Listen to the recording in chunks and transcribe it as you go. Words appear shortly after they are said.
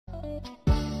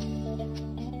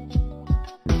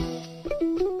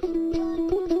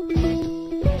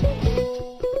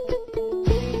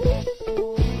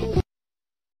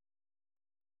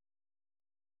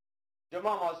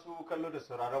kallo da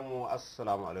sauraron mu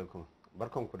assalamu alaikum,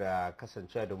 barkanku da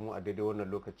kasancewa da mu a daidai wannan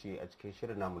lokaci a cikin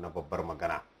shirin namu na babbar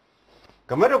magana.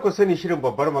 Game da ku sani, shirin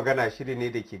babbar magana shiri ne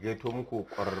da ke gaito muku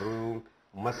ƙwararrun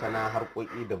masana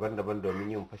harkoki daban-daban domin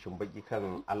yin fashin baki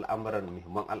kan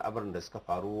muhimman al'amuran da suka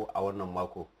faru a wannan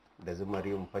mako, da zumar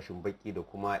yin fashin baki da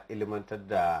kuma ilimantar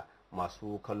da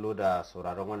masu kallo da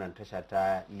sauraron wannan tasha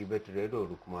ta Liberty Radio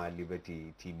da kuma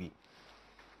Liberty TV.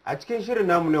 A cikin shirin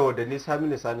namu ne wadda ni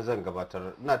Saminu Sani zan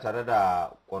gabatar, ina tare da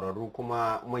ƙwararru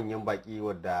kuma manyan baki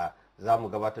wadda za mu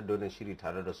gabatar da wannan shiri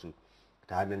tare da su.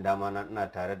 Ta hannun dama na ina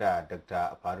tare da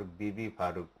Dr. Faruk Bibi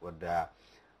Faruk, wadda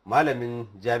malamin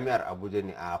jami'ar Abuja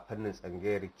ne a fannin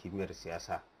tsangayar kimiyyar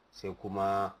siyasa, sai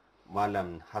kuma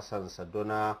Malam Hassan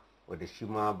Sadona wadda shi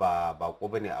ma ba bako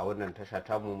bane a wannan tasha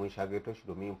tamu, mun shagaito shi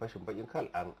domin yin fashin bakin kan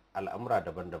al'amura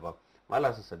daban-daban.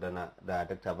 Malam Hassan Sadona da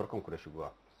Dr. barkanku da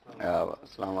shigowa.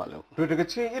 Assalamu alaikum. To daga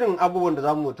cikin irin abubuwan da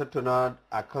za mu tattauna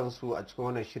a kansu a cikin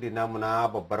wannan shiri namu na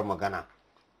babbar magana,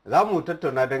 za mu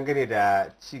tattauna dangane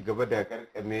da ci gaba da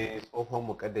karkame tsohon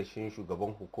mukaddashin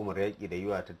shugaban hukumar yaƙi da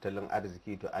yiwa tattalin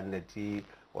arziki to annati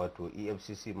wato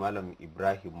EFCC Malam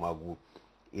Ibrahim Magu,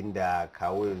 inda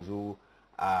kawo yanzu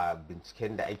a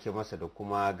binciken da ake masa da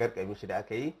kuma garkame shi da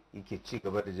aka yi yake ci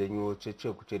gaba da janyo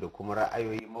cece kuce da kuma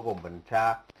ra'ayoyi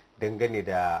mabambanta dangane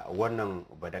da wannan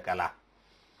badakala.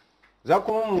 Za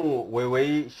kuma mu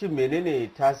waiwayi shin menene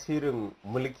tasirin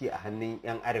mulki a hannun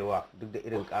 'yan arewa duk da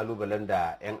irin kalubalen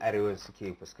da 'yan arewa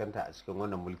suke fuskanta a cikin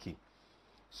wannan mulki,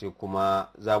 sai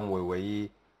kuma za mu waiwayi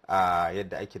a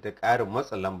yadda ake ta ƙarin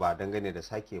matsin lamba dangane da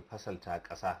sake fasalta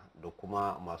ƙasa da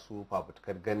kuma masu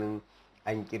fafutukar ganin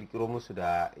an ƙirƙiro musu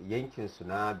da yankinsu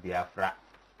na Biafra.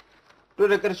 To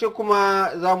da ƙarshe kuma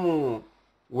za mu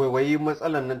waiwayi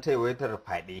matsalar nan ta yawaitar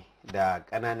fyaɗe da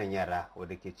ƙananan yara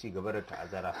wadda ke ci gaba da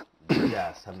ta'azzara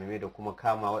da samame da kuma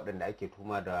kama waɗanda ake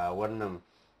tuma da wannan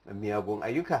miyagun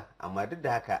ayyuka, amma duk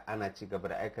da haka ana ci gaba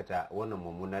da aikata wannan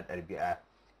mummunar ɗabi'a.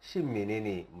 Shin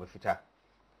menene mafita?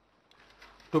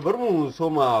 To bari mu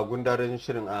soma gundarin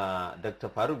shirin a Dr.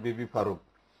 Faruk Bibi Faruk.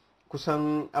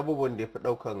 Kusan abubuwan da ya fi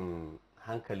ɗaukan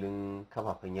hankalin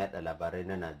kafafen yada labarai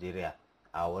na Najeriya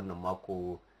a wannan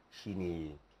mako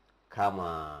shine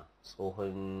kama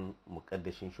tsohon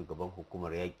mukaddashin shugaban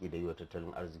hukumar yaƙi da yiwa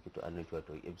tattalin arziki to annati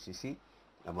wato EFCC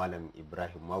da Malam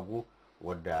Ibrahim Magu,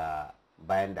 wadda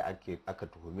bayan da aka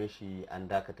tuhume shi an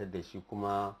dakatar da shi,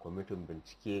 kuma kwamitin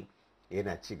bincike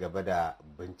yana ci gaba da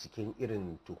binciken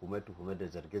irin tuhume-tuhume da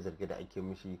zarge-zarge da ake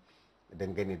mishi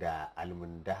dangane da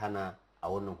almundahana a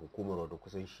wannan hukumar, wadda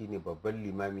kusan shine babban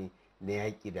limami na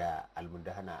yaƙi da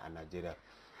almundahana a Najeriya.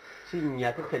 Shin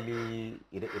ya kalli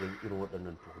ire-iren irin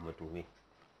waɗannan tuhume-tuhume?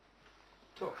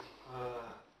 To,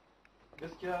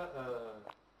 gaskiya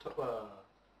taɓa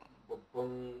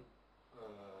babban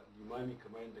limami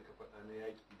kamar yadda ka faɗa na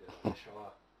yaƙi da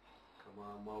rashawa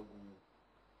kama Magu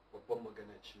babban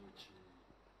magana ce wacce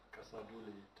ƙasa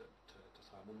dole ta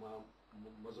samu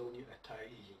mazauni a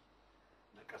tarihi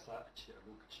na ƙasa, a ce a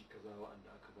lokaci kaza wa'anda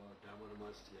aka ba damar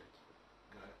masu yaƙi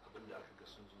ga abin da aka ga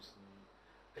sun zo sun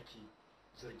ake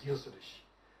zargin su da shi.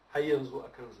 Har yanzu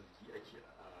akan zargi ake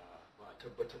ba a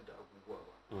tabbatar da abubuwa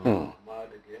ba, amma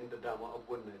daga yadda dama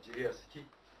abubuwan Najeriya suke,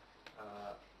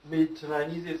 mai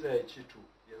tunani zai tsaya ce to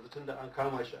yanzu tunda an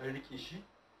kama shi an rike shi,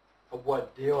 abubuwa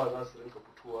da yawa za su rinka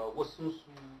fitowa, wasu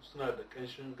suna da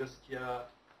ƙanshin gaskiya,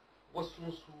 wasu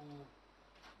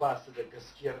ba su da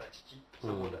gaskiyar a ciki,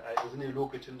 saboda a yanzu ne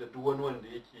lokacin da duk wani wanda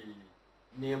yake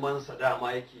neman sa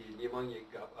dama yake neman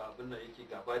abin nan yake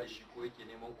gaba da shi, ko yake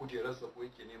neman kujerarsa, ko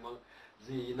yake neman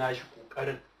zai yi nashi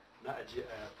kokarin na aje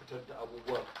a fitar da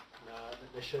abubuwa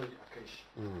na sharri a kan shi.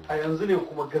 A yanzu ne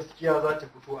kuma gaskiya za ta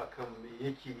fito akan me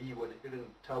yake yi, wani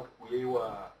irin taku yayi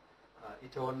wa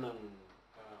ita wannan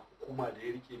hukuma da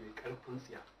ya rike mai karfin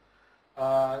tsiya.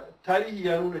 Tarihi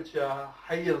ya nuna cewa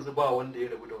har yanzu ba wanda ya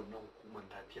rabu da wannan hukumar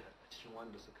lafiya a cikin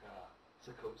wanda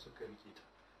suka rike ta,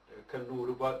 daga kan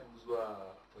Nuru Badu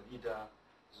zuwa Farida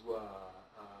zuwa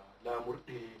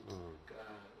Lamurde,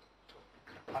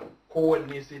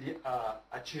 kowanne sai dai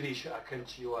a cire shi akan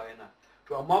cewa yana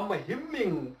to. Amma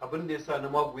muhimmin abin da yasa na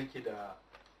Magu yake da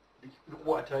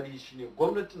riko a tarihi shine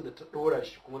gwamnatin da ta ɗora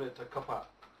shi kuma da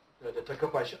ta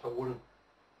kafa shi a wurin,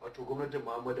 wato gwamnatin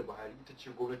Muhammadu Buhari, ita ce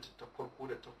gwamnatin ta farko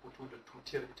da ta fito da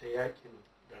tutiyar ta yakin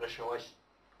da rashawa shi,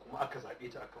 kuma aka zaɓe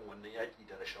ta akan wannan yaƙi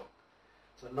da rashawa.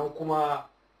 Sannan kuma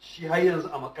shi har yanzu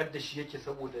a makaddashi yake,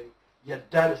 saboda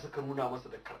yadda da suka nuna masa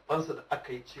da karɓansa da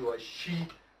aka yi cewa shi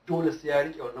dole sai ya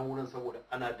riƙe wannan wurin, saboda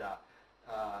ana da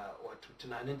wato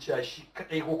tunanin cewa shi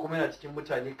kaɗai ko kuma yana cikin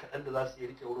mutane kaɗan da za su iya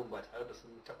riƙe wurin ba tare da sun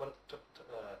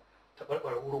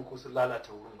taɓarɓara wurin ko sun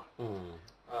lalata wurin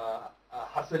ba.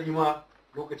 Hasali ma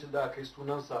lokacin da aka kai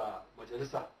sunansa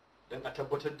majalisa don a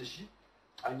tabbatar da shi,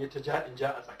 an yi ta ja'in ja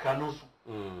a tsakaninsu,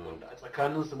 wanda a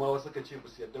tsakaninsu ma wasu ka ce ba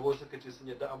su yarda, wasu ka ce sun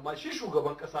yarda, amma shi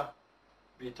shugaban ƙasa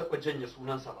bai taɓa janye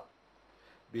sunansa ba,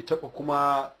 bai taɓa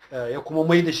kuma ya kuma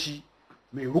mai da shi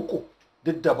mai riko,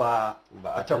 duk da ba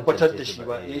a tabbatar da shi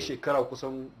ba. Ya shekara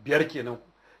kusan 5 kenan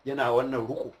yana wannan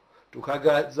riko. To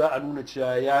kaga za a nuna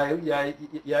cewa ya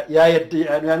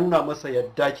nuna masa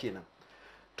yadda kenan.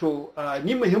 To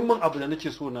ni muhimmin abu da nake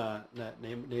so na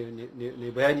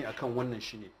bayani akan wannan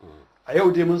shine, a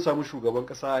yau dai mun samu shugaban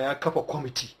kasa ya kafa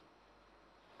kwamiti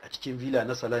a cikin villa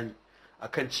na Salami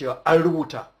akan cewa an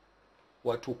rubuta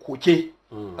wato koke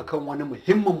akan wani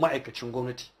muhimmin ma'aikacin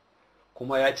gwamnati,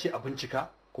 kuma ya ce a bincika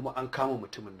kuma an kama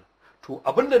mutumin nan. To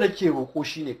abin da nake roƙo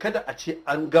shine kada a ce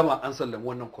an gama an sallami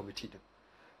wannan kwamiti din.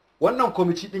 Wannan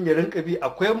kwamiti din ya rinka bi,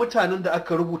 akwai mutanen da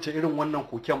aka rubuta irin wannan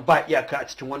koken ba iyaka a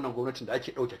cikin wannan gwamnatin da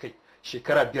ake ɗauke kai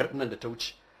shekara 5 nan da ta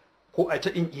wuce, ko a ta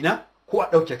ina ko a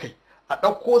ɗauke kai, a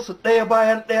ɗauko su ɗaya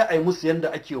bayan ɗaya a yi musu yanda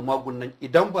ake yi magunnan,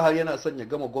 idan Buhari yana son ya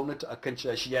gama gwamnati akan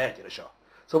cewa shi ya yaƙi rashawa.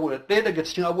 Saboda ɗaya daga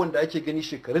cikin abubuwan da ake gani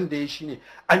shekarun da ya shi ne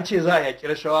an ce za a yaƙi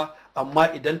rashawa,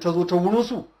 amma idan ta zo ta wurin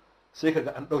su sai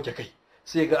kaga an ɗauke kai,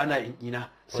 sai ga ana ina,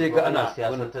 sai ga ana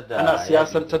siyasantar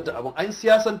da abin. An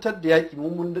siyasantar da yaƙi,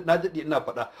 mun na daɗe ina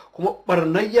faɗa, kuma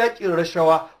ɓarnar yaƙin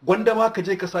rashawa gwanda ma ka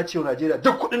je ka sace wa Najeriya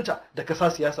duk kuɗinta da ka sa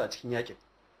siyasa a cikin yaƙin.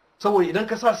 Saboda idan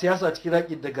ka sa siyasa a cikin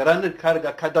yaƙin, daga ranar ka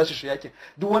riga ka dashi shi yaƙin,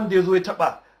 duk wanda ya zo ya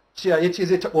taɓa cewa ya ce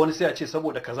zai taɓa wani, sai a ce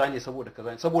saboda kaza ne, saboda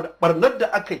kaza ne, saboda ɓarnar da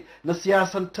aka yi na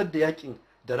siyasantar da yaƙin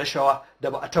da rashawa da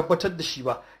ba a tabbatar da shi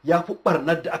ba, ya fi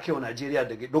ɓarnar da aka yi wa Najeriya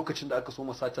daga lokacin da aka so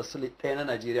masatar sule ɗaya na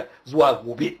Najeriya zuwa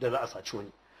gobe da za a saci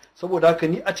wani. Saboda haka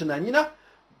ni a tunanina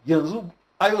yanzu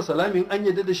Ayo Salami an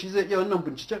yadda da shi zai iya wannan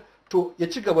binciken, to ya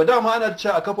ci gaba. Dama ana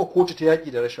cewa a kafa kotu ta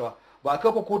yaƙi da rashawa, ba a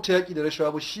kafa kotu yaƙi da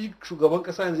rashawa ba. Shi shugaban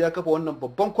ƙasa yanzu ya kafa wannan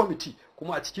babban kwamiti,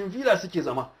 kuma a cikin villa suke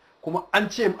zama, kuma an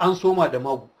ce an soma da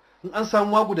magu, in an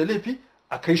samu magu da laifi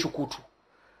a kai shi kotu.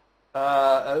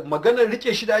 Maganar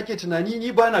rike shi da ake tunani,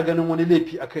 ni ba na ganin wani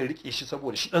laifi akan rike shi,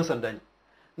 saboda shi dan sanda ne.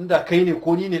 Inda kai ne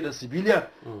ko ni ne dan civilian,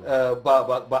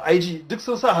 ba IG duk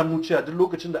sun sa hannu cewa duk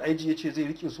lokacin da IG ya ce zai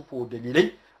rike su for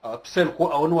dalilai a sel ko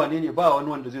a wani wane ne, ba wani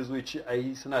wanda zai zo ya ce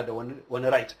ai suna da wani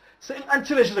right, sai in an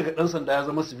cire shi daga dan sanda ya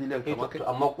zama civilian kamar kai.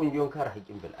 Amma kungiyoyin kare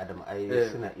haƙƙin bil'adama ai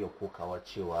suna iya kokawa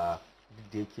cewa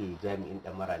duk da yake jami'in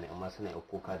ɗamara ne, amma suna iya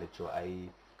koka da cewa ai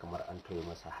kamar an toye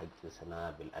masa haƙƙinsa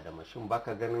na bil'adama. Shin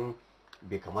baka ganin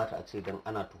bai kamata a ce dan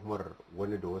ana tuhumar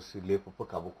wani da wasu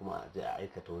laifuffuka ba kuma a je a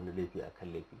aikata wani laifi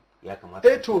akan laifi? Ya kamata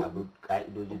a ce abu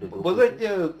ka'idoji da dokoki. Ba zan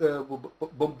iya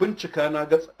bincika na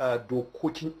ga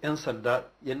dokokin 'yan sanda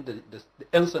yanda da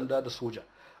 'yan sanda da soja,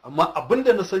 amma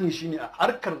abinda na sani shine a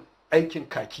harkar aikin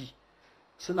kaki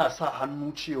suna sa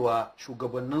hannu cewa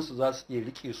shugabanninsu za su iya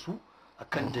rike su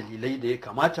akan dalilai da ya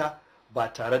kamata, ba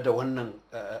tare da wannan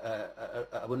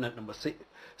abin nan ɗin ba,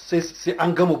 sai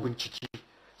an gama bincike.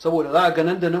 Saboda za a ga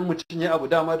nan da nan mutum ya abu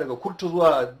dama daga kurtu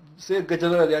zuwa, sai ga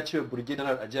general ya ce burge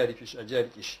general a jiya rike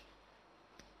shi,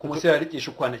 kuma sai a rike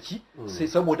shi kwanaki, sai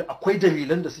saboda akwai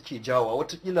dalilan da suke jawa,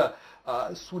 watakila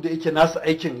su da yake nasu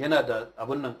aikin yana da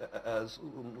abin nan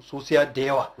sosiya da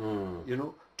yawa,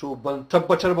 to ban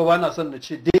tabbatar ba na son na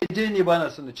ce daidai ne, ba na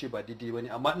son na ce ba daidai ba ne,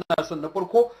 amma ina son na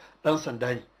farko dan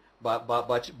sanda ne, ba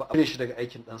a shi daga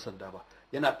aikin dan sanda ba.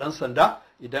 Yana dan sanda,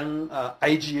 idan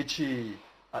IG ya ce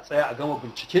a tsaya a gama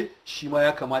bincike, shi ma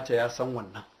ya kamata ya san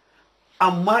wannan.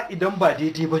 Amma idan ba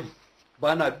daidai ba ne,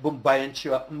 ba na bin bayan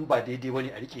cewa in ba daidai ba ne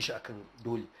a rike shi akan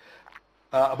dole.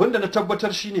 Abinda na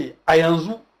tabbatar shine a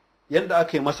yanzu yanda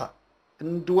aka yi masa,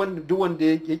 duk wanda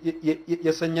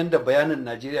ya san yanda bayanin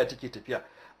Najeriya take tafiya,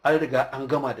 an riga an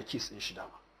gama da kes ɗin shi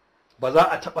dama. Ba za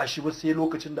a taɓa shi ba sai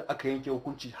lokacin da aka yanke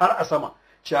hukunci har a sama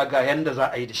cewa ga yanda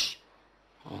za a yi da shi.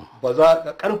 Ba za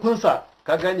ga ƙarfinsa,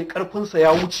 ka gane ƙarfinsa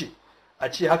ya wuce a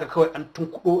ce haka kawai an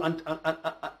tunkuɗo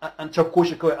an cakko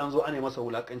shi kawai an zo ana masa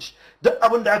wulakanci. Duk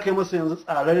abin da aka yi masa yanzu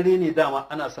tsararre ne, dama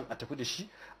ana son a tafi da shi,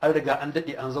 an riga an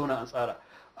daɗe an zauna an tsara.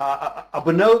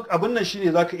 Abin nan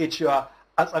shine za ka iya cewa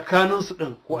a tsakaninsu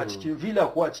ɗin, ko a cikin villa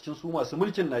ko a cikin su masu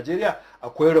mulkin Najeriya,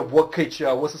 akwai rabuwar kai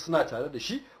cewa wasu suna tare da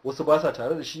shi, wasu ba sa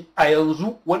tare da shi. A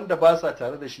yanzu wanda ba sa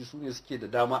tare da shi su ne suke da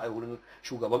dama a wurin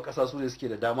shugaban ƙasa, su ne suke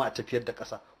da dama a tafiyar da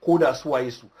ƙasa, ko da su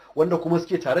waye su. Wanda kuma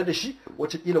suke tare da shi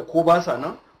watakila ko ba sa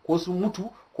nan, ko sun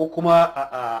mutu, ko kuma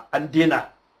an daina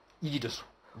yi da su.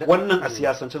 Wannan a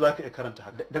siyasance za ka iya karanta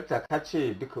haka. Dakta, ka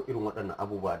ce duka irin waɗannan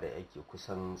abubuwa da yake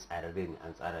kusan tsararre ne,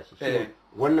 an tsara shi.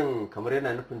 Wannan kamar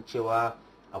yana nufin cewa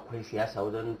akwai siyasa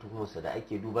wajen tuhumarsa da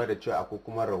ake duba da cewa akwai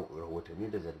kuma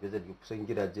rahotanni da zarge-zarge, kusan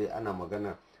gidaje ana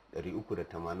magana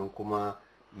 380, kuma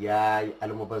ya yi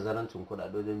almubazarancin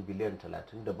kudadojin biliyan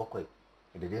 37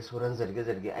 da dai sauran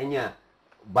zarge-zarge anya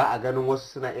ba a ganin wasu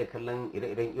suna iya kallon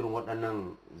ire-iren irin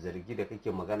waɗannan zargi da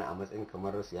kake magana a matsayin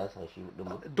kamar siyasa shi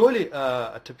ɗin? Dole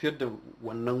a tafiyar da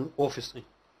wannan ofis ɗin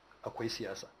akwai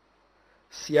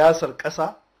siyasar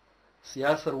ƙasa,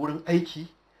 siyasar wurin aiki,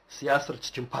 siyasar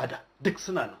cikin fada, duk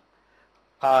suna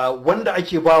nan. Wanda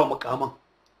ake ba wa mukaman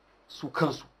su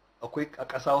kansu akwai a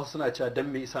ƙasa wasu suna cewa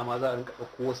dan me isa ma za a rinka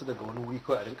ɗauko wasu daga wani wuri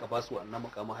kawai a rinka ba su wannan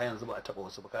mukaman har yanzu ba a taɓa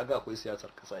wasu ba. Kaga akwai siyasar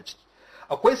ƙasa ciki,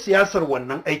 akwai siyasar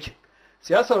wannan aikin.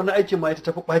 Siyasar wani aikin ma ita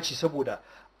tafi ɓaci saboda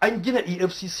an gina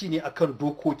EFCC ne akan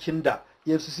dokokin da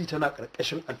EFCC tana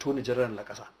ƙarƙashin Attorney General na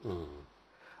ƙasa.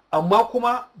 Amma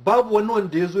kuma babu wani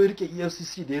wanda ya zo ya rike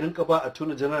EFCC da ya rinka ba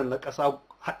Attorney General na ƙasa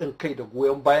haɗin kai da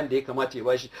goyon bayan da ya kamata ya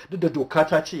bashi, duk da doka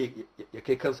ta ce ya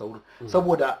kai kansa wurin,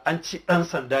 saboda an ci ɗan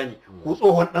sanda ne ko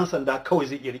tsohon ɗan sanda kawai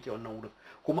zai iya rike wannan wurin.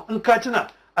 Kuma in ka tuna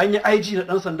an yi IG na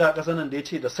ɗan sanda a ƙasar nan da ya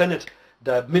ce da Senate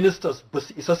da Ministers ba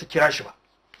su isa su kira shi ba,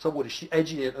 saboda shi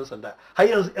IG ne ɗan sanda. Har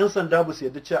yanzu 'yan sanda ba su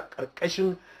yarda cewa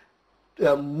ƙarƙashin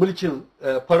mulkin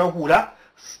farar hula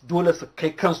dole su kai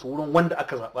kansu wurin wanda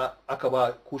aka zaɓa aka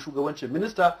ba ko shugabancin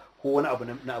minista ko wani abu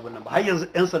na abin nan ba. Har yanzu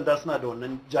 'yan sanda suna da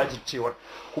wannan jajircewar,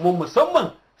 kuma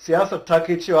musamman siyasar ta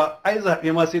kai cewa ai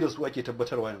zaɓe ma sai da su ake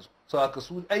tabbatarwa yanzu. So haka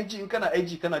su IG, in kana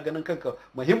IG kana ganin kanka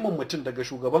muhimmin mutum daga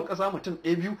shugaban ƙasa mutum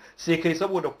ɗaya biyu sai kai,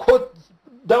 saboda ko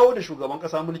dawo da shugaban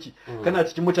ƙasa mulki kana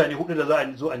cikin mutane 4 da za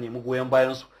a zo a nemi goyon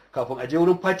bayan su kafin a je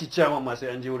wurin party chairman ma sai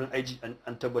an je wurin IG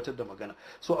an tabbatar da magana.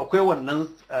 So akwai wannan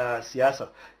siyasar.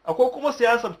 Akwai kuma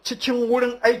siyasar cikin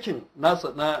wurin aikin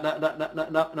nasa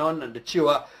na wannan da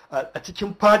cewa a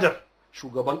cikin fadar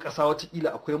shugaban kasa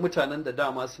watakila akwai mutanen da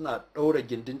dama suna ɗaura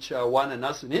gindin cewa wane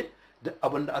nasu ne, duk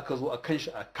abin da aka zo a kan shi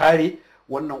a kare,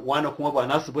 wannan wane kuma ba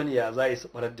nasu bane, ya za a yi su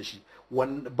barar da shi.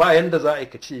 Ba yanda za a yi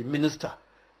ka ce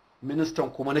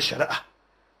ministan kuma na shari'a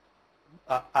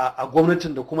a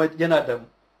gwamnatin da kuma yana da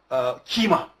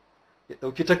kima ya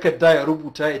ɗauki takarda ya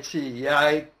rubuta ya ce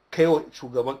ya kai wa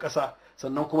shugaban ƙasa,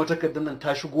 sannan kuma takardar nan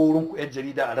ta shigo wurin ku 'yan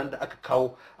jarida a ran da aka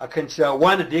kawo akan cewa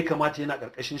wani da ya kamata yana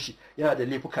ƙarƙashin shi yana da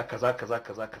laifuka kaza.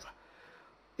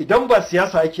 Idan ba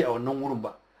siyasa ake a wannan wurin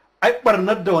ba, ai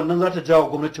barnar da wannan za ta jawo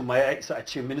gwamnatin ma ya isa a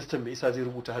ce ministan mai isa zai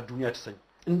rubuta har duniya ta sani,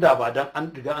 inda ba dan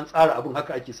an riga an tsara abin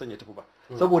haka ake son ya tafi ba.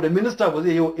 Saboda minista ba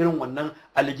zai yi irin wannan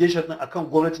allegation din akan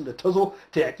gwamnatin da ta zo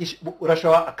ta yaƙi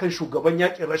rashawa akan shugaban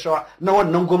yaƙin rashawa na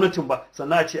wannan gwamnatin ba,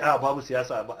 sannan a ce babu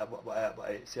siyasa ba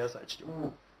siyasa a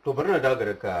cikin. To bari na dawo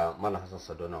gare ka Malam Hassan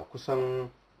Sadona, kusan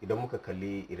idan muka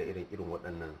kalli ire-iren irin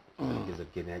waɗannan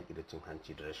zarge-zarge na yaƙi da cin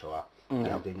hanci da rashawa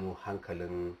ya janyo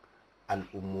hankalin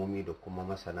al'ummomi da kuma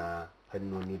masana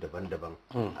fannoni daban-daban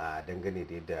a dangane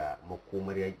da yadda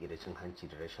makomar yaƙi da cin hanci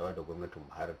da rashawa da gwamnatin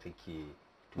Buhari take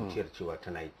tuciyar cewa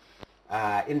tana yi,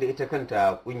 inda ita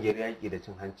kanta kungiyar yaƙi da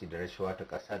cin hanci da rashawa ta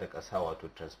ƙasa da ƙasa wato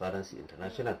Transparency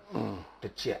International ta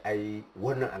ce ai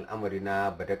wannan al'amari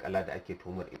na badakala da ake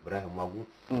tuhumar Ibrahim Magu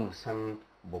kusan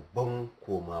babban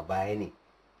koma baya ne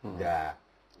da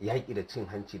yaƙi da cin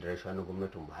hanci da rashawa na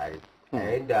gwamnatin Buhari, a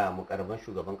yayin da mukarraban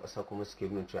shugaban ƙasa kuma suke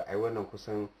nuna cewa ai wannan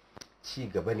kusan ci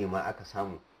gaba ne ma aka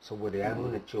samu, saboda ya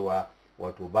nuna cewa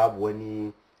wato babu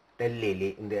wani ɗan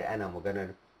lele inda ana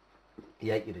maganar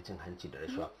yaƙi da cin hanci da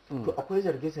rashawa. To akwai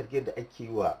zarge-zarge da ake yi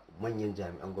wa manyan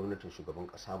jami'an gwamnatin shugaban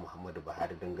ƙasa Muhammadu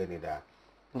Buhari dangane da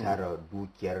tara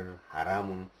dukiyar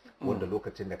haramun, wanda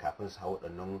lokacin da kafin su hau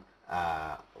waɗannan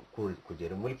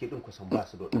kujerun mulki din kusan ba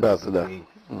su da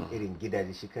irin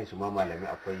gidaje. Shi kanshi ma malami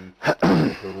akwai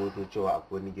rahoto cewa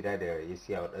akwai wani gida da ya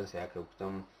siya wa ɗansa ya kai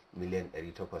kusan miliyan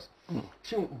 800.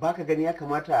 Shin baka gani ya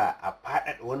kamata a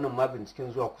faɗaɗa wannan ma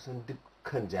binciken zuwa kusan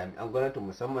dukkan jami'an gwamnati,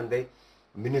 musamman dai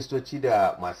ministoci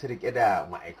da masu rike da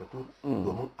ma'aikatu,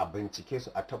 domin a bincike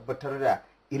su a tabbatar da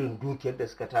irin dukiyar da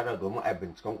suka tara domin a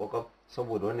binciken kwakwaf,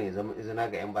 saboda wannan ya zama izina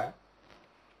ga 'yan baya?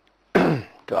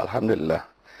 To alhamdulillah,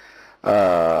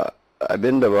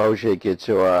 abinda bahaushe ke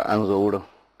cewa an zo wurin.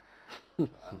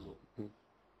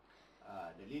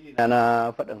 Dalili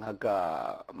na faɗin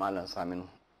haka Malam Saminu,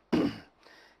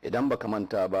 idan baka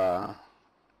manta ba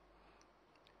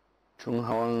tun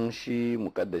hawan shi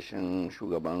mukaddashin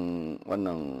shugaban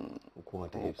wannan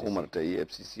hukumar ta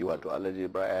EFCC wato Alhaji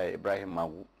Ibrahim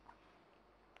Magu,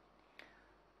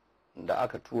 da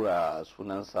aka tura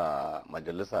sunansa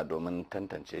majalisa domin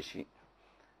tantance shi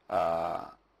a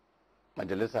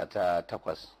majalisa ta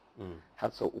 8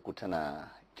 har sau 3 tana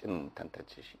kin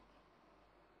tantance shi.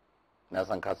 Na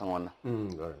san kasan wannan.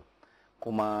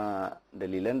 Kuma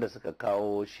dalilan da suka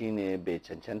kawo shine bai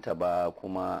cancanta ba,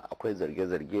 kuma akwai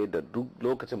zarge-zarge da duk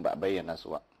lokacin ba a bayyana su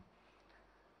ba.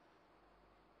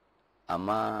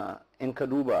 Amma in ka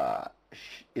duba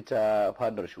ita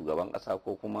fadar shugaban kasa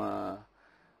ko kuma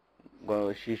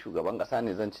shi shugaban kasa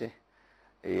ne zan ce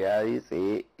ya yi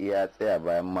tsaye ya tsaya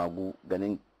bayan magu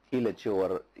ganin kila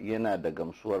cewar yana da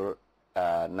gamsuwar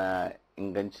na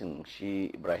ingancin shi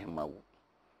Ibrahim Magu.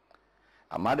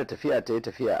 Amma da tafiya ta yi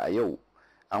tafiya a yau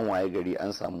an waye gari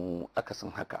an samu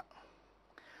akasin haka.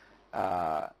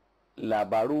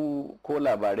 Labaru ko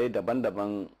labarai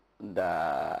daban-daban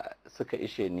da suka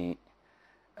ishe ni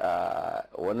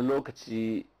wani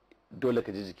lokaci dole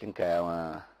ka ji jikinka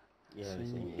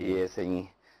ya sanyi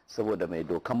saboda mai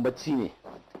dokan bacci ne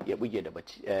ya buge da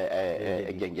bacci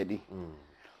gyangyaɗi.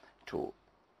 To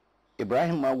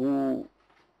Ibrahim Magu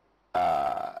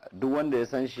duk wanda ya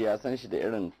san shi da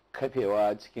irin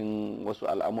kafewa cikin wasu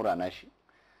al'amura nashi,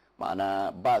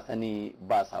 ma'ana ba sani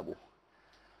ba sabo.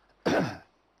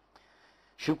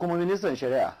 Shi kuma ministan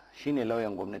shari'a shine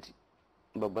lauyan gwamnati,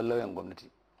 babban lauyan gwamnati.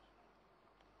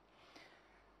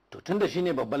 To tunda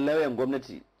shine babban lauyan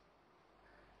gwamnati,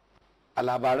 a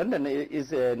labaran da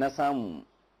na samu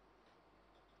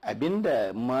abinda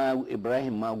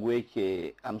Ibrahim Magu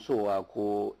yake amsowa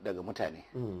ko daga mutane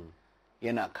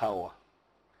yana kawowa,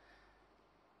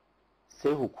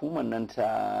 sai hukumar nan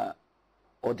ta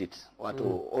audit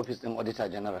wato office din auditor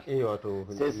general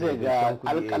sai ga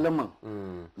alƙalaman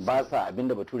ba sa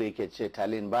abinda bature yake ce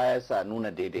talin baya sa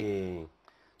nuna daidai.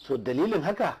 So dalilin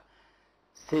haka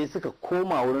sai suka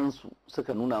koma wurinsu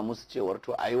suka nuna musu cewar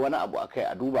to a yi wani abu a kai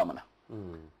a duba mana,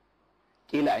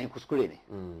 kila an yi kuskure ne,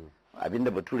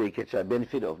 abinda bature yake cewa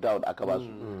benefit of doubt aka ba su.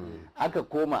 Aka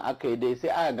koma aka yi dai sai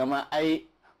aka gama ai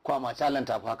kwama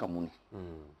calanta fa haka muni.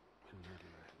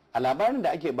 A labarin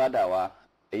da ake badawa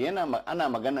ana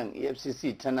maganan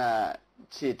EFCC tana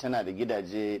da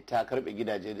gidaje, ta karbe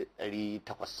gidaje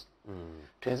 800.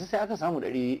 To yanzu sai aka samu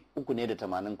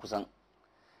 380 kusan,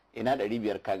 ina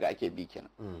 500 kaga ake bi kenan,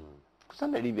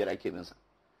 kusan 500 ake binsa.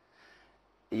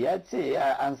 Ya ce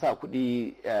an sa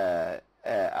kuɗi a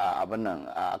abin nan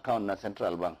a account na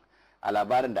Central Bank, a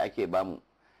labarin da ake bamu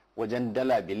wajen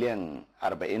dala biliyan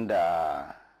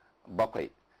 47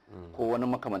 ko wani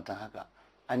makamantan haka.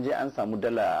 An je an samu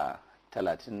dala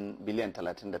biliyan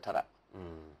 39.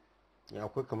 Ya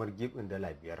akwai kamar gibin dala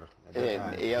 5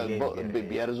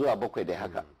 zuwa 7 da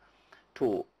haka.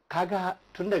 To kaga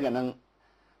tun daga nan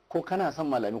ko kana son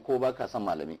malami ko baka son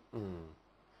malami,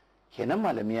 kenan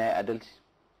malami ya yi adalci.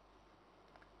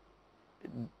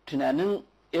 Tunanin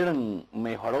irin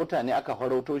mai farauta ne aka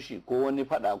farauto shi ko wani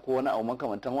fada ko wani abu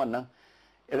makamantan wannan,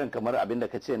 irin kamar abin da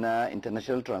ka ce na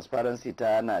international transparency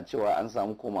ta na cewa an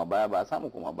samu koma baya, ba a samu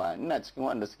koma baya. Ina cikin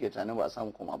wanda suke tunanin ba a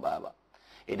samu koma baya ba.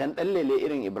 Idan dan lele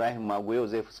irin Ibrahim Magu yau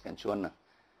zai fuskanci wannan,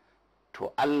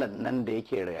 to Allah nan da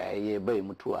yake rayaye bai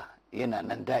mutuwa yana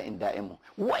nan da'imu.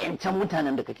 Wayancan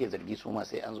mutanen da kake zargi su ma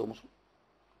sai an zo musu,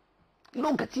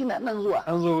 lokaci na nan zuwa,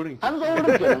 an zo wurin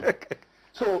kenan.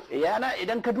 So yana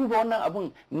idan ka duba wannan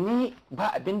abun, ni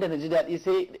ba abin da na ji daɗi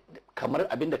sai kamar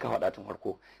abin da ka faɗa tun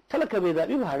farko, talaka bai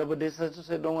zaɓi Buhari ba dai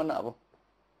sai don wannan abun.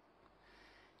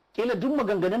 Kila duk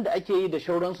maganganun da ake yi da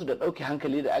shauransu da ɗauke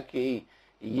hankali da ake yi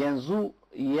yanzu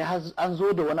an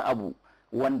zo da wani abu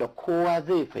wanda kowa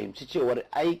zai fahimci cewar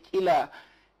ai kila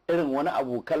irin wani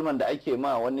abu kalman da ake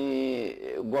ma wani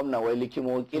gwamna wai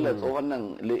likimo, kila tsohon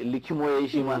nan likimo ya yi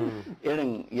shi ma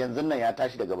irin yanzu nan ya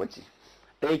tashi daga bacci.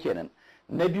 Ɗaya kenan.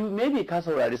 Na biyu, maybe ka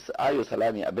saurari Ayo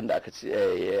Salami abinda ya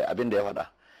faɗa.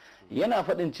 Yana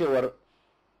faɗin cewar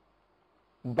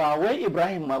ba wai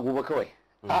Ibrahim Magu ba kawai,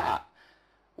 a'a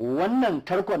wannan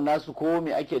tarkon nasu ko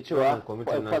me ake cewa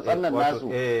fatsannan nasu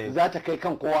za ta kai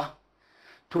kan kowa.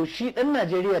 To shi ɗan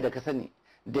Najeriya da ka sani,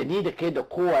 da ni da kai da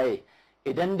kowaye,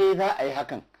 idan dai za a yi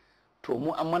hakan, to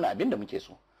mu an mana abin da muke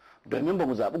so. Domin ba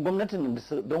mu zaɓi gwamnatin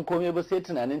don komai ba sai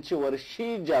tunanin cewar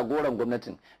shi jagoran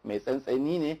gwamnatin mai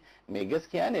tsantsani ne, mai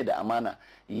gaskiya ne da amana,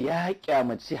 ya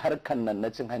kyamaci harkan nan na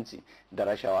cin hanci da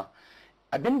rashawa.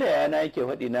 Abinda yana yake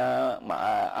faɗi na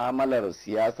ma'amalar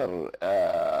siyasar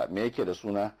me yake da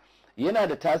suna, yana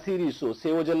da tasiri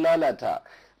sosai wajen lalata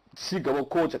ci gaba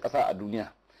kowace ƙasa a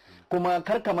duniya. Kuma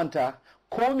kar ka manta,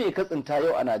 ko me ka tsinta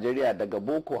yau a Najeriya, daga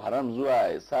Boko Haram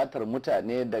zuwa satar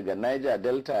mutane, daga Niger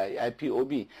Delta,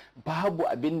 IPOB, babu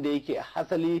abin da yake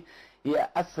hasali ya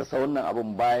assasa wannan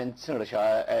abun bayan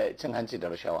cin hanci da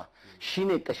rashawa.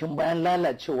 Shine kashin bayan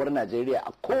lalacewar Najeriya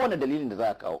a kowane dalilin da za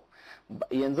a kawo.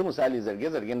 Yanzu misali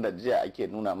zarge-zargen da jiya ake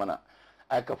nuna mana,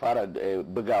 aka fara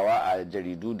bugawa a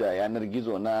jaridu da yanar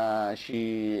gizo na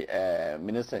shi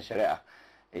ministan shari'a.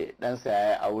 Ɗansa ya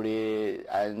yi aure,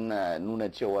 an nuna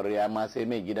cewar ya ma sai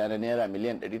mai gida na naira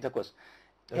miliyan 800.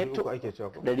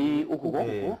 300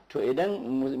 ko? To idan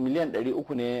miliyan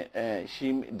 300 ne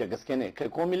shi da gaske ne, kai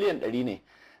ko miliyan 100 ne,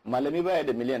 malami baya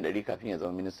da miliyan 100 kafin ya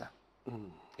zama minista.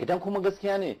 Idan kuma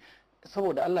gaskiya ne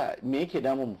saboda Allah me yake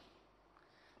damun mu?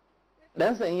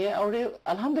 Ɗansa in yi aure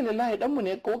alhamdulillah ɗanmu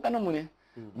ne ko ƙaninmu ne,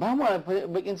 ba mu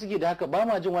bakin ciki da haka, ba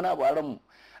ma jin wani abu a ranmu.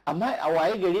 Amma a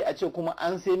waye gari a ce kuma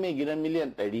an sai mai gidan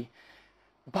miliyan 100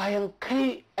 bayan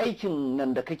kai aikin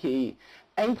nan da kake yi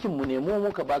aikinmu ne, mu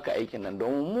muka baka aikin nan,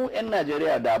 domin mu 'yan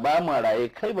Najeriya da ba ma raye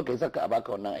kai baka yi saka a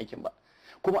baka wannan aikin ba.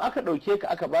 Kuma aka ɗauke ka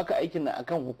aka baka aikin nan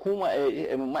akan hukuma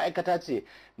ma'aikata ce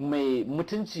mai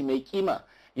mutunci mai kima,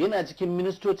 yana cikin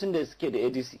ministocin da suke da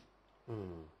ADC.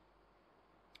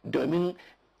 Domin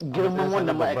girman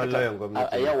wannan ma'aikata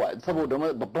a yawa saboda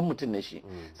babban mutum ne shi.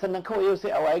 Sannan kawai yau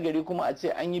sai a waye gari kuma a ce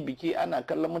an yi biki ana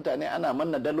kallon mutane ana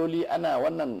manna daloli ana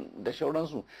wannan da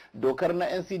shauransu. Dokar na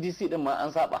NCDC din ma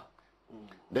an saba.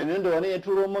 Da wani ya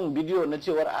turo min bidiyo na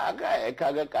cewar a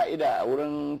kaga ka'ida a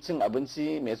wurin cin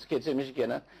abinci mai suke ce mishi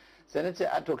kenan, sai na ce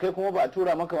a to kai kuma ba a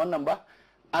tura maka wannan ba,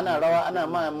 ana rawa ana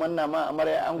manna ma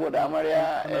amarya ango da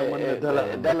amarya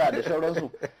dala da sauransu.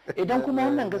 Idan kuma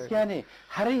wannan gaskiya ne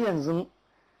har yanzu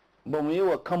ba mu yi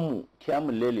wa kanmu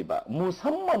kiyamun leli ba,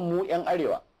 musamman mu 'yan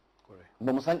arewa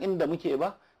ba mu san inda muke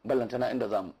ba ballantana inda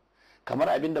zamu. Kamar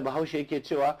abin da Bahaushe yake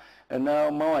cewa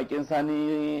na mawakin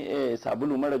Sani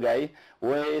sabulu marigayi,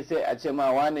 wai sai a ce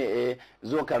ma wane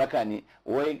zo ka raka ni,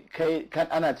 wai kai kan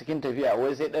ana cikin tafiya,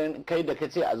 wai sai dan kai da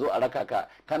kace a zo a raka ka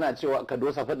kana cewa ka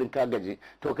dosa fadin ka gaji,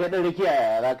 to kai dan rikiya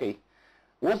ya raka yi.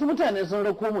 Wasu mutane sun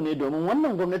rako mu ne domin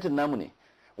wannan gwamnatin namu ne,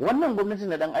 wannan gwamnatin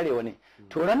na dan arewa ne.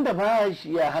 To ran da ba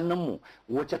shi ya hannun mu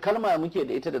wace kalma muke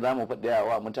da ita da zamu faɗa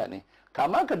wa mutane?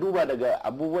 Kama ka duba daga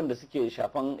abubuwan da suke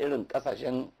shafan irin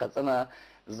kasashen Katsina,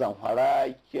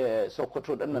 Zamfara,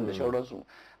 Sokoto ɗannan da shauransu,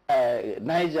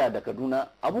 Niger da Kaduna,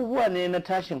 abubuwa ne na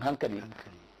tashin hankali.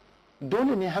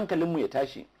 Dole ne hankalinmu ya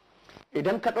tashi.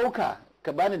 Idan ka ɗauka,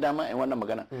 ka bani dama in wannan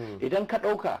magana, idan ka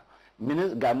ɗauka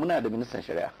ga muna da ministan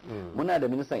shari'a, muna da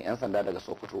ministan 'yan sanda daga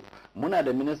Sokoto, muna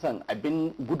da ministan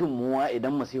abin gudunmuwa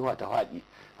idan masifa ta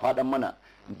faɗan mana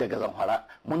daga Zamfara,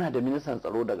 muna da ministan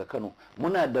tsaro daga Kano,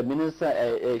 muna da ministan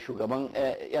shugaban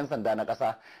 'yan sanda na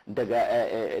ƙasa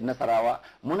daga Nasarawa,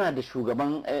 muna da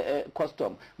shugaban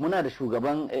custom, muna da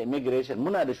shugaban immigration,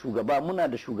 muna da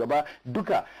shugaba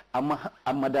duka, amma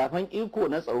a madafan iko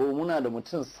na tsaro muna da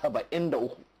mutum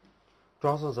 73. To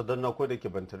Hassan Sadanna, ko da ke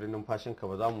ban tare numfashin ka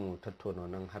ba za mu tattauna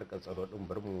nan harkar tsaro din,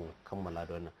 bar mu kammala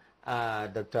da wannan.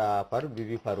 Dr. Faruk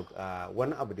Bibi Faruk,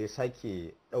 wani abu da ya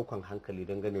sake daukan hankali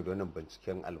dangane da wannan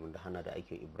binciken almundahana da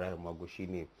ake Ibrahim Mago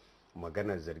shine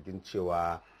maganar zargin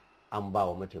cewa an ba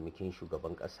wa mataimakin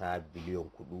shugaban kasa biliyan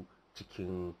 4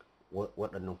 cikin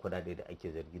waɗannan kudade da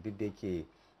ake zargi, duk da yake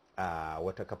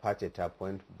wata kafa ce ta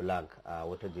Point Blank,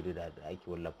 wata jarida da ake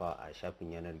wallafa a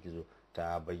shafin yanar gizo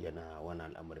ta bayyana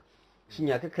wannan al'amarin. Shin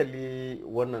ya ka kalli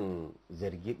wannan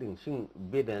zargi din, shin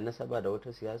bai da nasaba da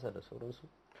wata siyasa da sauransu?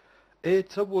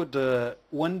 Saboda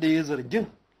wanda ya zargin,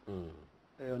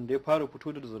 wanda ya fara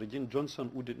fito da zargin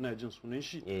Johnson Ude, ina jin sunan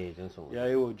shi, ya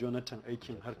yi wa Jonathan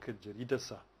aikin harkar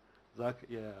jaridarsa. Za ka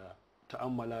iya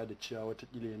ta'ammala da cewa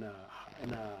watakila yana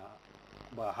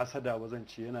ba hasada ba zan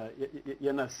ce,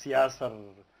 yana siyasar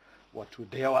wato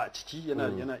da yawa a ciki,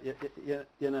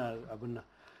 yana abin nan.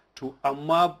 To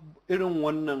amma irin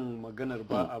wannan maganar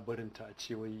ba a barinta a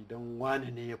ce wai don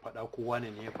wane ne ya faɗa ko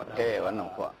wane ne ya faɗa, wannan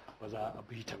kuwa ba za a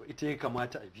bi ta ba, ita ya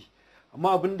kamata a bi.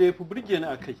 Amma abin da ya fi burge ni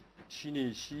a kai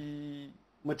shine shi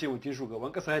mataimakin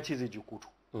shugaban kasa ya ce zai je kotu.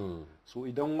 So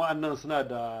idan wa'annan suna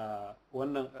da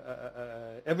wannan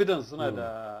evidence, suna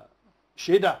da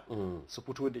shaida, su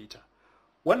fito da ita.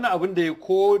 Wannan abin da ya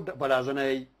ko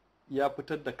barazana ya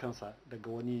fitar da kansa daga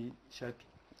wani shafi,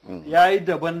 ya yi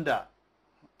daban da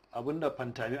abinda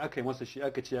fantami aka yi masa. Shi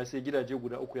aka ce ya sai gidaje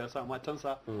guda 3 ya sa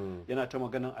matansa, yana ta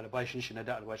maganan albashin shi na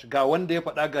da albashi, ga wanda ya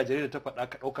faɗa ga jarida ta faɗa,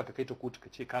 ka ɗauka ka kai ta kotu ka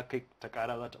ce ka kai ta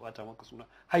ƙara za ta bata maka suna.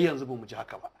 Har yanzu ba mu ji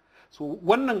haka ba. So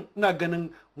wannan ina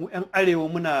ganin mu 'yan arewa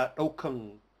muna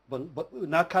ɗaukan,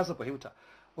 na kasa fahimta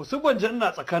wasu banjan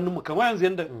na tsakaninmu, kamar yanzu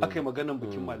yadda aka yi maganan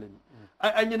bikin malami.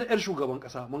 An yi na 'yar shugaban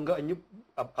kasa, mun ga an yi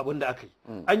abin da aka yi.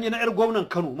 An yi na 'yar gwamnan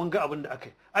Kano, mun ga abin da aka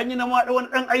yi. An yi na wani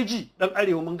ɗan IG ɗan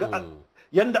arewa, mun ga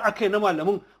yanda aka yi na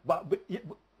malamin.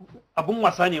 Abin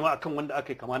wasa ne ma akan wanda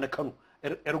aka yi kama na Kano,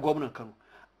 'yar gwamnan Kano.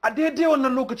 A daidai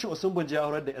wannan lokacin Osun Banje ya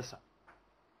aurar da 'yarsa,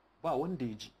 ba wanda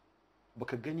ya ji,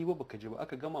 baka gani ba baka je ba.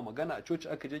 Aka gama magana a coci,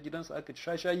 aka je gidansa, aka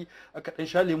sha shayi, aka ɗan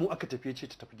sha lemu, aka tafi, ce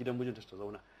ta tafi gidan mijinta ta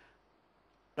zauna.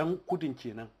 Ɗan kudin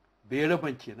kenan,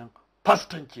 bayaraban kenan,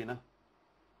 faston kenan.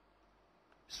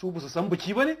 su ba su san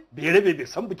biki ba ne, bai rabe bai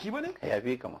san biki ba ne. ya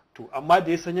fi kama to amma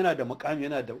da ya san yana da mukami,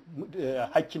 yana da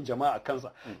hakkin jama'a a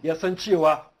kansa, ya san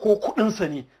cewa ko kuɗinsa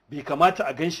ne bai kamata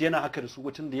a ganshi yana haka da su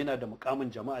wutun da yana da mukamin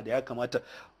jama'a, da ya kamata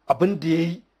abin da ya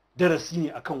yi darasi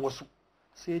ne akan wasu,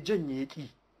 sai janye ya ƙi.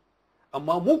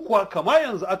 Amma mu kuwa kama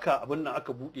yanzu aka abin nan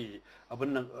aka buɗe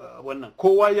abin nan wannan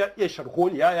kowa ya iya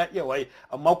sharholiya ya iya waye,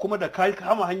 amma kuma da ka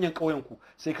kama hanyar ƙauyen ku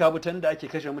sai ka bi ta da ake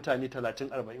kashe mutane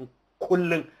 30-40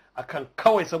 kullum akan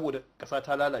kawai saboda ƙasa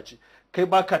ta lalace. Kai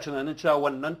baka tunanin cewa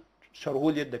wannan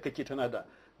sharholiyar da kake tana da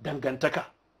dangantaka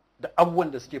da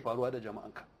abubuwan da suke faruwa da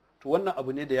jama'anka. To wannan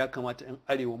abu ne da ya kamata in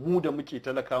arewa, mu da muke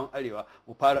talakawan arewa,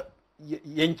 mu fara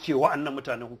yanke wa'annan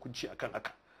mutanen hukunci akan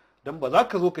haka. Dan ba za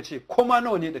ka zo ka ce koma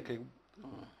nawa ne da kai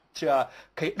cewa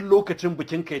kai in lokacin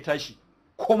bikin kai tashi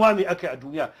koma me aka yi a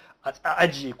duniya a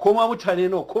ajiye, koma mutane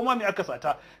nawa, koma me aka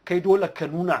sata, kai dole ka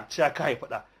nuna cewa ka haifi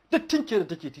ɗa. Duk tinke da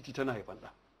take titi tana haifan ɗa.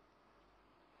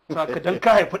 Saka dan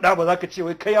ka haifi ɗa ba za ka ce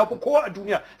wai kai ya fi kowa a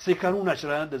duniya sai ka nuna shi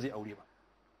ranar da zai aure ba.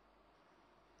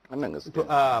 wannan gaskiya. To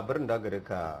a barin da gare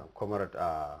ka Comrade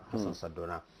Hassan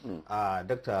Sardauna,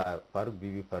 Dr. Faruk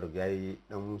Bibi Faruk ya yi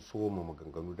dan soma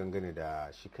maganganu dangane da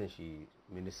shi kanshi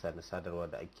minista na sadarwa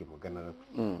da ake maganar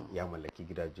ya mallaki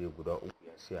gidaje guda 3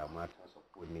 ya siya mata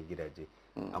wani gidaje,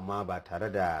 amma ba tare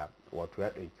da wato ya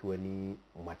ɗauki wani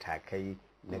matakai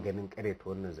na ganin karyata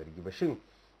wannan zargi ba. Shin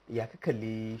ya ka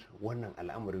kalli wannan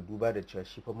al'amari, duba da cewa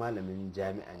shi fa malamin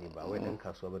jami'a ne ba wai dan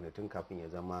kasuwa bane, tun kafin ya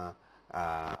zama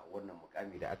a wannan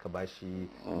mukami da aka bashi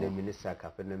na minista,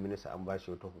 kafin na minista an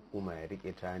bashi wata hukuma ya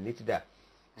rike ta nitda.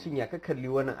 Shin ya ka kalli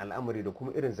wannan al'amari da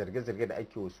kuma irin zarge-zarge da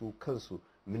ake wasu kansu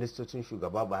ministocin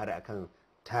shugaba Buhari akan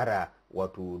tara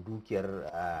wato dukiyar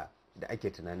da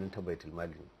ake tunanin ta baitul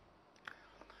mali?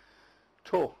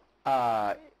 To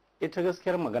ita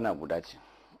gaskiyar magana guda ce,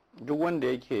 duk wanda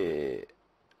yake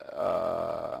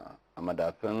a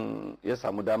madafin ya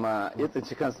samu dama ya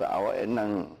tsinci kansa a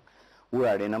wayannan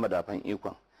wurare na madafan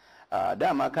ikon,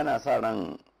 dama kana sa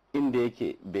ran inda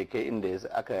yake bai kai inda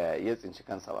ya tsinci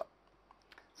kansa ba.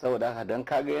 Saboda haka don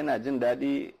kaga yana jin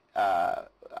daɗi,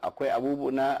 akwai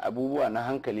abubuwa na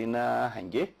hankali na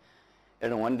hange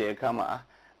irin wanda ya kama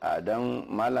don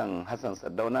Malam Hassan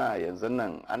Sardauna yanzu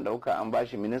nan an ɗauka an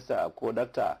bashi minista ko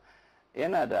dakta,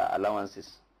 yana da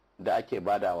allowances da ake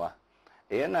badawa,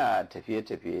 yana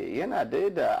tafiye-tafiye, yana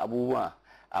da abubuwa,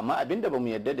 amma abinda ba mu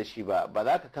yarda da shi ba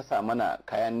za ka kasa mana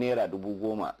kayan naira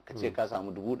 10,000 ka ce ka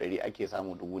samu 100 ake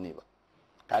samu 1000 ne ba.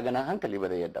 Ka ganin hankali ba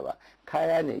zai yadda ba.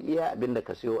 Kaya ne iya abinda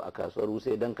ka siyo a kasuwar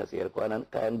Wuse don ka sayar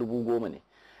kayan 10,000 ne,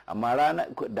 amma rana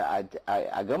da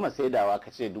a gama saidawa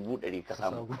ka ce 100 ka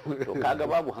samu, to kaga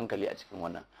babu hankali a cikin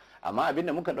wannan. Amma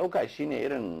abinda muka dauka shine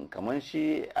irin kamar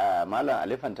shi Malam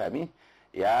Ali Fantami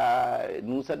ya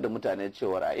nusar da mutane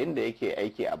cewa a inda yake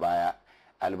aiki a baya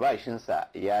albashinsa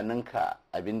ya ninka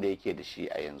abinda yake da shi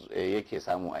a yanzu, yake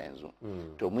samu a yanzu.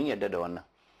 To mun yarda da wannan,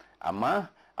 amma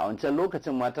a wancan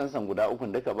lokacin matansa guda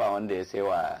 3 duka ba wanda ya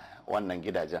saiwa wannan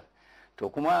gidajen. To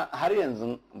kuma har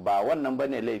yanzu ba wannan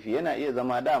bane laifi, yana iya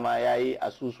zama dama ya yi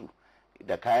asusu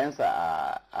da kayansa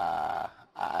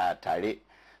a tare,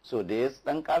 so da ya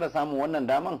dan kara samun wannan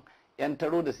daman, yan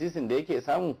taro da sisin da yake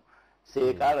samu sai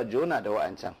ya kara jona da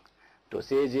wa'ancan, to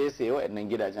sai ya je ya sayi wa'annan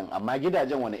gidajen. Amma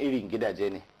gidajen wani irin gidaje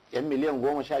ne? Yan miliyan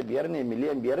 15 ne,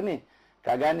 miliyan 5 ne,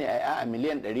 ka gane a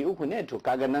miliyan 300 ne? To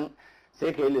kaga nan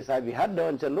sai ka yi lissafi har da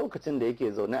wancan lokacin da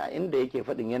yake zaune a inda yake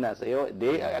faɗin yana sayo da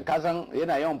ya kasan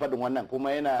yana yawan faɗin wannan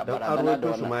kuma yana barazana da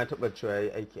wannan. Ma ya taɓa cewa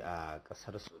yayi aiki a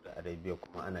ƙasar Saudi Arabia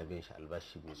kuma ana bin shi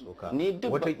albashi mai tsoka.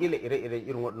 Wataƙila ire-iren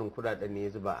irin waɗannan kuɗaɗen ne ya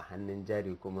zuba a hannun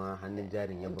jari, kuma hannun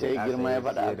jarin ya bunƙasa, girma ya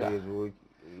faɗa haka.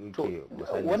 To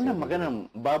wannan maganan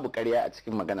babu ƙarya a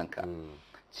cikin maganan ka,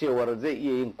 cewar zai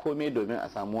iya yin komai domin a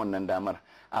samu wannan damar,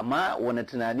 amma wani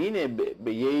tunani ne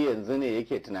yayi yanzu ne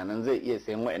yake tunanin zai iya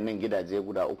sayan waɗannan gidaje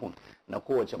guda 3 na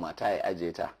kowace mata ya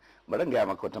ajiye ta? Bari gaya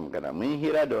maka wata magana. Mun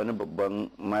hira da wani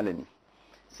babban malami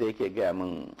sai yake gaya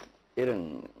min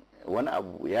irin wani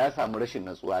abu ya samu rashin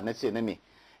natsuwa. Na ce na me?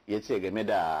 Ya ce game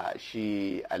da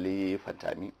shi Ali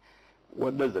Fantami,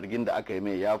 wannan zargin da aka yi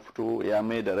mai ya fito ya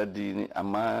mai da raddi,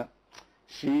 amma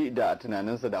shi da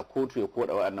tunaninsa da kotu ya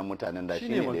koda waɗannan mutanen da shi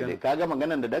ne daidai. Kaga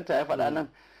maganan da dakta ya faɗa nan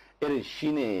irin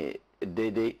shi ne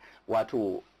daidai.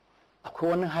 Wato akwai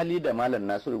wani hali da Malam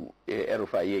Nasiru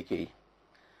Rufai yake yi,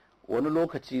 wani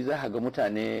lokaci za ga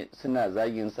mutane suna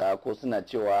zaginsa ko suna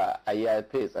cewa ai ya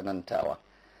fi tsanantawa,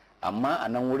 amma a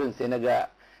nan wurin sai na ga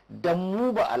dan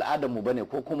mu ba al'adarmu bane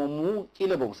ko kuma mu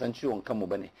kila ba mu san ciwon kanmu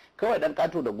bane, kawai dan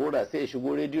kato da gora sai ya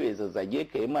shigo rediyo ya zazzage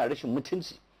ka, yi ma rashin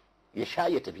mutunci, ya sha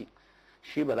ya tafi.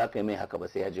 Shi ba za ka yi mai haka ba,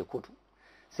 sai ya je kotu.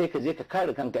 sai ka je ka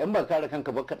kare kanka, in ba ka kare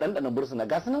kanka ba ka ɗanɗana bursuna,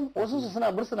 ga sunan wasu su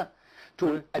suna bursuna.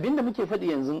 To abinda muke faɗi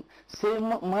yanzu sai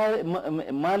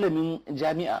malamin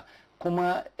jami'a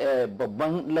kuma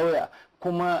babban lauya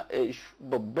kuma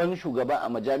babban shugaba a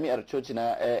majami'ar coci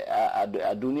na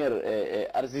a duniyar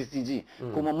RCCG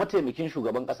kuma mataimakin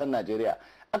shugaban ƙasar Najeriya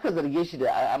aka zarge shi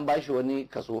da an bashi wani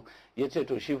kaso, ya ce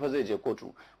to shi fa zai je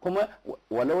kotu, kuma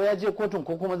walau ya je kotun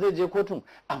ko kuma zai je kotun,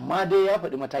 amma dai ya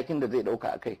faɗi matakin da zai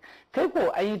ɗauka a kai ko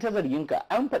an yi ta zargin ka,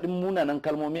 an faɗi munanan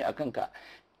kalmomi a kanka,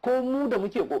 ko mu da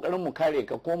muke kokarin mu kare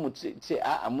ka ko mu ce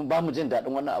a'a mu ba mu jin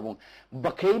daɗin wannan abun,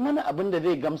 ba ka yi mana abin da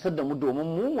zai gamsar da mu domin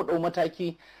mu ɗau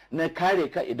mataki na kare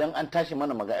ka idan an tashi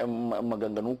mana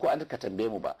maganganu ko an ka tambaye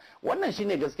mu ba. Wannan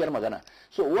shine gaskiyar magana.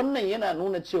 So wannan yana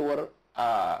nuna cewar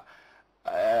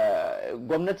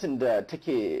gwamnatin da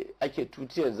ake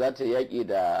tutiyar za ta yaƙi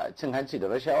da cin hanci da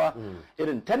rashawa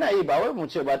irin tana yi, ba wai mu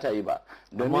ce ba ta yi ba,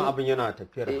 domin abin yana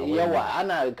tafiyar yawa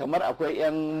ana kamar akwai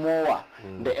 'yan mowa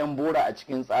da 'yan bora a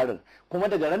cikin tsarin, kuma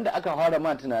daga ran da aka fara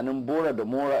ma tunanin bora da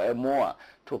mowa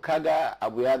to kaga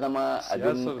abu ya zama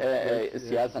abin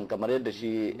siyasan kamar yadda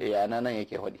shi yana nan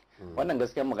yake faɗi. Wannan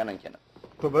gaskiyar maganan kenan.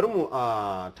 To bari mu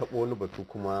taɓo wani batu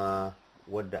kuma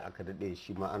wadda aka daɗe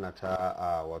shi ma ana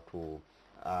ta wato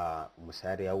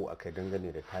misali yawo a kai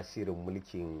dangane da tasirin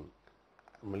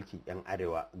mulkin 'yan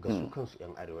arewa ga su kansu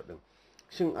 'yan arewa din.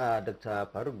 Shin Dr.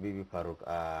 Faruk Bibi Faruk,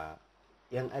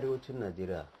 'yan arewacin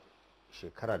Najeriya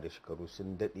shekara da shekaru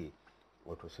sun daɗe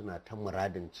wato suna ta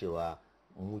muradin cewa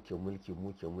muke mulki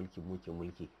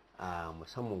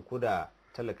musamman ko da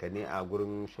talaka ne a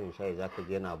gurin shan shayi zaka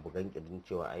ga yana bugan kidin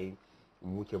cewa ai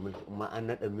muke mulki, amma an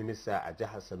naɗa minista a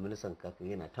jihar sa, ministan kafin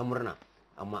yana ta murna,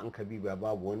 amma an ka bibiya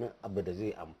babu wani abu da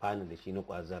zai amfana da shi na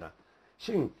kwazara.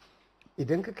 Shin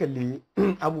idan ka kalli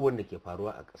abubuwan da ke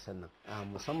faruwa a ƙasar nan,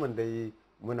 musamman dai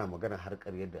muna magana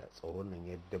harkar yadda tsaron nan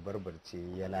yadda barbarce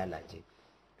ya lalace,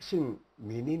 shin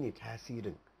menene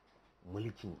tasirin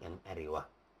mulkin 'yan arewa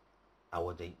a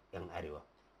wajen 'yan arewa?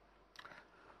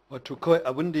 Wato kawai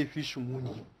abin da ya fi shi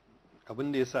muni,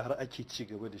 abin da ya sa har ake ci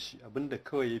gaba da shi, abin da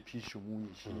kawai ya fi shi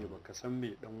muni shi ne baka san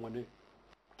me dan wani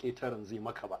ƙetaren zai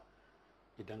maka ba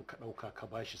idan ka ɗauka ka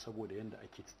bashi, saboda yadda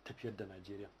ake tafiyar da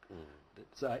Najeriya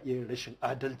za a iya rashin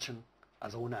adalcin a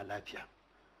zauna lafiya.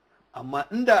 Amma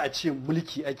inda a ce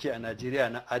mulki ake a Najeriya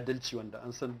na adalci, wanda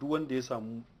an san duk wanda ya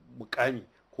samu mukami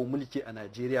ko mulki a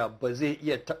Najeriya ba zai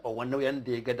iya taɓa wani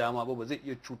yanda ya ga dama ba zai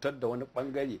iya cutar da wani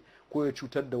bangare ko ya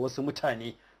cutar da wasu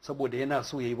mutane saboda yana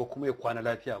so ya yi ba kuma ya kwana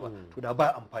lafiya ba, to da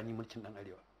ba amfani mulkin ɗan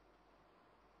arewa.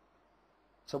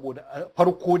 Saboda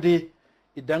farko dai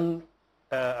idan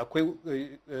akwai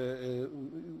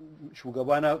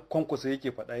shugabana Kwankwaso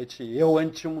yake faɗa, ya ce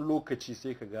yawancin lokaci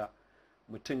sai ka ga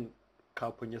mutum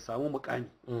kafin ya samu mukami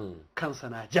kansa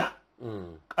na ja,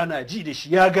 ana ji da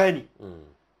shi ya gane,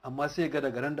 amma sai ga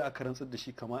daga ran da aka rantsar da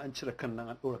shi kama an cire kan nan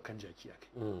an ɗora kan jaki a kai.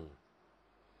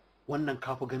 Wannan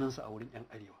kafa ganin sa a wurin 'yan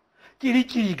arewa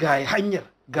kiri-kiri ga hanyar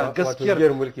ga gaskiyar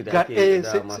ga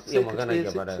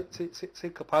sai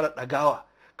ka fara ɗagawa,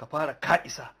 ka fara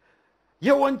ka'isa.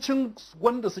 Yawancin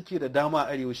wanda suke da dama a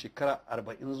arewa shekara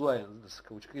 40 zuwa yanzu da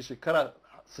suka wuce, shekara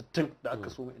 60 da aka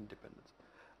soma independence,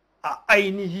 a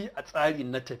ainihi a tsari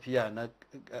na tafiya na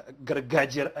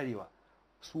gargajiyar arewa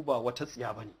su ba wata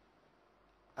tsiya ba ne,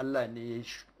 Allah ne ya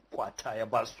kwata ya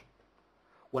ba su,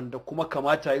 wanda kuma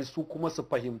kamata yi su kuma su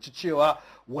fahimci cewa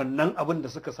wannan abin da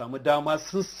suka samu dama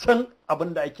sun san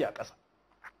abin da ake a ƙasa,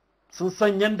 sun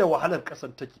san yadda wahalar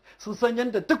ƙasar take, sun san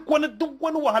yadda duk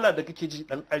wani wahala da kake ji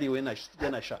dan arewa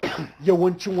yana sha,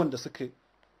 yawancin wanda suke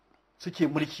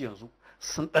mulki yanzu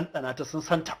sun ɗanɗana ta, sun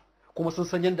santa, kuma sun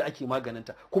san yadda ake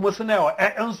maganinta, kuma suna yawa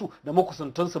 'ya'yansu da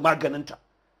makusantansu maganinta.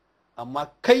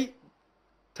 Amma kai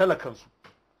talakansu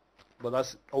ba za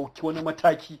su ɗauki wani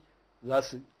mataki za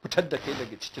su fitar da kai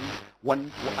daga cikin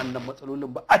wa'annan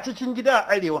matsalolin ba. A cikin gida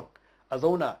a arewan a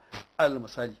zauna, alal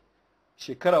misali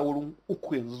shekara wurin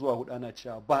 3 yanzu zuwa 4 ana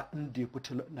cewa ba inda ya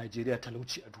fi Najeriya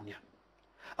talauci a duniya.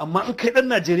 Amma in kai ɗan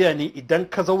Najeriya ne, idan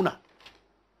ka zauna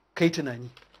kai tunani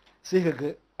sai ka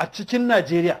ga a cikin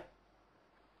Najeriya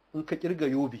in ka kirga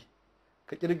Yobe,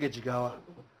 ka kirga Jigawa,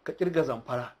 ka kirga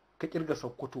Zamfara, ka kirga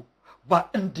Sokoto, ba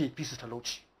inda ya fi su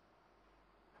talauci.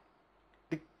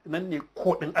 Nan ne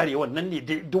kodin arewa, nan ne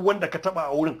duk wanda ka taba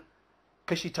a wurin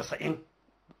kashi 90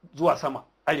 zuwa sama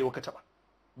arewa ka taba,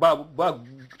 ba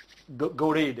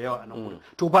gauraye da yawa a nan wurin,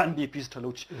 to ba inda ya fi su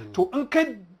talauci. To in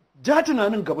kai ja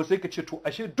tunanin gaba sai ka ce to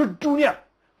ashe duk duniya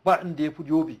ba inda ya fi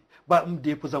Yobe, ba inda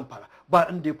ya fi Zamfara, ba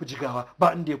inda ya fi Jigawa,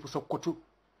 ba inda ya fi Sokoto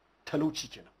talauci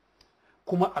kenan.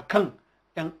 Kuma akan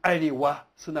 'yan arewa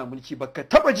suna mulki, baka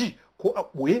taba ji ko a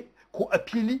ɓoye ko a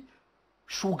fili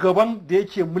shugaban da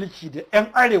yake mulki da 'yan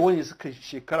arewa ne suka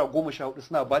shekara 14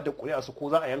 suna ba da ƙuri'a su ko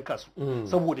za a yanka su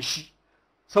saboda shi,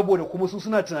 saboda kuma su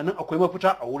suna tunanin akwai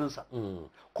mafita a wurinsa,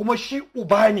 kuma shi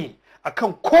uba ne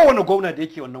akan kowane gwamna da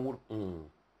yake wannan wurin,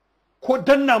 ko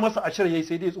danna masa ashar yayi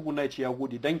sai dai tsuguna ya ce ya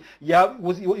gode dan ya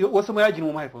wasu ma ya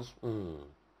girma mahaifinsu.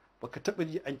 Baka taɓa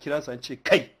ji an kira su an ce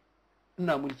kai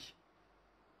ina mulki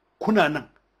kuna nan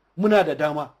muna da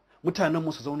dama mutanen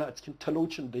mu su zauna a cikin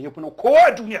talaucin da ya fi na kowa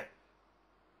a duniya,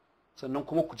 sannan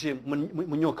kuma ku ce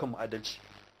mun yi wa kanmu adalci.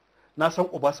 Na san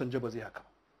Obasanjo ba zai haka,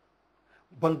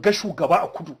 ban ga shugaba a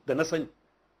kudu da na sani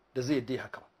da zai dai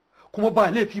haka ba, kuma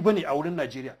ba laifi bane a wurin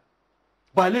Najeriya,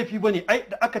 ba laifi bane. Ai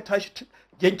da aka tashi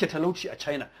yanke talauci a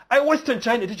China, ai Western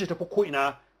China ita ce tafi ko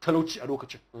ina talauci a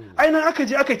lokacin. Ai nan aka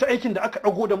je aka yi ta aikin da aka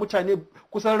dago da mutane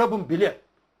kusan rabin biliyan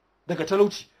daga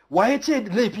talauci. Waye ce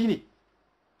laifi ne?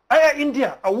 Ai a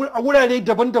India a wurare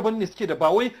daban-daban ne suke da ba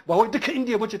wai duka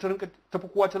India bace ta rinka tafi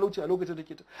kowa talauci a lokacin da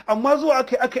ke ta, amma zuwa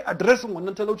aka addressing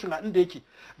wannan talaucin a inda yake.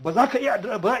 Ba za a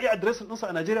iya addressing ɗinsa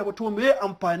a Najeriya ba. To me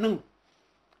amfanin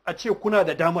a ce kuna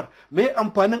da damar, me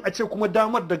amfanin a ce kuma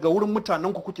damar daga wurin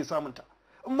mutanen ku kuke samunta?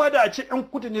 In ma da a ce yan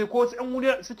kudu ne ko wasu yan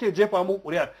wuri suke jefa muku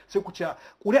ƙuri'ar, sai ku ce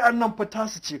ƙuri'ar nan fa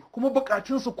tasu ce, kuma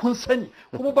buƙatunsu kun sani,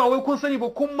 kuma ba wai kun sani ba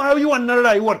kun ma yi wannan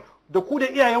rayuwar da ku da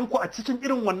iyayenku a cikin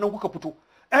irin wannan kuka fito.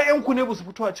 ƴaƴanku ne ba su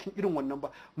fito a cikin irin wannan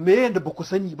ba, me yanda ba ku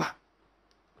sani ba?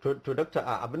 To dakta,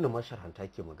 abin da masharhanta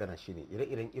ke magana shine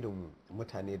ire-iren irin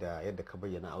mutane da yadda ka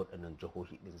bayyana a waɗannan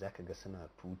jihohi din zaka ga suna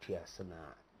tutiya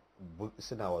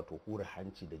suna wato hura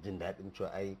hanci da jin daɗin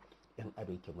cewa ai yan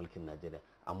arewa ke mulkin Najeriya,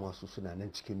 amma su suna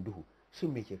nan cikin duhu.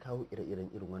 Shin me ke kawo ire-iren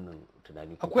irin wannan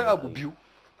tunani? Akwai abu biyu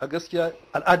a gaskiya.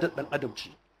 Al'adar dan adam ce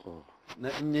na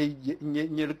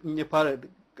in ya fara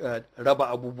raba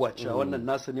abubuwa cewa wannan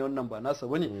nasa ne wannan ba nasa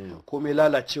bane, ko mai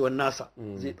lalacewar nasa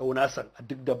zai dau nasa a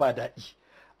duk da ba daɗi,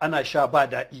 ana sha ba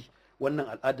daɗi. Wannan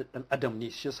al'adar dan adam ne,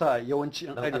 shi yasa yawanci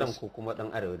yan adam ko kuma dan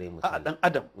arewa dai misali. A dan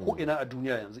adam ko ina a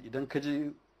duniya yanzu idan ka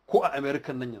je ko a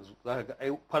American nan yanzu zaka ga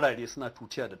ai farare suna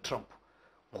tutiya da Trump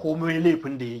ko mai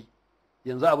laifin da yayi,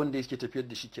 yanzu abin da yake tafiyar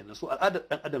da shi kenan. So al'adar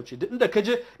dan adam ce, duk inda ka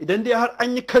je idan dai har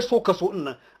an yi kaso din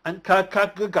nan an ka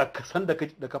ga kasan da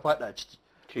ka fada a ciki,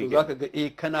 to za ka ga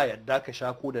kana yadda ka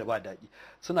sha ko da ba daɗi.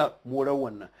 Suna morar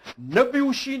wannan. Na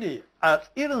biyu shine a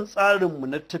irin tsarinmu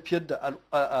na tafiyar da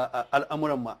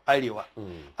al'amuran mu arewa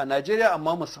a Najeriya,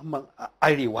 amma musamman a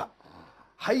arewa,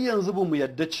 har yanzu ba mu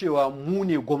yadda cewa mu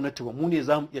ne gwamnati ba, mu ne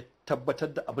za mu iya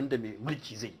tabbatar da abin da mai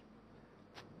mulki zai.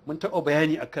 Mun taɓa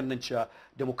bayani akan nan cewa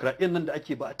demokradiyyar nan da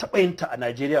ake ba a taɓa yin ta a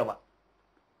Najeriya ba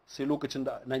sai lokacin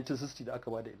da 1960 da aka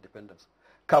ba da independence.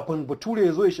 Kafin Bature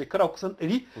ya zo ya shekara kusan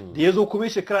 100, da ya zo kuma ya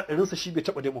shekara 100 shi bai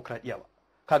taɓa demokradiyya ba.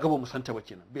 Kaga ba mu santa ba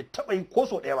kenan, bai taɓa yin ko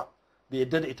sau ɗaya ba, bai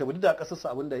yadda da ita ba. Duk da ƙasarsa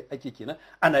abin da ake kenan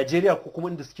a Najeriya, ko kuma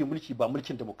inda suke mulki ba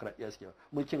mulkin demokradiyya suke ba,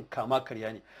 mulkin kama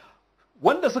karya ne.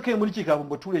 Wanda suka yi mulki kafin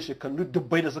Bature shekaru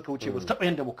dubbai da suka wuce ba su taɓa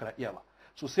yin demokradiyya ba.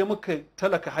 So sai muka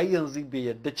talaka har yanzu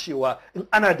bai yadda cewa in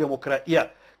ana demokradiyya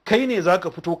kai ne zaka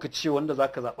fito ka ce wanda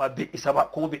zaka zaɓa bai isa ba,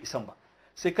 kuma bai isan ba.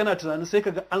 Sai kana tunanin sai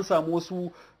kaga an samu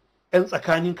wasu 'yan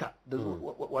tsakaninka da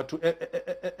wato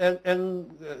 'yan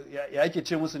ya ake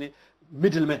ce musu ne,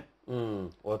 middlemen,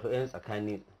 wato 'yan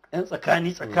tsakani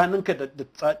tsakaninka da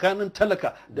tsakanin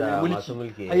talaka da mai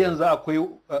mulki. Har yanzu akwai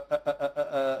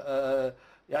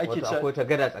ya ake ce akwai ta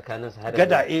gada tsakanin sa,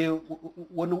 gada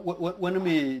wani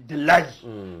mai dillali,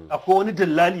 akwai wani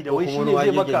dillali da wai shi ne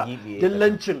zai maka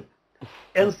dillancin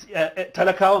 'yan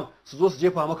talakawan su zo su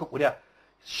jefa maka ƙuri'a.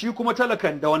 Shi kuma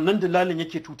talakan da wannan dillalin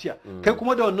yake tutiya, kai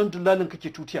kuma da wannan dillalin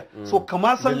kake tutiya. So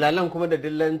kama san dillalan kuma da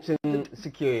dillancin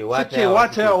suke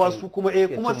watayawa su kuma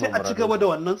kuma sai a ci gaba da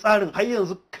wannan tsarin. Har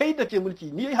yanzu kai da ke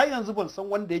mulki, ni har yanzu ban san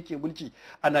wanda yake mulki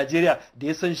a Najeriya da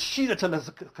ya san shi da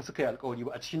talaka suka yi alkawari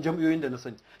ba a cikin jam'iyyoyin da na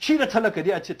sani. Shi da talaka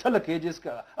dai a ce talaka ya je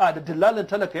suka da dillalin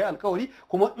talaka ya alkawari,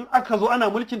 kuma in aka zo ana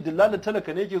mulkin dillalin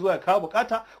talaka ne yake zuwa ya kawo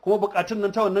bukata, kuma bukatun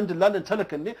nan ta wannan dillalin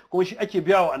talakan ne, kuma shi ake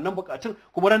biya wa annan bukatun,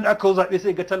 kuma ran da aka zo zaɓe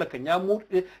sai ga talakan ya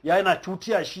muɗe yana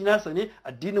tutiya shi nasa ne,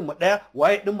 addinin mu ɗaya,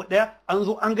 waye ɗin mu ɗaya, an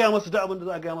zo an gaya masa duk abin da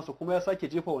za a gaya masa, kuma ya sake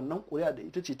jefa wannan ƙuri'a da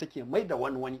ita ce take mai da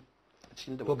wani a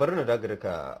cikin da. To bari na dagare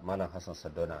ka Malam Hassan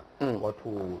Sardauna,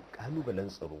 wato kalubalen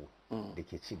tsaro da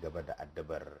ke ci gaba da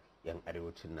addabar yan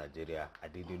arewacin Najeriya a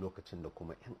daidai lokacin da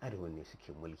kuma yan arewa ne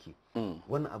suke mulki.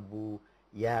 Wani abu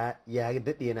ya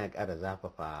daɗe yana ƙara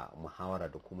zafafa muhawara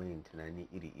da kuma yin tunani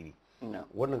iri-iri.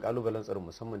 Wannan kalubalen tsaro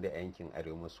musamman da yankin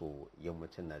arewa maso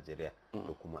yammacin Najeriya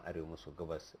da kuma arewa maso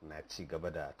gabas na ci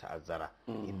gaba da ta'azzara,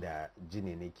 inda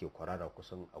jini ne ke kwarara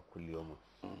kusan a kullum.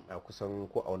 Kusan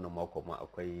ko a wannan mako ma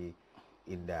akwai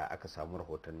inda aka samu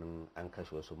rahotannin an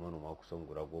kashe wasu manoma kusan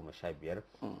guda 15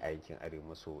 a yankin arewa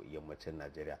maso yammacin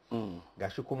Najeriya.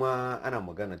 Gashi kuma ana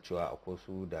magana cewa akwai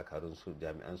su dakarun su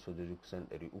jami'an sojoji kusan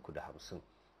 350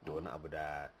 da wani abu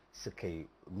da suka yi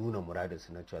nuna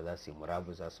muradinsu na cewa za su yi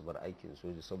murabu za su bar aikin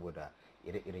soji saboda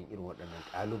ire-iren irin waɗannan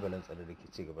ƙalubalen tsaro da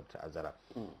ke ci gaba da ta'azzara.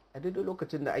 A daidai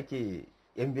lokacin da ake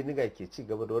yan bindiga ke ci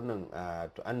gaba da wannan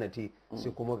tu'annati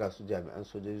sai kuma ga su jami'an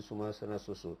sojoji su ma suna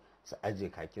so su aje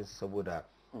kakinsu saboda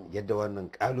yadda wannan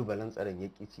ƙalubalen tsaron ya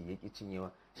ƙi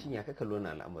cinyewa. Shin ya kaka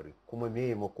lona al'amari kuma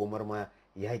me makomar ma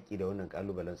yaƙi da wannan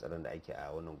ƙalubalen tsaron da ake a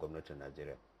wannan gwamnatin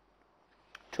Najeriya?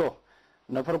 To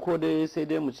na farko dai sai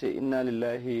dai mu ce inna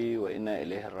lillahi wa inna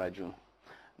ilaihi rajiun,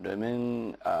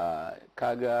 domin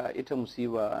kaga ita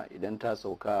musiba idan ta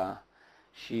sauka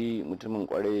shi mutumin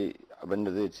kwarai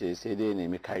abinda zai ce sai dai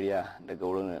nemi kariya daga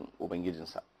wurin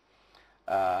ubangijinsa.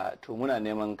 To muna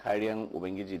neman kariyan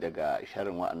ubangiji daga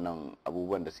sharrin wa'annan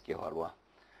abubuwan da suke faruwa.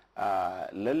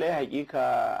 Lallai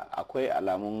hakika akwai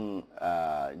alamun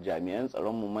jami'an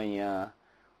tsaronmu manya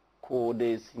ko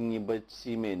dai sun yi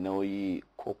bacci mai nauyi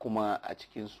ko kuma a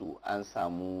cikinsu an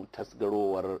samu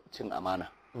tasgarowar cin amana.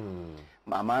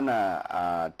 Amana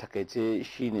a takaice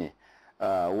shine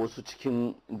wasu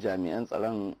cikin jami'an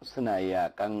tsaron suna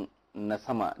yakan na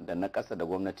sama da na ƙasa da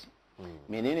gwamnati.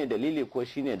 Menene dalili ko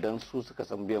shine don su suka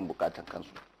san biyan bukatan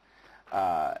kansu.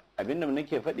 Abinda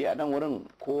nake faɗi a nan wurin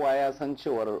kowa ya san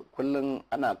cewar kullum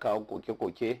ana kawo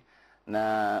koke-koke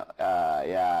na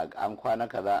ya an kwana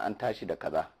kaza an tashi da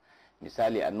kaza.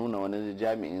 Misali a nuna wani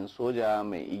jami'in soja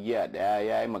mai igiya daya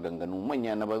ya yi maganganu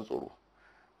manya na ban tsoro,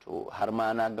 to har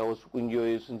ma na ga wasu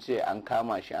kungiyoyi sun ce an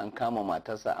kama shi, an kama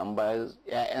matarsa, an bayar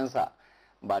 'ya'yansa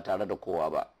ba tare da kowa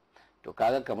ba. To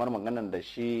kaga kamar maganar da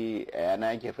shi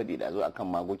yana yake faɗi da zo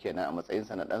akan mago kenan a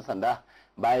matsayinsa na ɗan sanda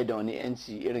baya da wani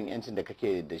yanci irin yancin da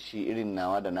kake da shi irin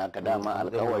nawa da naka, dama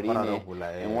alkawari ne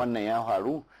in wannan ya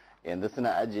faru yanzu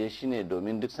suna ajiye shi ne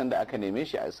domin duk sanda aka neme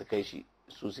shi a su kai shi,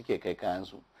 su suke kai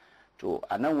kayansu. To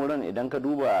a nan wurin idan ka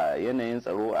duba yanayin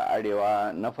tsaro a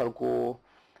arewa, na farko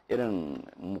irin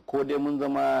ko dai mun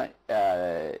zama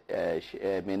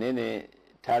menene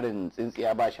tarin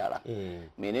tsintsiya ba shara.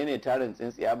 Menene tarin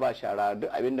tsintsiya ba shara? Duk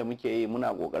abin da muke yi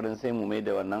muna kokarin sai mu mai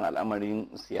da wannan al'amarin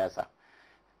siyasa.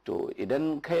 To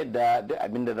idan ka yadda duk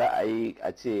abin da za a yi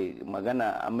a ce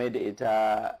magana an mai da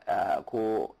ita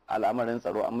ko al'amarin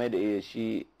tsaro an mai da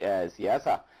shi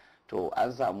siyasa, to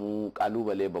an samu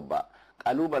kalubale babba.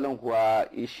 Kalubalen kuwa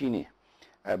shi ne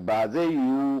ba zai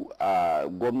yiwu a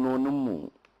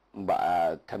gwamnoninmu ba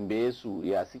a tambaye su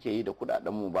ya suke yi da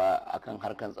kudadenmu ba akan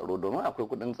harkan tsaro, domin akwai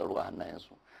kudin tsaro a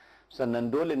hannayensu. Sannan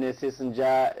dole ne sai sun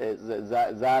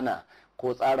zana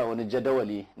ko tsara wani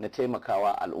jadawali na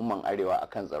taimakawa al'umman arewa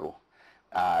akan tsaro.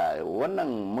 Wannan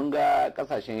mun ga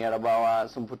kasashen yarabawa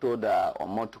sun fito da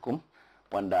omotukum,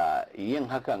 wanda yin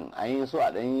hakan an yi so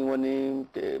a ɗan yi wani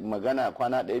magana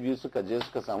kwana ɗaya biyu suka je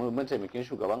suka samu mataimakin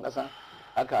shugaban ƙasa,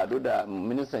 aka haɗu da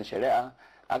ministan shari'a,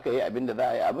 aka yi abin da za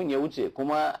a yi, abin ya wuce.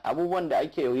 Kuma abubuwan da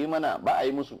ake yi mana ba a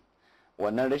yi musu,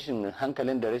 wannan rashin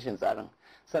hankalin da rashin tsarin.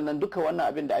 Sannan duka wannan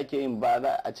abin da ake yin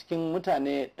ba a cikin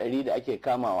mutane 100 da ake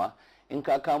kamawa, in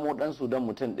ka kamo ɗan Sudan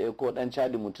mutum 1 ko ɗan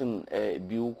Chadi mutum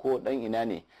 2 ko ɗan ina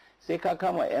ne, sai ka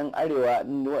kama 'yan arewa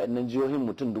waɗannan jihohin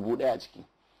mutum 1000 a ciki.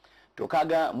 To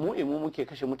kaga mu muke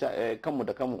kashe kanmu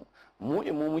da kanmu, mu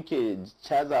muke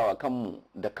cazawa kanmu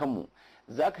da kanmu.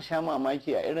 Za ka sha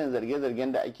mamaki a irin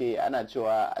zarge-zargen da ake ana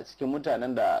cewa a cikin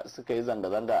mutanen da suka yi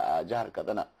zanga-zanga a jihar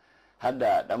Katsina har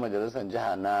da ɗan majalisar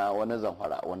jiha na wani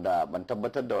Zamfara, wanda ban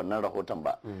tabbatar da wannan rahoton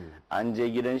ba. An je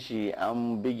gidan shi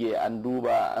an bige, an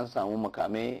duba, an samu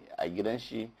makamai a gidan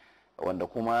shi, wanda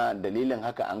kuma dalilin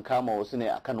haka an kama wasu ne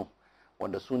a Kano,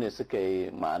 wanda su ne suka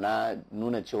yi ma'ana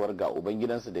nuna cewar ga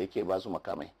ubangidansu da yake ba su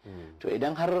makamai. To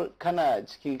idan har kana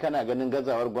ciki kana ganin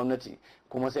gazawar gwamnati,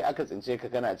 kuma sai aka tsince ka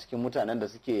kana cikin mutanen da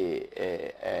suke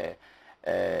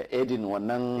edin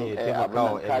wannan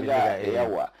abin kaga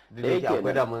yawa da yake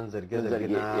akwai da mun zarge-zarge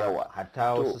na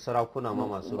hatta wasu sarakuna ma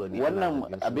masu roni.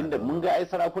 Wannan abin da mun ga ai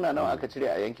sarakuna nawa aka cire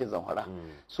a yankin Zamfara.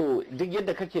 So duk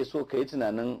yadda kake so ka yi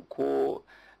tunanin ko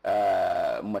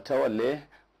Matawalle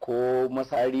ko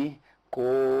Masari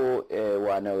ko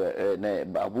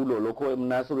Abu Lolo ko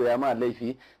Nasiru ya ma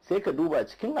laifi, sai ka duba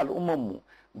cikin al'ummanmu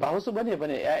ba wasu bane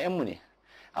 'ya'yanmu ne.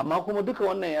 Amma kuma duka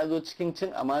wannan ya zo cikin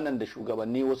cin amanan da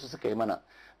shugabanni wasu suka yi mana,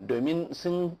 domin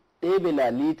sun ɗebe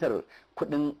lalitar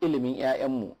kuɗin ilimin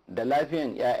 'ya'yanmu da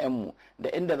lafiyan 'ya'yanmu da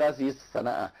inda za su yi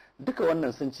sana'a, duka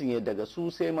wannan sun cinye daga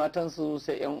su sai matansu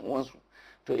sai 'yan uwansu.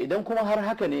 to idan kuma har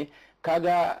haka ne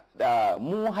kaga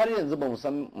mu har yanzu ba mu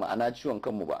san ma'ana ciwon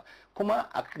kanmu ba, kuma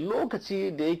a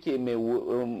lokaci da yake mai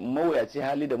mawuyaci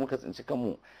hali da muka tsinci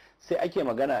kanmu sai ake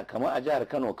magana kamar a jihar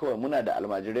Kano kawai muna da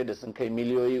almajirai da sun kai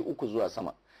miliyoyi 3 zuwa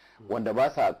sama wanda ba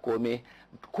sa kome,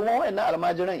 kuma wayannan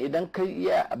almajiran idan kai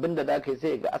iya abin da za ka yi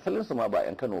sai ga asalin su ma ba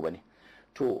 'yan Kano ba ne.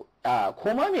 To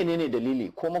koma menene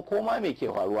dalili koma me ke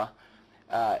faruwa,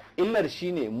 illar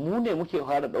shine mu ne muke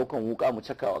fara daukan wuka mu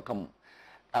cakawa kanmu.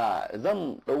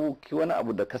 Zan ɗauki wani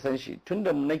abu da kasan shi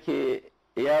tunda nake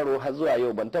yaro har zuwa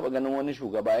yau ban taba ganin wani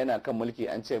shugaba yana kan mulki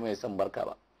an ce mai son barka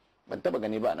ba, ban taba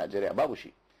gani ba a Najeriya, babu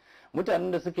shi.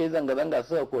 Mutanen da suka yi zanga-zanga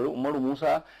suka kori Umaru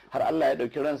Musa har Allah ya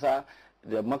ɗauki ransa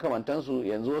da makamantansu,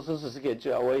 yanzu wasu su suke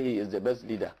cewa wai he is the best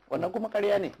leader, wannan kuma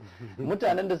ƙarya ne.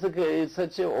 Mutanen da suka yi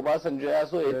sace Obasanjo ya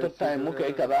so ya top time muka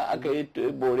yi kaza aka yi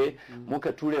bore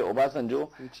muka ture Obasanjo,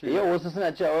 yau wasu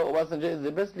suna cewa wai Obasanjo is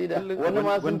the best leader, wani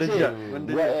ma sun ce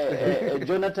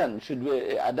Jonathan should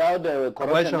a dawo da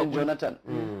corruption din Jonathan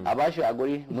a bashi a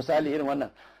guri, misali irin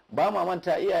wannan. Ba ma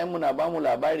manta iyayenmu na bamu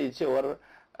labari cewar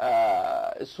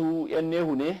su 'yan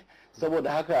nehu ne,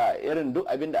 saboda haka irin duk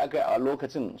abin da aka yi a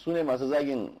lokacin su ne masu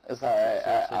zagin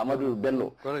Ahmadu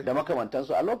Bello da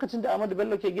makamantansu. A lokacin da Ahmadu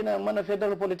Bello ke gina mana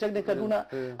Federal Polytechnic Kaduna,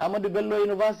 Ahmadu Bello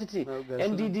University,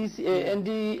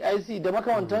 NDIC da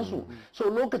makamantansu. So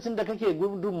lokacin da kake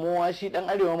gudunmowa shi dan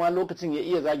arewa ma lokacin ya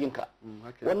iya zagin ka.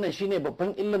 Wannan shine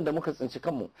babban illan da muka tsinci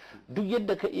kanmu. Duk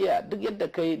yadda ka iya, duk yadda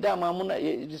ka yi, dama muna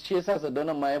shi yasa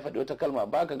Sadaunan ma ya faɗi wata kalma,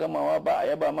 ba ka gamawa ba a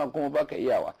yaba ma kuma ba ka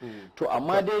iyawa. To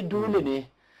amma dai dole ne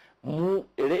mu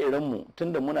ire-irenmu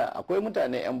tunda muna akwai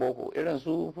mutane 'yan boko irin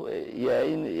su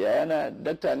yayana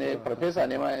dakta ne, farfesa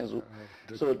ne ma yanzu,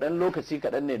 so dan lokaci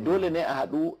kaɗan ne, dole ne a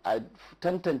haɗu a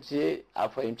tantance a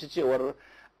fahimci cewar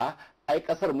ai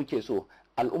ƙasar muke so,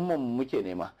 al'umman muke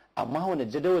nema, amma wani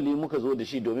jadawali muka zo da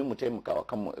shi domin mu taimaka wa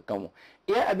kanmu.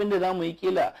 Iya abin da za mu yi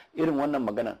kila irin wannan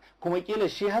maganan, kuma kila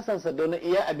shi Hassan Sardauna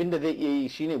iya abin da zai iya yi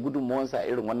shine gudunmawansa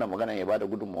irin wannan maganan, ya bada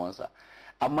gudunmawansa.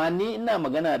 Amma ni ina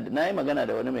na yi magana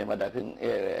da wani mai madafin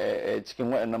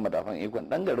cikin waɗannan madafan ikon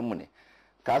ɗan garinmu ne,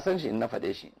 ka san shi in na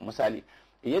faɗe shi misali,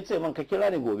 ya ce min ka kira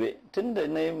ni gobe, tun da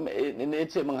ya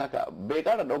ce min haka bai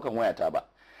ƙara ɗaukan wayata ba.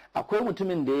 Akwai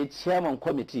mutumin da ya chairman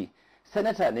kwamiti,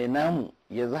 sanata ne namu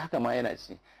yanzu haka ma yana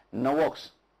ci na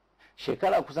works,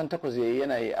 shekara kusan 8 yayi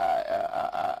yana yi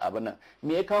a abin nan.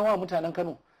 Me ya kawo wa mutanen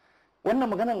Kano wannan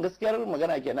maganan? Gaskiyar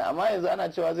magana kenan. Amma yanzu ana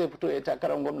cewa zai fito ya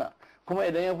takarar gwamna, kuma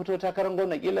idan ya fito takarar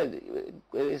gwamna kila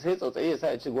sai tsautsayi ya sa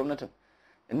ya ci gwamnatin.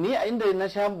 Ni a inda na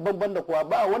sha babban da kuwa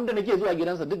ba wanda nake zuwa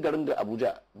gidansa duk garin da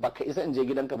Abuja, baka isa in je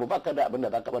gidanka ba, baka da abin da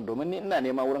zaka bar, domin ni ina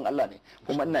nema wurin Allah ne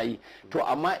kuma ina yi. To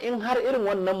amma in har irin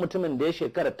wannan mutumin da ya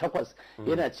shekara 8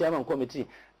 yana chairman committee,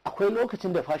 akwai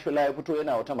lokacin da Fashola ya fito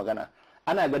yana wata magana,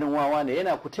 ana ganin wawa ne,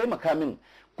 yana ku taimaka min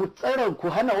ku tsara ku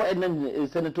hana waɗannan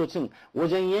sanatocin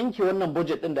wajen yanke wannan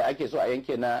budget din da ake so a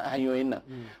yanke na hanyoyin nan,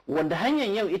 wanda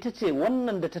hanyar yau ita ce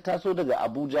wannan da ta taso daga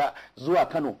Abuja zuwa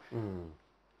Kano.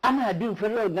 Ana bin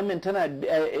federal government tana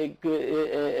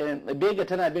Bega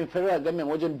tana bin federal government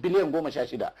wajen biliyan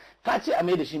 16, ka ce a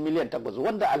mai da shi miliyan 8,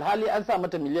 wanda alhali an sa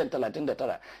mata miliyan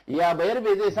 39. Ya bayar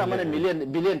bai zai sa mana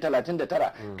biliyan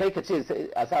 39, kai ka ce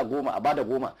a sa 10 a bada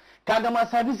 10. Kaga ma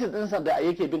services ɗinsa da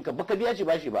yake bin ka baka biya shi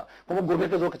bashi ba, kuma gobe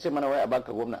ka zo ka ce mana wai a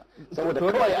baka gwamna saboda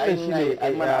kawai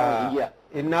ai mana igiya.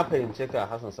 In na fahimce ka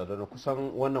Hassan Sardauna,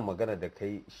 kusan wannan magana da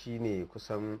kai shine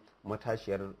kusan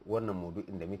matashiyar wannan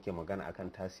maudu'in da muke magana akan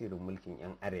tasirin mulkin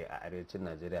 'yan arewa a arewacin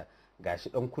Najeriya. Gashi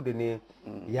dan kudu ne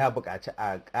ya buƙaci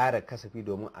a ƙara kasafi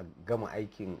domin a gama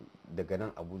aikin daga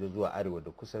nan Abuja zuwa arewa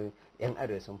da kusan 'yan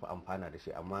arewa sun fi amfana da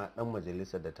shi, amma dan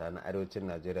majalisar da ta na arewacin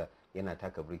Najeriya yana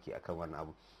taka birki akan wannan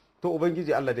abu. To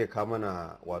ubangiji Allah zai kawo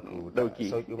mana wato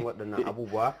sauƙin waɗannan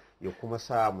abubuwa, ya kuma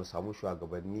sa mu samu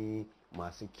shugabanni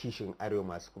masu kishin arewa,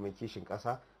 masu kuma kishin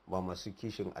ƙasa, ba masu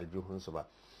kishin aljihunsu ba.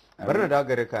 Bari na dawo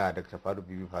gare ka Dr. Faruk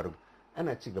Bibi Faruk,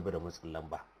 ana ci gaba da matsin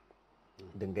lamba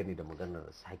dangane da maganar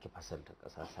sake fasalta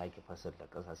ƙasa, sake fasalta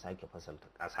ƙasa, sake fasalta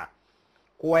ƙasa.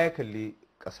 Kowa ya kalli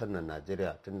ƙasar nan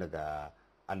Najeriya tun daga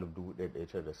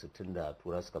 1960 da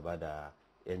tura suka ba da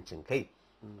 'yancin kai,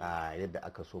 a yadda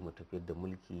aka so mu tafiyar da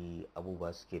mulki,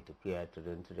 abubuwa suke tafiya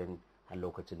tiren har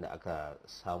lokacin da aka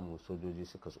samu sojoji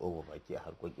suka tsoma baki a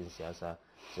harkokin siyasa,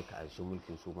 suka anshi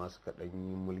mulkin su ma suka ɗan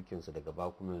yi mulkin su daga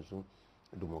bakunan su,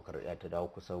 dimokuraɗiyya ta dawo,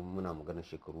 kusan muna magana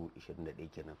shekaru 21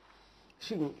 kenan.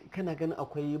 Shin kana ganin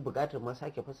akwai buƙatar ma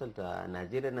sake fasalta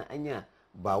Najeriya na anya,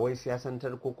 ba wai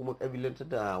siyasantar ko kuma kabilantar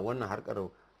da wannan harkar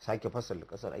sake fasalta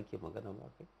ƙasar ake magana ba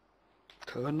kai?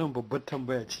 To wannan babbar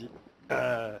tambaya ce,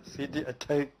 sai dai a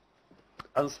ta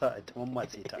ansa a ta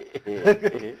mammatse ta.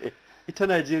 ita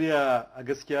Najeriya a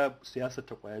gaskiya siyasar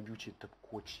ta kwaya biyu ce ta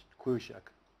koyaushe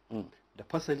aka da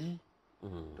fasali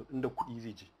da inda kuɗi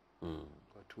zai je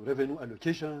wato revenue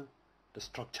allocation da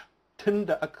structure tun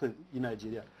da aka yi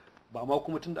Najeriya ba ma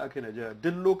kuma tun da aka yi Najeriya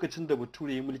duk lokacin da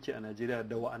bature ya mulki a Najeriya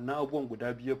da wa'annan abubuwan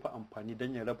guda biyu fa amfani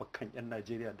don ya raba kan 'yan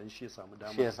Najeriya don shi ya samu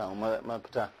dama shi ya samu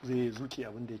mafita zai zuke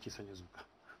abin da yake son ya zuka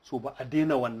so ba a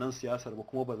daina wannan siyasar ba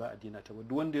kuma ba za a daina ta ba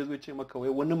duk wanda ya zo ya ce maka wai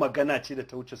wani magana ce da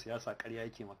ta wuce siyasa ƙarya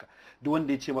yake maka duk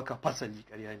wanda ya ce maka fasali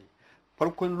ƙarya ne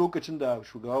farkon lokacin da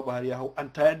shugaba Buhari ya hau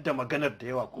an tayar da maganar da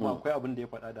yawa kuma akwai abin da ya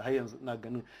faɗa da har yanzu ina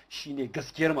ganin shine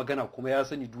gaskiyar magana kuma ya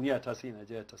sani duniya ta sani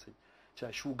Najeriya ta sani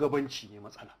cewa shugabanci ne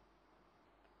matsala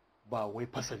ba wai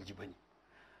fasali bane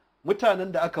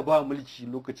mutanen da aka ba mulki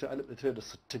lokacin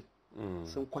 1960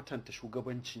 sun kwatanta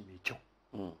shugabanci mai kyau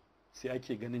sai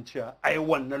ake ganin cewa ai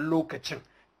wannan lokacin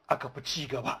aka fi ci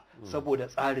gaba saboda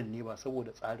tsarin ne ba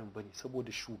saboda tsarin bane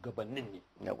saboda shugabannin ne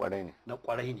na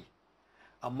kwarai ne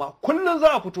amma kullum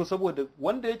za a fito saboda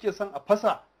wanda yake son a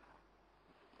fasa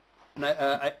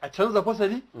a canza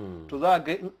fasali to za a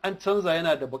ga in an canza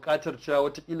yana da buƙatar cewa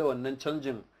watakila wannan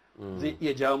canjin zai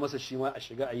iya jawo masa shi ma a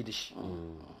shiga a yi da shi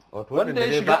wanda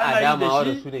ya shiga ana yi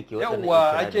da shi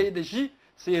yawa ake yi da shi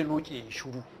sai ya noke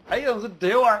shuru har yanzu da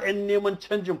yawa 'yan neman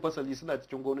canjin fasali suna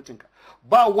cikin gwamnatinka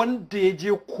ba wanda ya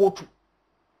je kotu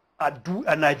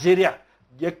a Najeriya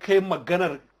ya kai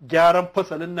maganar gyaran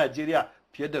fasalin Najeriya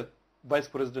fiye da vice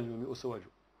president Yomi Osibajo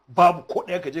babu ko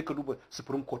ɗaya ka je ka duba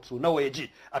supreme court so nawa ya je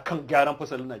akan gyaran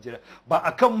fasalin Najeriya ba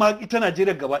akan ma ita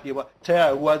Najeriya gaba ɗaya ba ta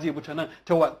yaya ruwa zai bi ta nan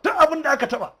ta wa duk abin da aka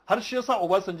taba har shi yasa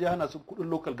Obasanjo ya hana su kuɗin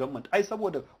local government ai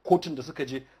saboda kotun da suka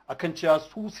je akan cewa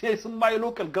su sai sun mai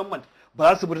local government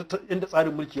ba za su bi inda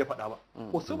tsarin mulki ya faɗa ba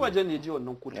Osibajo ne ya je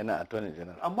wannan kotu yana attorney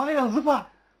general amma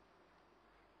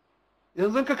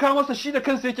yanzu ka kawo masa shi da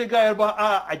kansa yake gayar ba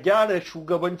a gyara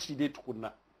shugabanci dai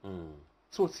tukunna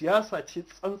so siyasa ce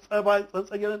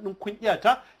tsantsagen din kun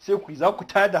iyata sai ku za ku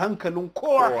tada hankalin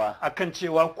kowa akan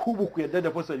cewa ku ba ku yarda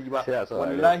da fasali ba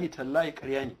wallahi tallahi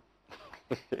ƙarya ne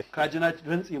ka ji na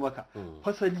rantse maka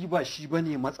fasali ba shi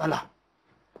bane matsala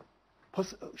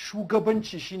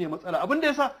shugabanci shine matsala abin da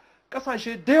yasa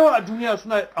kasashe da yawa a duniya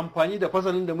suna amfani da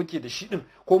fasalin da muke da shi din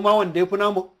ko ma wanda ya fi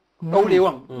namu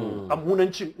daurewan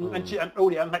amunancin in an ce an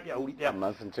daure an haɗe a wuri ɗaya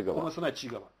amma sun ci gaba kuma suna ci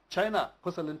gaba China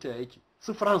fasalinta ya yake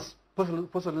su France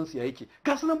fasalin su ya yake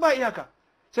ga sunan ba iyaka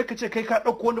sai ka ce kai ka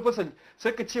ɗauko wani fasali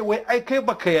sai ka ce wai ai kai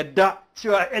baka yadda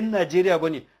cewa 'yan Najeriya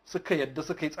bane suka yadda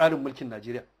suka yi tsarin mulkin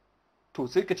Najeriya to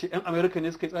sai ka ce 'yan Amerika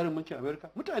ne suka yi tsarin mulkin Amerika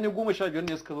mutane 15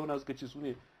 ne suka zauna suka ce su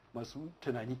ne masu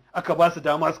tunani aka ba su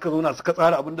dama suka zauna suka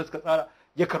tsara abin da suka tsara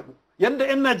ya karɓu yanda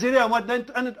 'yan Najeriya ma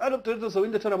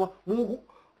 1979 ma mu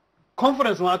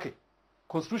conference ma aka yi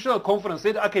constitutional conference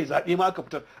sai da aka yi zaɓe ma aka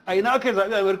fitar a ina aka yi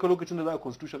zaɓe a Amerika lokacin da za a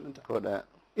constitution ɗinta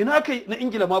ina aka yi na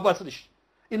Ingila ma ba su da shi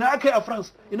ina aka yi a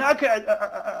France ina aka yi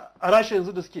a Rasha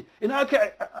yanzu da suke ina aka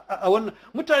yi a wannan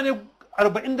mutane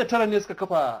 49 ne suka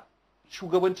kafa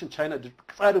shugabancin China da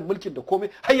tsarin mulkin da komai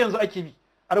har yanzu ake bi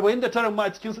 49 ma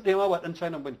a cikin su ɗaya ma ba dan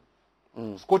China bane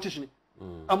Scottish ne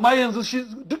amma yanzu shi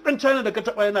duk dan China da ka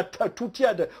taba yana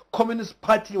tutiya da Communist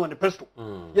Party manifesto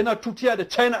yana tutiya da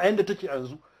China a yanda take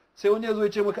yanzu sai wani ya zo ya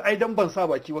ce maka ai dan ban sa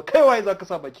baki ba kai waye zaka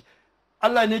sa baki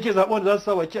Allah ne yake zaɓa wanda za su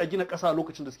sa baki a gina ƙasa a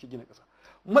lokacin da suke gina ƙasa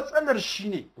matsalar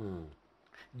shine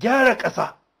gyara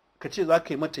ƙasa ka ce za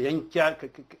ka yi mata yankiya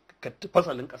ka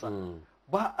fasalin ƙasa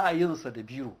ba a yin sa da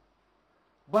biro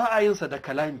ba a yin sa da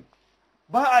kalami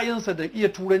ba a yin sa da iya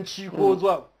turanci ko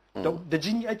zuwa da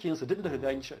jini ake yin sa duk da ka ga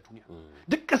an shi a duniya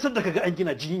duk ƙasar da ka ga an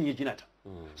gina jini ne ya gina ta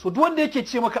so duk wanda yake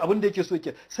ce maka abin da yake so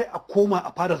yake sai a koma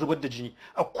a fara zubar da jini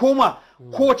a koma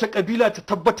kowace kabila ta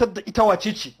tabbatar da ita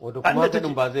wace ce wanda kuma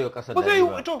ganin ba zai yi kasar da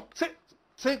ba to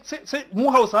sai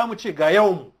mu Hausa mu ce ga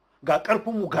yawan mu ga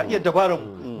karfin mu ga iya dabaran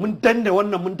mu mun danne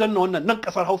wannan nan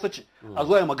kasar Hausa ce a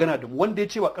zo ya magana da mu wanda ya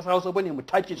ce ba kasar Hausa bane mu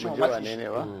take shi mu matsi shi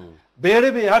bai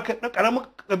rabe haka da karamin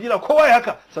kabila kowa ya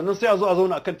haka sannan sai a zo a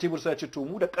zauna akan tebur sai a ce to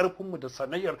mu da karfin mu da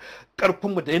sanayyar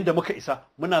karfin mu da yanda muka isa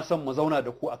muna son mu zauna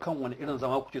da ku akan wani irin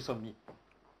zama kuke son mu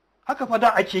haka fa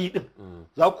da ake yi din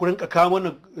za ku rinka kawo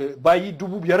mana bayi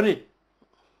 5,000 ne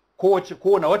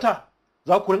kowane wata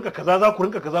za ku rinka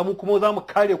kaza mu kuma za mu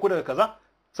kare ku daga kaza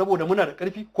saboda muna da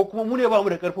karfi ko kuma mu ne ba mu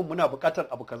da karfin muna buƙatar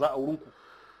abu kaza a wurinku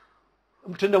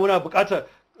tunda muna buƙatar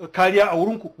kariya a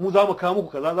wurinku mu za mu kawo muku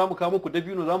kaza za mu kawo muku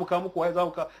dabino za mu kawo muku waye za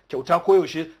mu kawo kyauta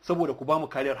koyaushe saboda ku ba mu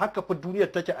kariyar haka fa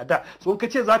duniyar take a da so in ka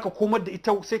ce za ka komar da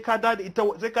ita sai ka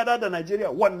da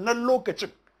Najeriya wannan lokacin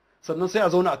sannan sai a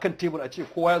zauna akan tebur a ce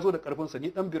kowa ya zo da karfinsa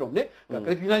ni dan birom ne ga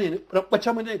karfi na ne dan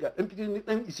bace ne ga dan fikiri ni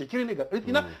dan isekiri ne ga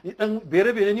karfi na ni dan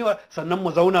berebe ne niwa sannan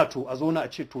mu zauna to a zauna a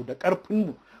ce to da karfin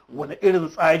mu wani irin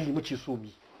tsari muke so mu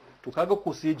to kaga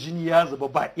ko sai jini ya zuba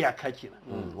ba iyaka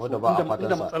kenan wanda ba a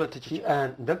inda matsalar take shi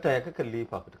dakta ya kalli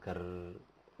fafutukar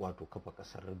wato kafa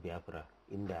kasar Biafra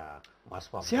inda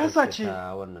masu siyasa ce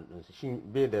wannan din shi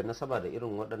bai da nasaba da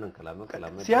irin waɗannan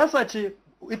kalamai siyasa ce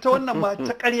ita wannan ma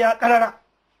ta ƙarya ƙarara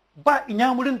ba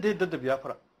inyamurin da yadda da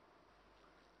Biafra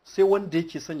sai wanda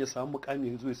yake son ya samu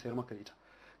mukami ya zo ya sayar maka ita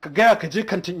ka gaya ka je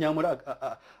kantin inyamuri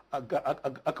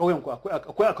a ƙauyen ku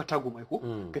akwai a Katago mai ko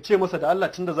ka ce masa da Allah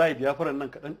tunda za a yi Biafra nan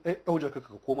ka dan ɗauje ka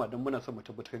koma don muna son mu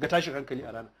tabbata ka ga tashin hankali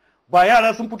a rana ba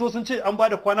yara sun fito sun ce an ba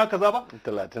da kwana kaza ba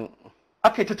 30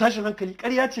 aka yi ta tashin hankali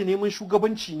ƙarya ce neman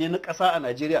shugabanci ne na ƙasa a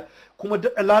Najeriya kuma da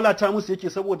lalata musu yake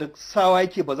saboda sawa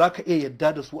yake ba za ka iya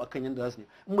yadda da su akan yadda za su ne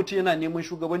in mutum yana neman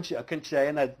shugabanci akan cewa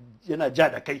yana ja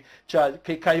da kai cewa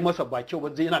kai kayi masa ba kyau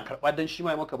ba zai yana karɓa dan shi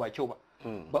ma maka ba kyau ba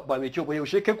mai kyau ba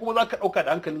yaushe kai kuma za ka ɗauka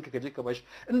da hankalinka ka je ka bashi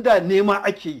inda nema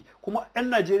ake yi kuma 'yan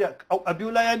Najeriya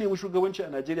Abiola ya nemi shugabanci a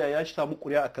Najeriya ya samu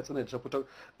ƙuri'a a Katsina da ta fito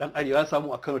dan arewa ya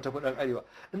samu a Kano ta fito dan arewa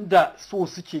inda so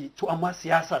suke to amma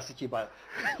siyasa suke ba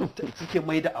suke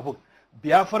mai da abun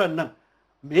Biafran nan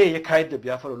me ya kayar da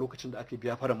Biafra lokacin da aka yi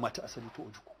Biafran mata asali to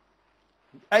Ojukwu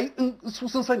ai su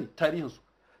sun sani tarihin su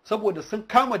saboda sun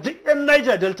kama duk 'yan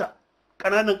Niger Delta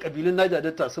ƙananan ƙabilun Niger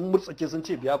Delta sun murtsake sun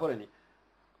ce Biafra ne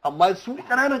amma su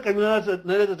ƙananan ƙabilun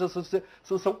na Delta sun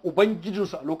san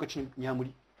ubangijinsu a lokacin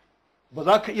Nyamuri ba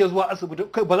za ka iya zuwa asibiti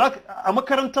ba za ka a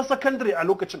makarantar sakandare a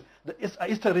lokacin da a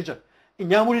Eastern Region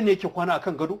Nyamuri ne yake kwana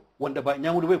akan gado wanda ba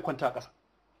Nyamuri bai kwanta a ƙasa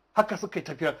haka suka yi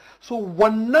tafiya so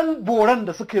wannan boran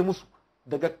da suka yi musu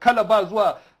daga Calabar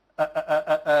zuwa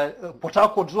Port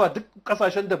Harcourt zuwa duk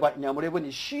kasashen da ba inyamurai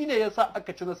bane shine yasa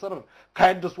aka ci nasarar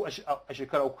kayar da su a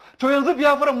shekara uku to yanzu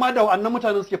Biafran ma da wannan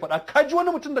mutanen suke faɗa ka ji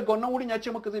wani mutum daga wannan wurin ya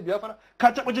ce maka zai Biafra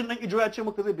ka taɓa jin dan Ijo ya ce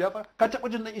maka zai Biafra ka taɓa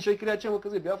jin dan Ishekiri ya ce maka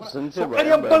zai Biafra so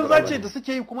ƙaryar banza ce da suke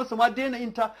yi kuma su ma daina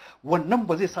yin ta wannan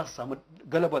ba zai sa su samu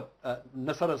galabar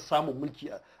nasarar samun mulki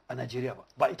a Najeriya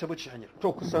ba ita bace hanyar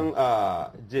to kusan a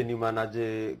je ni ma na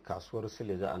je kasuwar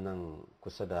Suleja a nan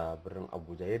kusa da birnin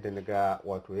Abuja yadda na ga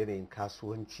wato yanayin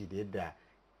kasuwanci da yadda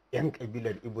 'yan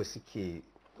kabilar Igbo suke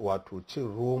wato cin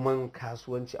roman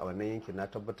kasuwanci a wannan yankin na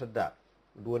tabbatar da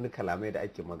duk wani kalamai da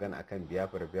ake magana akan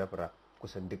Biafra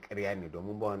kusan duk ƙarya ne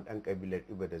domin ba wani ɗan kabilar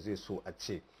Igbo da zai so a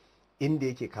ce inda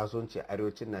yake kasuwanci a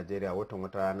arewacin Najeriya wata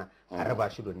rana a raba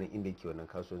shi da nan inda yake wannan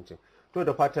kasuwancin to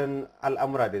da fatan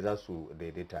al'amura da za su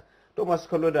daidaita to masu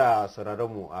kallo da sauraron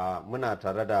mu muna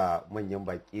tare da manyan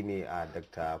baki ne a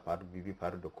Dr. Faruk Bibi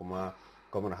Faruk da kuma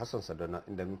Gwamnan Hassan Sadana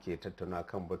inda muke tattauna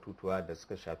kan batutuwa da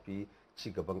suka shafi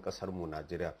ci gaban kasar mu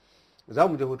Najeriya za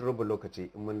mu je hutu rabin lokaci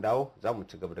in mun dawo za mu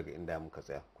ci gaba daga inda muka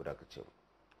tsaya ku dakace mu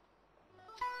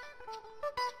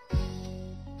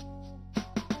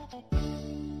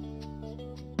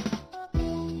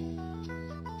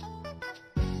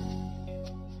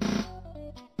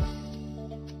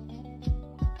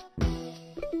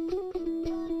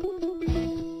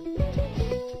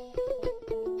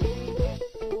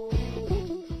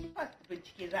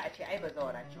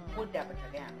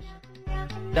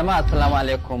Jama'a assalamu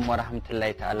alaikum wa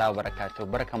rahmatullahi ta'ala wa barakatuh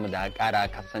barkamu da ƙara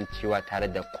kasancewa tare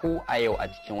da ku a yau a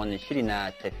cikin wannan shiri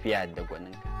na tafiya da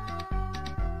gwaninka.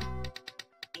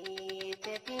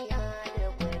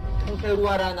 Kun kai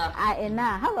ruwa rana. A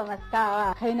ina haba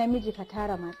maskawa kai namiji ka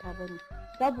tara mata bane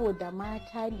saboda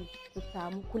mata ne su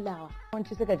samu kulawa.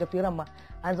 Wanci suka ga firan ma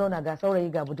an zauna ga saurayi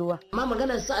ga buduwa. Amma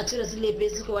maganar su a cire su lefe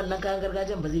suka wannan kayan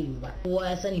gargajiyan ba zai yi ba. Kowa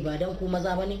ya sani ba dan ku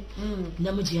maza bane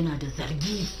namiji yana da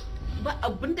zargi. Ba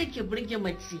abin da ke burge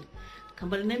mace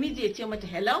kamar namiji ya ce mata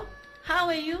hello how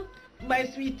are you my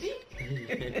sweetie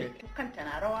kanta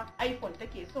na rawa iPhone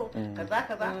take so kaza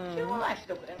shi ma shi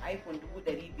da kudin iPhone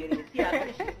 500 ya siya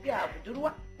kada shi siya a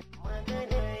budurwa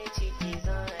maganar ciki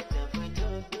za ta fito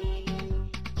fili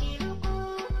kirku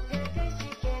da ta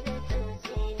shike da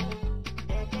tsantsini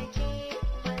da take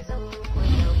ba zan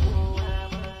kula kowa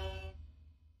ba.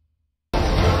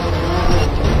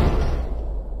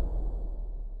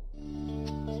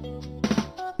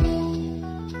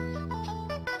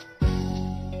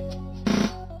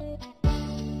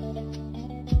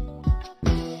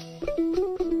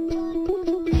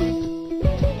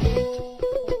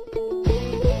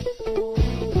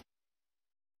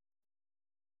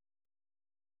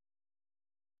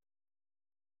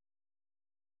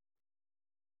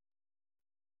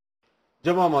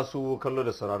 Jama'a masu kallo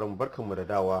da sauraron barkanmu da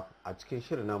dawa a cikin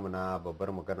shirin namu na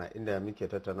babbar magana inda muke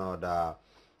tattaunawa da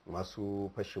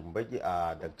masu fashin baki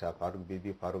a Dr. Faruk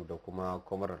Bibi Faruk da kuma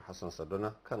Kwamarar Hassan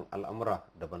Sadona kan al'amura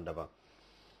daban-daban.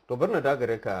 To bar na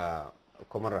dagare ka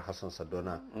kwamarar Hassan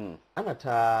Sadona ana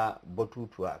ta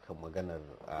batutuwa akan maganar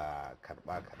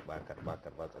karba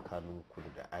tsakanin kudu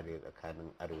da arewa,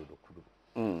 tsakanin arewa da kudu,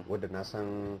 wadda na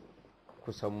san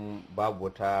kusan babu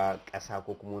wata ƙasa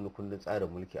ko kuma wani kundin tsarin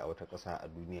mulki a wata ƙasa a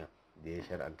duniya da ya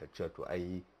shar'anta cewa to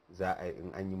ai za a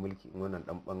in an yi mulki in wannan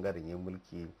dan bangaren ya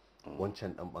mulki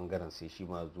wancan dan bangaren sai shi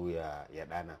ma zo ya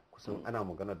dana. Kusan ana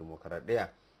magana demokaradiyya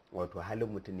wato halin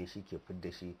mutum ne shi ke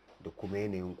fidda shi da kuma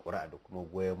yanayin ƙuri'a da kuma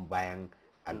goyon bayan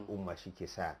al'umma shi ke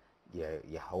sa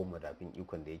ya hau madafin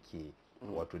ikon da yake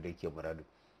wato da yake muradu.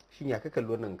 Shin ya kaka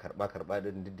wannan karba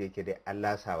din duk da yake dai an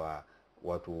lasawa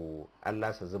wato an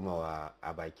lasa zumawa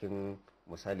a bakin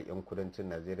misali 'yan kudancin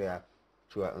Najeriya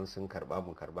cewa in sun karba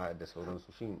mu karba da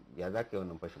sauransu, shin ya za ka yi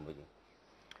wannan fashin baki?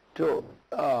 To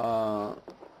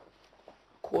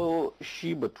ko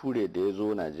shi bature da ya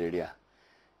zo Najeriya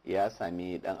ya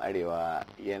sami dan arewa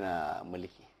yana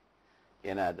mulki,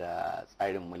 yana da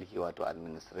tsarin mulki wato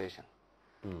administration.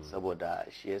 Saboda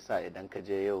shi yasa idan ka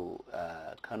je yau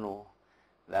Kano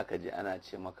za ka ji ana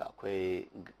ce maka akwai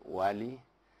wali,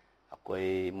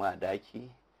 akwai madaki,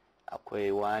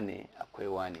 akwai wane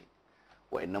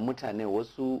wa'annan mutane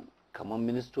wasu kamar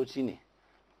ministoci ne,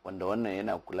 wanda wannan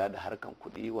yana kula da harkan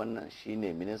kuɗi, wannan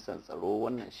shine ministan tsaro,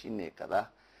 wannan shine kaza,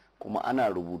 kuma ana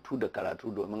rubutu da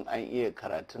karatu domin an iya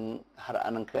karatun har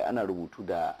anan kai ana rubutu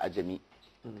da ajami.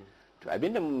 To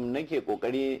abinda nake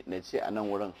kokari na ce a nan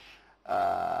wurin,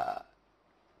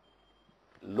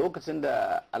 lokacin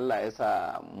da Allah ya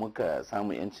sa muka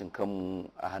samu yancin kanmu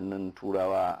a hannun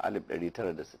turawa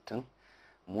 1960,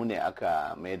 mu ne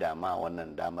aka maida ma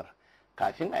wannan damar.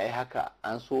 Kafin a yi haka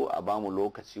an so a bamu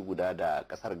lokaci guda da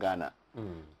kasar Ghana,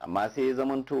 amma sai ya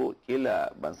zamanto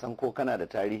kila ban san ko kana da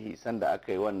tarihi sanda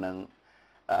aka yi wannan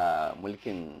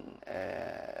mulkin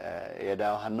ya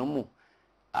dawo hannunmu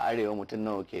a arewa mutum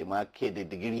nawa ke ma ke da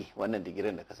digiri, wannan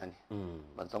digirin da ka sani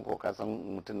ban san ko ka san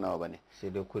mutum nawa ba ne, sai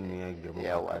dai kunni ya girma.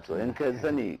 Yawa, to in ka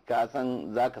sani ka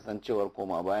san za ka san cewar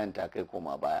koma bayan ta kai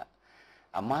koma baya,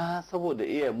 amma saboda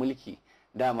iya mulki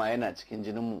dama yana cikin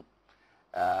jininmu,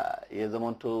 ya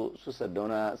zamanto su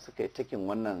Sardauna suka yi takin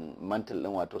wannan mantil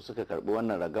din, wato suka karbi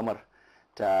wannan ragamar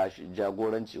ta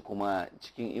jagoranci, kuma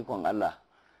cikin ikon Allah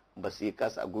ba su yi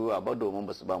kasa gwiwa ba domin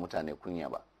ba su ba mutane kunya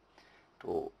ba.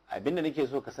 To abinda nake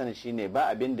so ka sani shine ba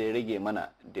abin da ya rage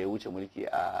mana da ya wuce mulki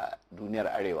a duniyar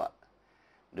arewa,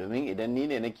 domin idan ni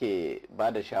ne nake ba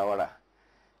da shawara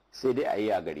sai dai a yi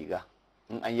yaga riga,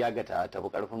 in an yagata tafi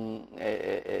karfin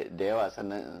da yawa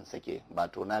sannan in sake, ba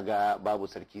to na ga babu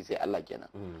sarki sai Allah kenan.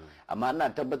 Amma ina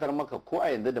tabbatar maka ko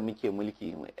a yanzu da muke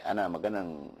mulki ana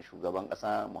maganan shugaban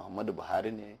kasa Muhammadu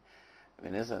Buhari ne,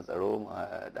 ministan tsaro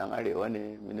dan arewa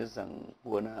ne, ministan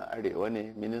gona arewa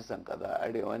ne, ministan kaza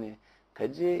arewa ne. Ka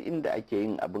je inda ake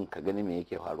yin abin ka gani me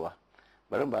yake faruwa.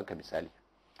 Bari baka misali,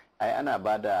 ai ana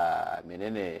ba da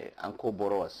menene anko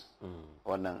borrowers,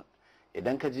 wannan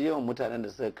idan ka ji yawan mutanen da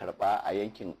suka karba a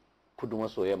yankin kudu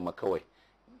maso yamma kawai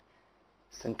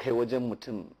sun kai wajen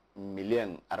mutum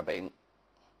miliyan 40.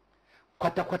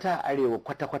 Kwata-kwata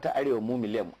arewa mu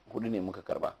miliyan 4 ne muka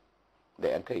karba da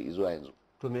yan kai zuwa yanzu.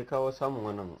 To me kawo samun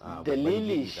wannan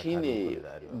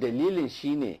dalilin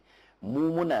shine mu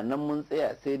muna nan mun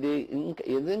tsaya, sai dai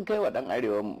yanzu in kai wa dan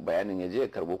arewa bayanin ya je ya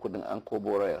karbo kudin anko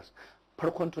borrowers,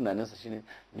 farkon tunaninsa shine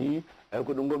ni ai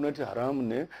kudin gwamnati haramun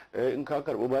ne, in ka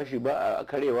karbi bashi ba a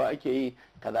karewa ake yi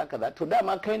kaza. To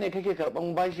dama kai ne kake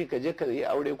karban bashi ka je ka yi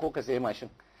aure ko ka sayi mashin.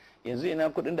 Yanzu ina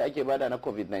kudin da ake bada na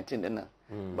covid-19 din nan,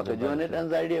 baka ji wani dan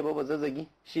zariya ba zazzagi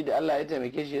shi da Allah ya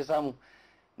taimake shi ya samu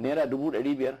naira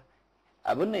 500,000,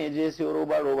 abin nan ya je sai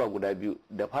roba guda biyu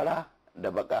da fara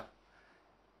da baka,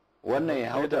 wannan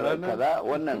ya hauta kaza,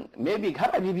 wannan maybe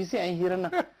har a BBC an hira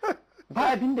nan.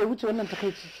 Ba abin da ya wuce wannan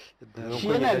takaici. Shi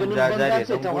yana ganin banza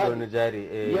ce ta hadi.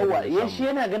 Yawa, shi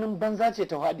yana ganin banza ce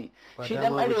ta hadi. Shi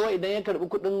dan arewa idan ya karbi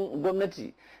kudin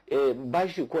gwamnati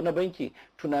bashi ko na banki,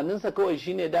 tunaninsa kawai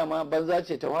shine dama banza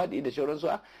ce ta hadi da sauransu.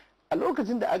 A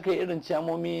lokacin da aka yi irin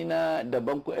ciyamomi na da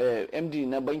MD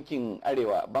na bankin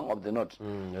arewa, Bank of the North,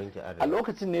 a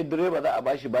lokacin ne direba za a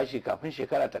bashi kafin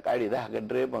shekara ta kare, za ga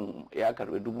direban ya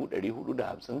karbi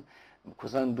 450,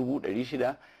 kusan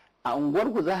 600. A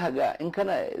unguwar ku za ka ga in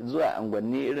kana zuwa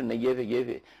unguwanni irin na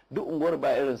gefe-gefe, duk unguwar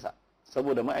ba irinsa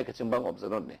saboda ma'aikacin Bank of the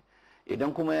North ne.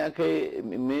 Idan kuma ya kai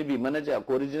maybe manager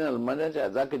ko regional manager,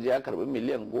 za ka je ya karbi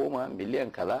miliyan 10, miliyan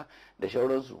kaza da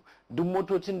shauransu. Duk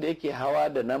motocin da yake hawa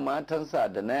da na matansa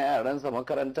da na yaransa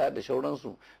makaranta da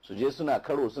shauransu, su je suna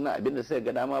karo suna abin da sai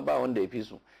ga dama ba wanda ya fi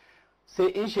su. Sai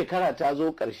in shekara ta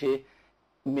zo karshe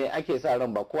me ake sa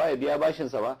ran ba kowa ya biya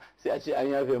bashinsa ba, sai a ce an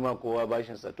yafe ma kowa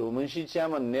bashinsa. To mun shi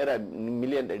chairman naira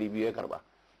miliyan 200 ya karba.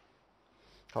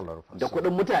 da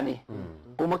kuɗin mutane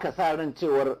kuma ka sa ran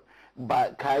cewar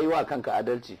ba ka yi wa kanka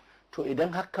adalci. To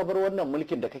idan har ka bar wannan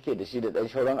mulkin da kake da shi da dan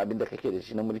shauran abin da kake da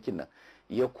shi na mulkin nan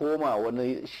ya koma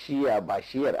wani shiya ba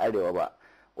shiyar arewa ba,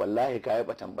 wallahi ka yi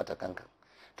bata kanka.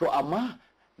 To amma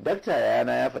dakta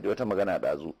yana ya faɗi wata magana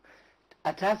ɗazu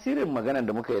a tasirin maganar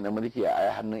da muka yi na mulki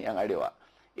a hannun yan arewa.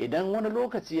 Idan wani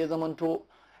lokaci ya zamanto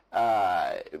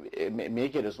me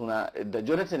yake da suna da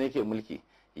Jonathan yake mulki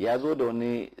ya zo da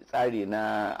wani tsari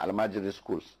na almajiri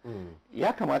schools,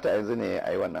 ya kamata a yanzu ne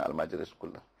a yi wannan almajiri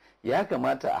school din, ya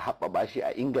kamata a haɓɓaba shi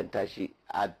a inganta shi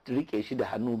a rike shi da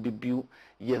hannu bibbiyu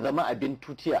ya zama abin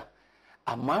tutiya.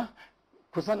 Amma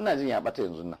kusan na jin ya ɓata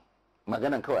yanzu nan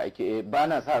maganan kawai ake ba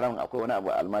na sa ran akwai wani abu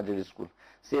a almajiri school,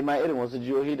 sai ma irin wasu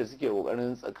jihohi da suke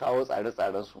kokarin kawo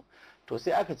tsare-tsaren su. To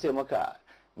sai aka ce maka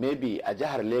maybe a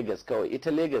jihar Lagos kawai, ita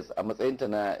Lagos a matsayinta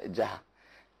na jiha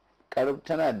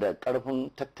tana da karfin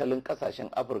tattalin kasashen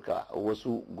Afirka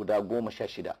wasu guda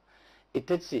 16,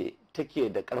 ita ce take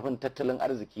da karfin tattalin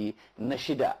arziki na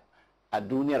 6 a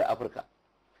duniyar Afirka.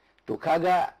 To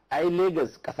kaga ai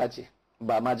Lagos kasa ce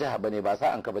ba ma jiha bane, ba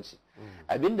sa an ka bace.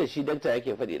 Abinda shi dakta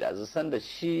yake faɗi da san da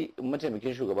shi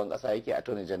mataimakin shugaban kasa yake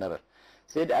attorney general,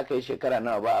 sai da aka yi shekara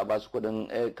nawa ba a basu kudin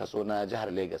kaso na jihar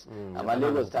Lagos, amma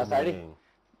Lagos ta sare.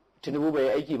 Tinubu bai yi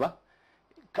aiki ba,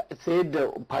 sai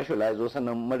da fashola ya zo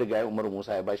sannan marigayi Umar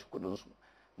Musa ya bashi kudin su,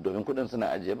 domin kudin suna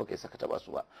ajiye baka saka taba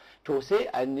su ba. To sai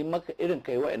a yi maka irin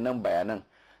kai wa'annan bayanan,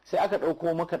 sai aka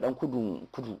ɗauko maka dan kudu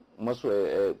maso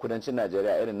kudancin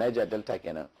Najeriya irin Niger Delta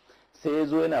kenan, sai ya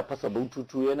zo yana fasa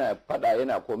bututu yana fada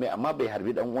yana komai, amma bai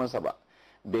harbi dan uwansa ba,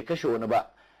 bai kashe wani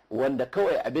ba, wanda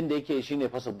kawai abin da yake shine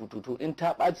fasa bututu. In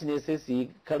ta ɓaci ne sai su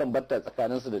yi karan batta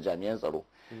tsakaninsu da jami'an tsaro.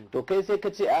 To kai sai ka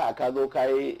ce a'a ka zo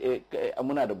kai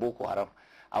muna da Boko Haram.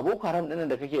 A Boko Haram ɗinnan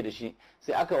da kake da shi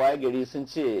sai aka waye gari sun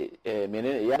ce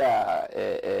menene yada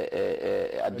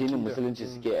addinin musulunci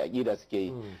suke aqida suke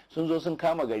yi, sun zo sun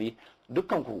kama gari,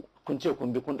 dukkan ku kun ce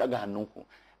kun bi kun daga hannunku.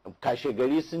 Kashe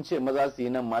gari sun ce maza su yi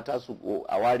nan mata su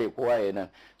a ware kowa ya nan,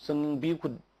 sun bi ku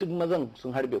duk mazan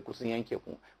sun harbe ku sun yanke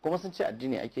ku, kuma sun ce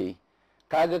addini ake yi.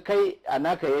 Kaga kai a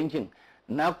naka yankin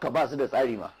naka ba su da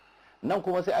tsari ma, nan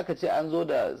kuma sai aka ce an zo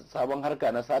da sabon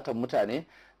harka na satan mutane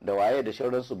da waye da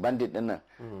shauransu, bandit din nan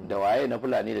da waye na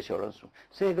Fulani da shauransu.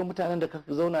 Sai ga mutanen da ka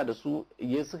zauna da su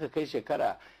suka kai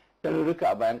shekara ɗarurruka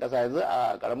a bayan ƙasa. Yanzu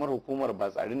a ƙaramar hukumar ba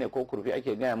tsari ne ko kurfi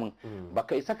ake gaya min, ba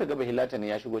kai saka gaba hilata ne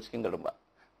ya shigo cikin garin ba,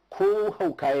 ko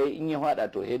hauka ya in ya hada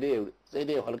to sai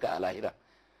dai ya halka a lahira.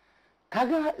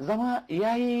 Kaga zama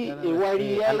yayi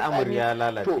wari yayi al'amari ya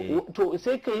lalace. To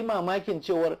sai ka yi mamakin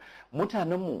cewar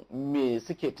mutanenmu me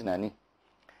suke tunani.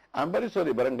 An bari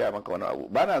sorry baran gaya maka wani abu,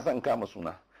 ba na son kama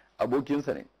suna,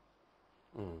 abokinsa ne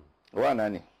wana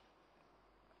ne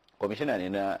kwamishina ne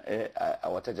na a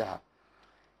wata jiha.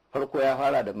 Farko ya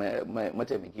fara da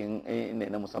mataimakin ne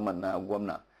na musamman na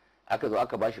gwamna, aka zo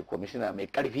aka bashi kwamishina mai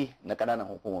karfi na kananan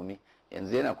hukumomi,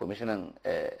 yanzu yana kwamishinan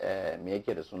me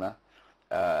yake da suna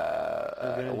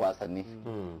wasanni.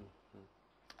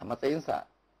 A matsayinsa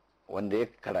wanda ya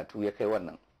karatu ya kai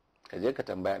wannan, ka je ka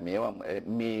tambaya me yawa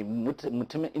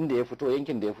mutumin inda ya fito,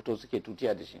 yankin da ya fito suke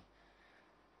tutiya da shi.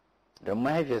 Don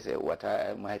mahaifiyarsa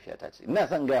wata mahaifiyata ce, ina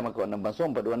son gaya maka wannan, ban so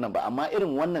in faɗi wannan ba, amma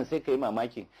irin wannan sai ka yi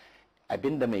mamaki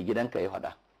abinda mai gidanka ya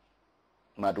faɗa.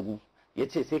 Madugu ya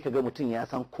ce sai ka ga mutum ya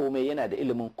san komai, yana da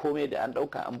ilimin komai, da an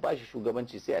ɗauka an bashi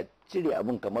shugabanci sai a cire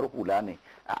abin kamar hula ne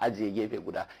a ajiye gefe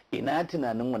guda. Ina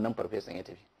tunanin wannan farfesan ya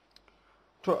tafi?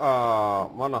 To a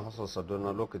Malam Hassan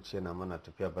Sadona, lokaci yana mana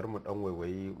tafiya, bari mu dan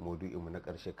waiwayi maudu'i mu na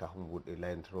karshe kafin buɗe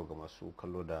layin taro ga masu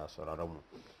kallo da sauraron mu.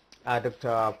 A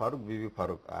Dr. Faruk Bibi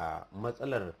Faruk, a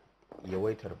matsalar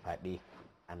yawaitar fyaɗe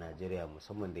a Najeriya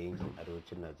musamman da yankin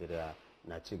arewacin Najeriya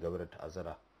na ci gaba da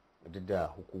ta'azzara, duk da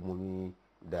hukumomi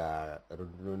da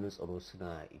rundunonin tsaro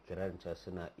suna ikirarin cewa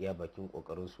suna iya bakin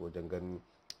kokarin su wajen ganin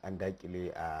an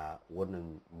dakile a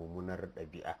wannan mummunar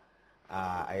ɗabi'a.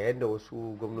 A yayin da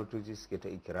wasu gwamnatoci suke ta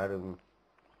ikirarin,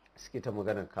 suke ta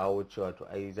magana kawo cewa to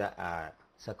ai za a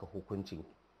saka hukuncin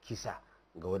kisa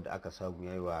ga wanda aka samu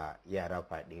yayi wa yara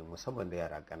fyaɗe, musamman da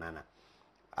yara ƙanana.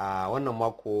 A wannan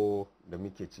mako da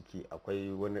muke ciki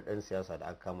akwai wani ɗan siyasa da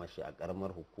aka kama shi a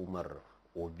ƙaramar hukumar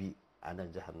Obi a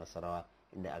nan jihar Nasarawa,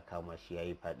 inda aka kama shi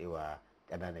yayi fyaɗe wa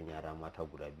ƙananan yara mata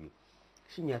guda 2.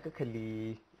 Shin ya ka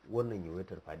kalli wannan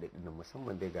yawaitar fyaɗe ɗin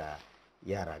musamman dai ga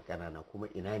yara ƙanana, kuma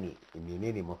ina ne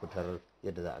menene mafitar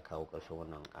yadda za a kawo ƙarshen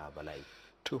wannan bala'i?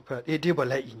 To fyaɗe dai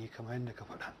bala'i ne kamar yadda ka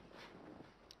faɗa,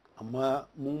 amma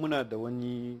mu muna da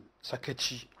wani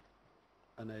sakaci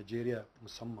a Najeriya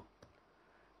musamman.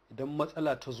 Idan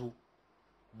matsala ta zo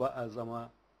ba a zama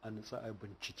a nutsa a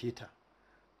bincike ta,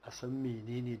 a san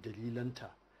menene dalilanta,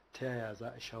 ta yaya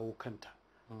za a shawo kanta.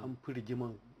 An fi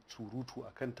rigiman surutu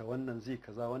a kanta, wannan zai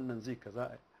kaza wannan zai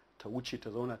kaza, ta wuce ta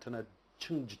zauna tana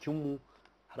cin jikinmu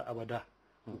har abada.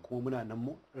 Kuma muna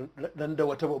nan da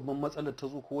wata babban matsalar ta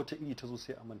zo ko wata iri ta zo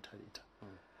sai a manta da ita.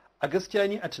 A gaskiya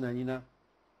ni a tunanina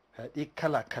fyaɗe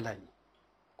kala-kala ne,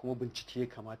 kuma bincike ya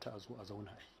kamata a zo a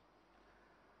zauna a yi.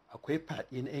 Akwai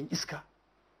fyaɗe na 'yan iska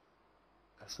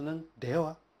ga sunan da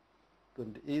yawa,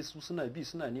 wanda su suna bi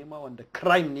suna nema, wanda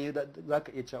crime ne za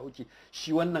ka iya cewa oke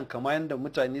shi wannan kama yadda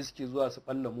mutane suke zuwa su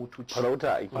ɓalla motoci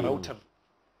farautar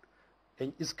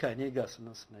 'yan iska ne ga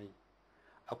sunan suna yi.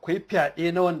 Akwai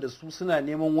fyaɗe na wanda su suna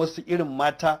neman wasu irin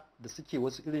mata da suke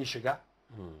wasu irin shiga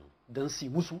don su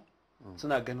musu,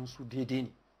 suna ganin su daidai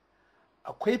ne.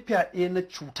 Akwai fyaɗe na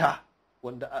cuta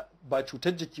wanda ba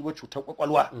cutar jiki ba, cutar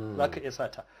kwakwalwa za ka iya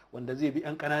sata, wanda zai bi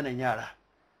 'yan ƙananan yara.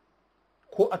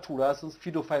 Ko a tura sun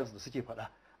pedophiles da suke faɗa,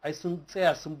 ai sun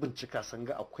tsaya sun bincika sun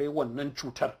ga akwai wannan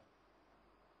cutar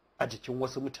a jikin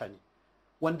wasu mutane,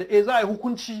 wanda za a yi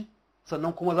hukunci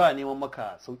sannan kuma za a neman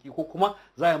maka sauki, ko kuma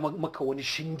za a yi maka wani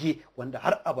shinge wanda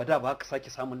har abada ba ka sake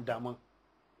samun daman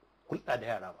hulɗa da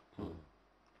yara ba.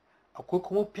 Akwai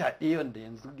kuma fyaɗe wanda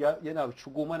yanzu yana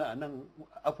shigo mana a nan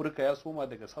Afirka, ya soma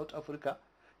daga South Africa,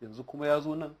 yanzu kuma ya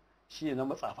zo nan, shi ne na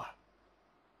matsafa.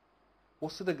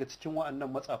 Wasu daga cikin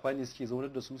wa'annan matsafa ne suke zaunar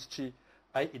da su ce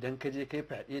ai idan ka je kai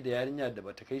fyaɗe da yarinya da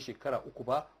bata kai shekara 3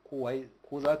 ba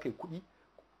ko za ka yi kuɗi.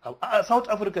 A South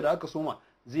Africa da aka soma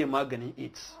zai maganin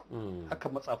AIDS, haka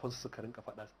matsafan suka rinka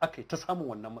faɗa, aka yi ta samun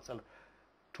wannan matsalar.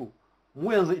 To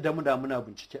mu yanzu idan muna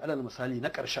bincike, alal misali na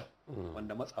ƙarshen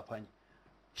wanda matsafa ne,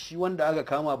 shi wanda aka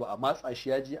kama ba a matsa shi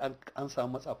ya je an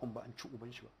samu matsafin ba, an ci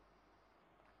uban shi ba,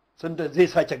 sanda zai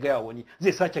sake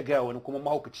gaya wani kuma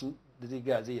mahaukacin da zai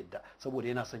gaya zai yadda saboda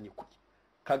yana son ya kuɗi.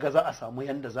 Kaga za a samu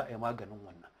yanda za a yi maganin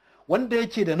wannan. Wanda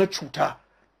yake da na cuta,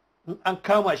 in an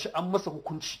kama shi an masa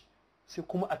hukunci, sai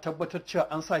kuma a tabbatar cewa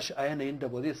an sa shi a yanayin da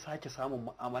ba zai sake samun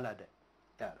mu'amala da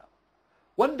yara ba.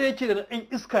 Wanda yake da ɗan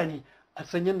iska ne, a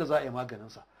san yadda za a yi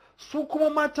maganinsa. Su kuma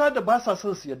mata da ba sa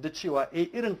son su yarda cewa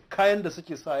irin kayan da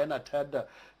suke sa yana tayar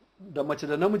da mace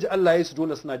da namiji Allah ya yi su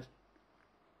dole suna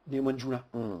neman juna,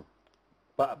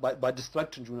 ba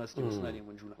distracting juna suke, suna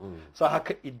neman juna. Sa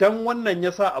haka idan wannan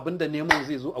ya sa abin da neman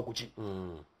zai zo a guje,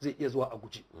 zai iya zuwa a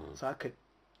guje. Sa haka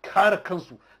kare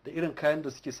kansu da irin kayan da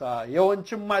suke sa,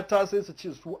 yawancin mata sai su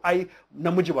ce su ai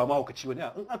namiji ba mahaukaci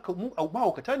bane, in aka mu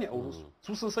mahaukata ne a wurin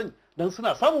su sun sani, dan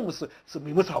suna samun musu su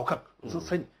mai musu haukan, sun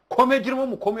sani komai girman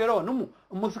mu komai rawanin mu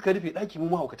in mun suka rufe daki mu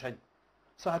mahaukata ne.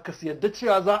 Sa haka su yadda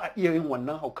cewa za a iya yin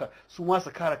wannan haukar, su ma su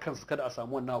kare kansu kada a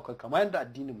samu wannan haukar kamar yadda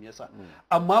addinin mu ya sa.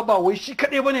 Amma ba wai shi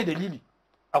kadai bane dalili,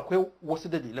 akwai wasu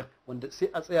dalilan wanda sai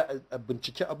a tsaya a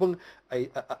bincike abin, a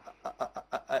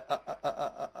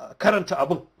karanta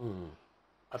abin,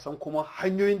 a san kuma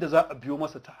hanyoyin da za a biyo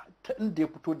masa ta inda ya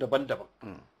fito daban-daban.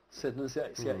 Sannan sai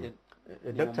a yi.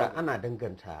 Dakta, ana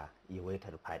danganta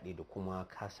yawaitar fyaɗe da kuma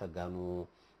kasa gano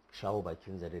shawo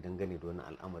bakin zare dangane da wani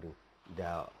al'amarin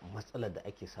da matsalar da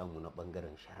ake samu na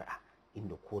bangaren shari'a,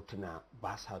 inda kotuna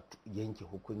ba sa yanke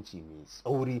hukunci mai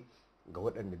tsauri ga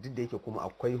waɗanda, duk da yake kuma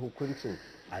akwai hukuncin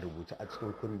a rubuce a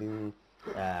cikin kundin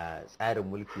tsarin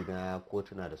mulki na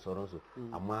kotuna da sauransu,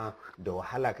 amma da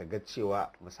wahala ka ga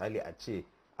cewa misali a ce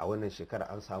a wannan shekara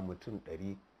an samu mutum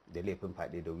 100 da laifin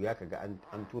fyaɗe, da wuya ka ga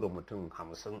an tura mutum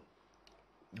 50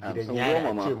 gidan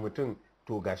yari, a ce mutum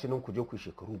to gashi nan ku je ku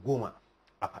shekaru 10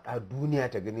 a faɗa duniya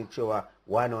ta gani cewa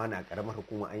wane a ƙaramar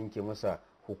hukuma an yanke masa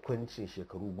hukuncin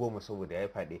shekaru 10 saboda ya yi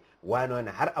fyaɗe, wane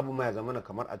har abu ma ya zama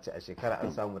kamar a ce a shekara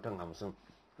an samu mutum 50.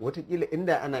 Wataƙila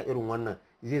inda ana irin wannan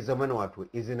zai zama na wato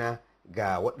izina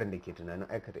ga waɗanda ke tunanin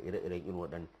aikata ire-iren irin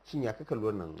waɗannan. Shin ya kalli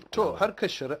wannan? To harkar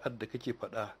shari'ar da kake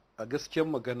faɗa, a gaskiyar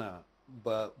magana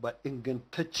ba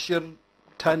ingantacciyar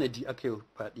tanadi aka yi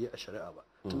faɗi a shari'a ba,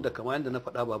 tunda kamar yadda na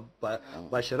faɗa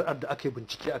ba shari'ar da aka yi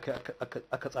bincike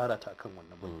aka tsara ta akan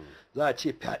wannan ba. Za a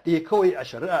ce fyaɗe kawai a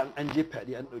shari'a, an je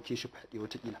fyaɗe an ɗauke shi fyaɗe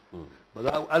watakila, ba za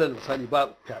a alal misali ba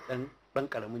fyaɗen ɗan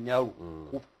ƙaramin yaro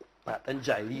ko fyaɗen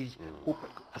jariri ko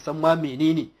a san ma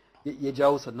menene ya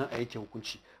jawo sannan a yake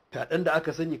hukunci. Fyaɗen da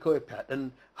aka sani kawai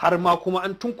fyaɗen, har ma kuma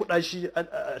an tunkuɗa shi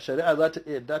a shari'a za ta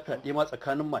iya yarda fyaɗe ma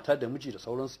tsakanin mata da miji da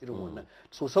sauransu irin wannan.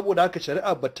 So saboda haka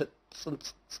shari'a ba ta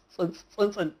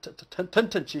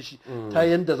tantance shi ta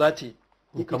yanda za ta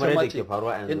yi kamar yadda yake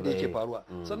faruwa yanzu, yadda yake faruwa.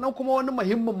 Sannan kuma wani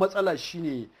muhimmin matsala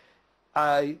shine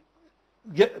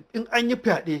in an yi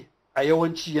fyaɗe a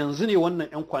yawanci yanzu ne wannan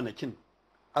 'yan kwanakin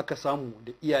aka samu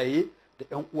da iyaye da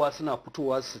 'yan uwa suna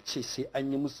fitowa su ce sai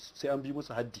an bi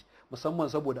musu haddi, musamman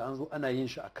saboda an zo ana yin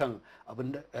shi akan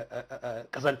abin da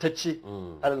kazantacce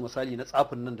alal misali na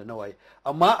tsafin nan da na waye.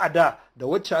 Amma a da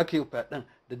wacce aka yi fyaɗen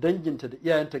da danginta da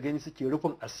iyayenta gani suke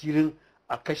rufin asirin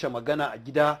a kashe Magana a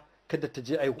gida, kada ta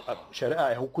je a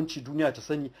shari'a a hukunci duniya ta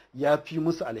sani, ya fi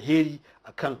musu alheri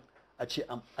akan a ce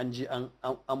an je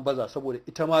an baza, saboda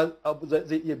ita ma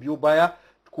zai iya biyo baya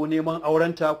ko neman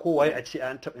aurenta ko waye a ce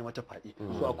an taɓa mata faɗi.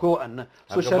 So akwai wa'annan.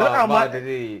 So shari'a ma da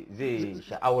zai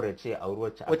sha'awar ce a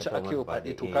wacce aka yi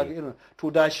faɗi. To kaga irin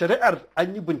to da shari'ar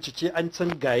an yi bincike an san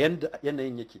ga yanda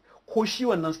yanayin yake, ko shi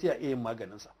wannan sai a iya yin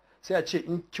maganinsa. Sai a ce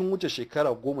in kin wuce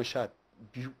shekara 12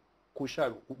 ko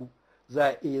 14 za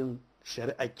a iya yin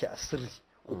shari'a ki a sirri,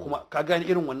 ko kuma ka gane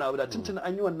irin wannan abu da tuntun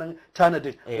an yi wannan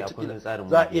tanadin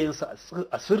za a iya yin sa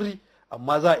a sirri,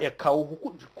 amma za a iya kawo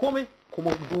hukunci komai,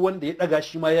 kuma duk wanda ya daga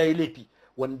shi ma ya yi laifi,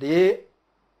 wanda ya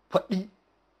faɗi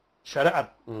shari'ar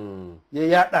ya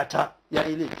yada ta ya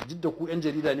yi laifi. Duk da ku 'yan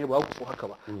jarida ne ba ku so haka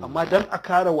ba, amma dan a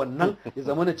kare wannan ya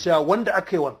zama na cewa wanda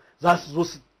aka yi za su zo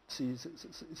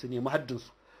su nemi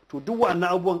haddinsu. To duk wa'annan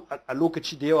abubuwan a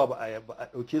lokaci da yawa ba a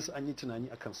ɗauke su an yi tunani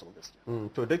a kan sau gaskiya.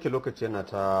 To da ke lokaci yana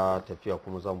ta tafiya,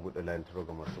 kuma za mu buɗe layin taro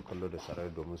ga masu kallo da sarari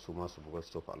domin su masu buga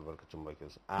su tofa albarkacin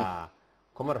bakinsu.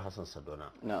 Kwamar Hassan Sadona,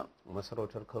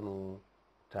 masarautar Kano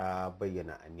ta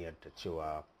bayyana aniyarta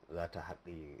cewa za ta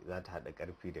haɗa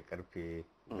ƙarfi da ƙarfe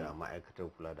da ma'aikatar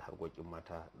kula da harkokin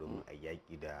mata domin a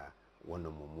yaƙi da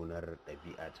wannan mummunar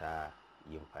ɗabi'a ta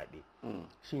yin faɗi.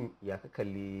 Shin ya ka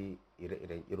kalli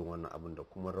ire-iren irin wannan abin da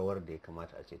kuma rawar da ya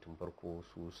kamata a ce tun farko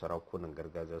su sarakunan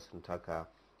gargajiya sun taka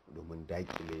domin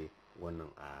daƙile wannan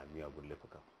a miyagun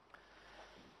laifuka?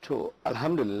 To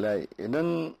alhamdulillah,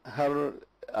 idan har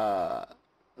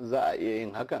za a iya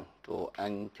yin hakan to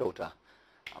an kyauta,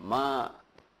 amma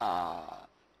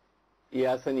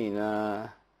iya sani na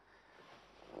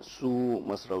su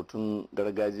masarautun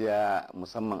gargajiya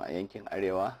musamman a yankin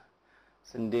arewa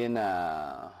sun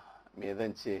daina me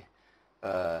zan ce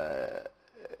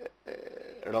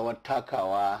rawar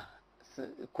takawa,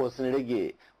 ko sun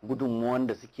rage gudunmuwan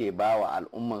da suke ba wa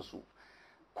al'ummansu,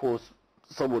 ko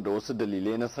saboda wasu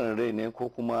dalilai na san rai ne, ko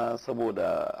kuma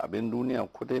saboda abin duniya,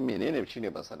 ko dai menene shine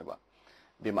ban sani ba.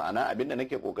 Bi ma'ana abin da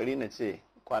nake kokari na ce,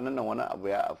 kwanan nan wani abu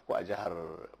ya afku a jihar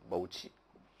Bauchi.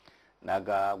 Na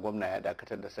ga gwamna ya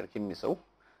dakatar da sarkin Misau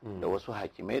da wasu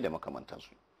hakimai da makamantansu.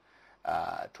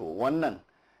 To wannan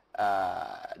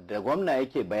da gwamna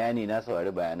yake bayani, na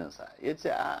saurari bayaninsa, ya ce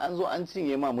an zo an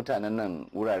cinye ma mutanen nan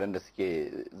wuraren da suke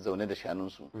zaune da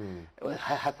shanunsu,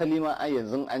 hasali ma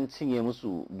yanzu an cinye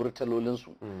musu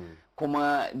burtalolinsu,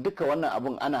 kuma duka wannan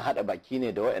abun ana hada baki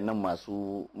ne da waɗannan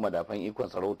masu madafan ikon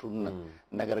sarautun nan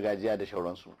na gargajiya da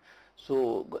shauransu.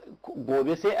 So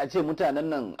gobe sai a ce mutanen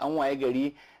nan an waye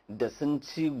gari da sun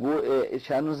ci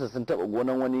shanunsa sun taba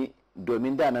gonan wani,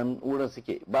 domin da nan wurin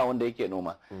suke ba wanda yake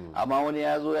noma, amma wani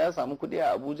ya zo ya samu kuɗi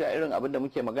a Abuja, irin abin da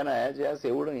muke magana, ya je ya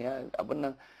sayi wurin ya abin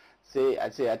nan, sai a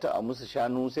ce ya taɓa musu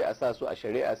shanu, sai a sa su a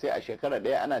shari'a, sai a shekara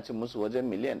ɗaya ana cin musu wajen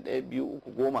miliyan 1, 2,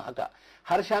 3, 10 haka,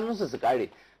 har shanunsu su kare.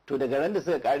 To daga ran da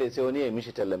suka kare sai wani ya yi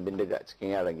mishi tallan bindiga a cikin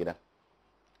yaran gidan,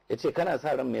 ya ce kana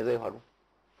sa ran me zai faru?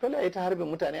 Dole a yi ta harbin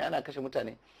mutane, ana kashe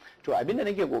mutane. To abin da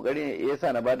nake kokari ya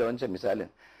sa na bada wancan misalin,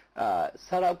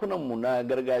 sarakunanmu na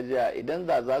gargajiya idan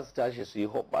za su tashi su yi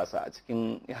hoɓɓasa a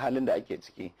cikin halin da ake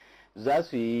ciki, za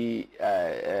su yi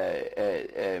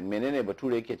menene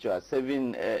bature yake cewa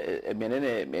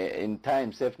menene in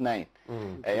time save 9,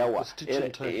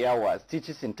 yawa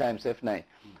stitches in time save 9.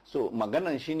 So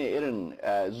maganan shine irin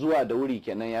zuwa da wuri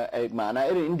kenan, ma'ana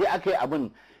irin inda aka yi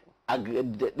abin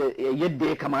yadda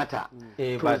ya kamata,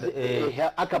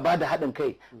 aka ba da haɗin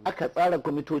kai, aka tsara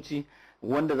kwamitoci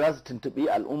wanda za su tuntuɓi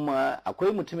al'umma.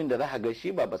 Akwai mutumin da za ka ga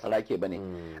shi ba basarake ba ne,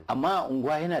 amma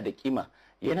unguwa yana da kima,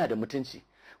 yana da mutunci,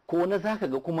 ko na za ka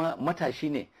ga kuma matashi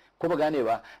ne, ko ba gane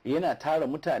ba, yana tara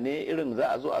mutane, irin za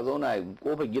a zo a zauna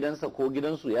kofar gidansa ko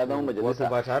gidansu, ya zama majalisa,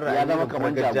 ya zama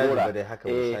kamar jagora,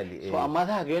 so amma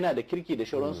za ga yana da kirki da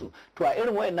shauransu. To a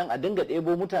irin wayannan a dinga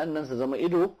ɗebo mutanen nan su zama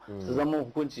ido, su zama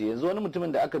hukunci. Yanzu wani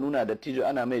mutumin da aka nuna da tijo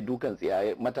ana mai dukan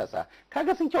tsiyaye matasa,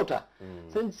 kaga sun kyauta,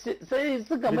 sai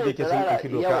suka mai tsirara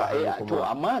yawa. To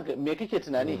amma me kake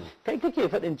tunani? Kai kake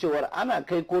faɗin cewar ana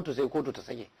kai kotu sai kotu ta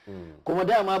sake, kuma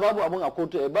dama babu abun a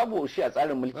kotu, babu shi a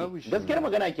tsarin mulki. Gaskiyar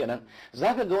magana kenan.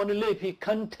 Zaka ga wani laifi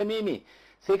kan ta meme,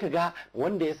 sai ka ga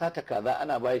wanda ya sata kaza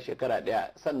ana bayi shekara 1,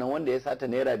 sannan wanda ya sata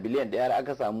naira biliyan 1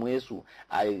 aka samu yesu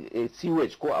a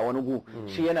sewage ko a wani gu,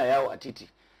 shi yana yawo a titi,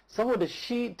 saboda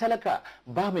shi talaka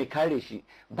ba mai kare shi.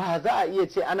 Ba za a iya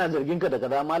ce ana zargin ka da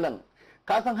kaza malam,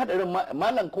 ka san hadarin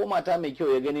malam ko mata mai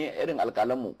kyau ya gani irin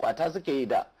alƙalanmu kwata suke yi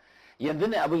da yanzu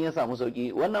ne abin ya samu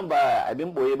sauki, wannan ba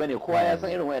abin boye bane, kowa ya san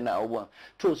irin wayannan abubuwan.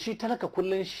 To shi talaka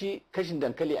kullun shi kashin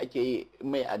dankali ake yi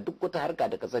mai a duk wata harka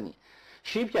da ka sani.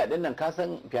 Shi fyaɗen nan ka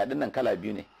san fyaɗen nan kala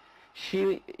biyu ne.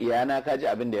 Shi yana ka ji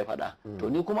abin da ya faɗa. To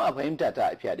ni kuma a fahimta ta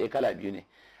fyaɗe kala biyu ne.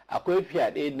 Akwai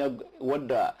fyaɗe na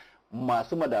wanda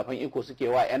masu madafan iko suke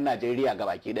wa 'yan Najeriya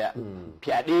gabaki daya.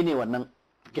 Fyaɗe ne wannan,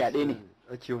 fyaɗe ne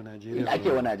ake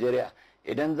wa Najeriya.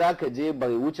 Idan za ka je bai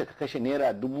wuce ka kashe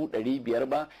naira 500,000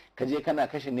 ba, ka je kana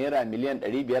kashe naira miliyan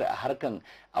 500 a harkan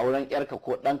auren yarka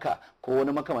ko ɗanka ko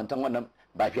wani makamantan wannan,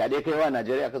 ba fyaɗe kai wa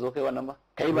Najeriya ka zo kai wannan ba.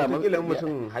 Kai ba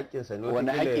mutum haƙƙinsa ne.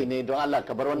 Wani haƙƙi ne, don Allah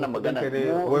ka bar wannan magana.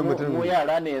 Mu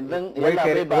yara ne yanzu. Wai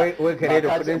kare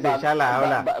da kudin sai shala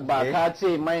haula. Ba ka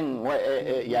ce man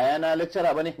yayana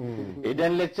lecturer ba ne?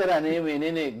 Idan lecturer ne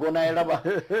menene gona ya raba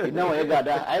nawa ya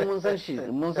gada, ai mun san shi,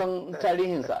 mun san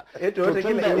tarihinsa. To wata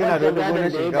kila yana da gonar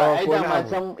shinkawa ko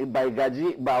na abu. Bai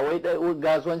gaji, ba wai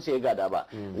gasuwanci ya gada ba,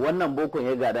 wannan bokon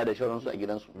ya gada da shauransu a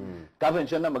gidansu. Ka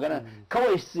fahimci wannan magana?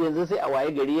 Kawai yanzu sai a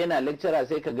waye gari yana lecturer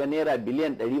sai ka ga naira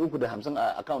biliyan 350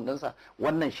 a account ɗinsa.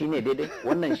 Wannan shine daidai,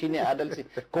 wannan shine adalci.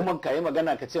 Kuma ka yi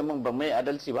magana ka ce min ban mai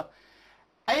adalci ba.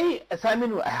 Ai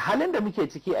Saminu, halin da muke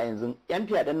ciki a yanzu, yan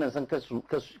fyaɗen nan sun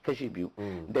kashi biyu,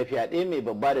 da fyaɗe mai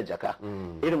babba da jaka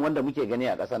irin wanda muke gani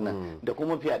a ƙasar nan, da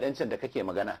kuma fyaɗen can da kake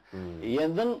magana.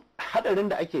 Yanzu hadarin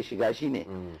da ake shiga shine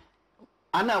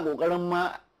ana ƙoƙarin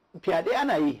ma fyaɗe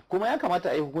ana yi, kuma ya kamata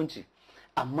a yi hukunci,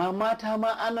 amma mata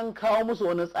ma anan kawo musu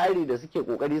wani tsari da suke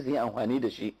ƙoƙari su yi amfani da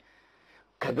shi.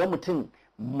 Kaga mutum,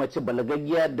 mace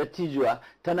balagaggiya dattijuwa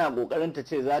tana kokarin ta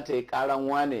ce za ta yi karan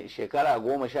wane shekara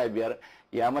 15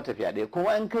 ya mata fyaɗe,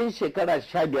 kuma in kai shekara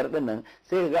 15 din nan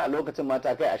sai ga a lokacin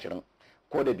mata kai 20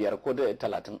 ko da 5 ko da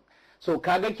 30. So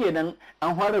kaga kenan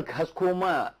an fara hasko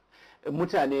ma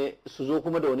mutane su zo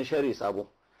kuma da wani sharri sabo,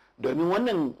 domin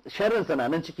wannan sharrin sa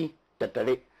nan ciki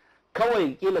tattare.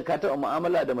 Kawai kila ka taɓa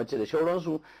mu'amala da mace da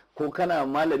shauransu, ko kana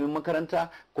malamin makaranta,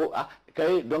 ko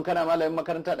kai don kana malamin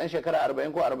makaranta dan shekara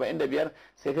 40 ko 45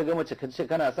 sai ka ga mace ka ce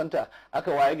kana santa,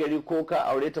 aka waye gari ko ka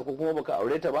aure ta ko kuma baka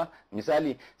aure ta ba,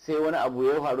 misali sai wani abu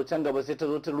ya faru can gaba sai ta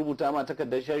zo ta rubuta ma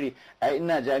takardar shari, ai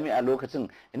ina jami'a lokacin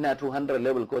ina 200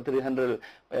 level ko 300,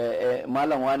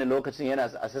 malam wani lokacin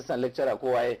yana assistant lecturer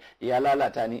ko waye ya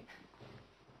lalata ni.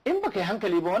 In baka yi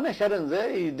hankali ba wannan sharin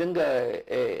zai dinga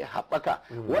haɓaka.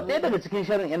 Ɗaya daga cikin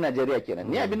sharin 'yan Najeriya kenan.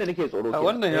 Ni abinda nake tsoro kenan.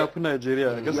 Wannan ya fi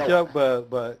Najeriya gaskiya,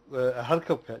 ba a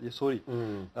harkar fyaɗe, sorry.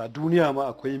 A duniya ma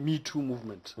akwai Me Too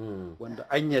movement, wanda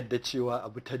an yadda cewa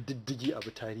abu ta diddigi, abu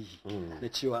tarihi, na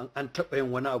cewa an taɓa yin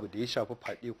wani abu da ya shafi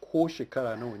fyaɗe ko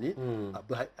shekara nawa ne,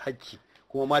 abu haƙƙi.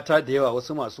 Kuma mata da yawa,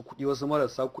 wasu masu kuɗi wasu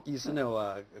marasa kuɗi suna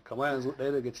wa, kama yanzu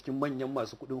ɗaya daga cikin manyan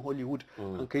masu kuɗin Hollywood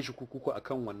an kai shi kurkuku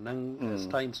akan wannan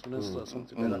Stein sunan sun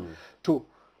tsibira. To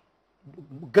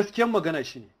gaskiyar magana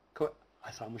shine kawai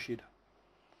a samu shaida.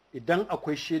 Idan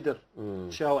akwai shaidar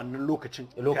cewa wannan lokacin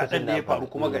da ya faru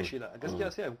kuma ga shaida, a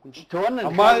gaskiya sai a hukunci.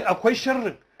 Amma akwai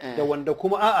sharrin da wanda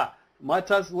kuma a'a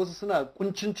mata wasu suna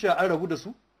kuncin cewa an rabu da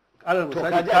su, alal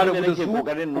misali ka rabu da su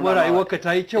kuma rayuwarka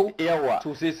ta yi kyau,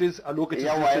 to sai a lokacin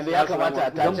sai ya kamata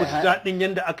a tace daɗin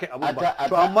yanda aka yi abun ba.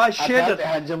 To amma shaidar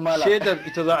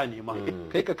ita za a nema,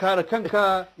 kai ka kare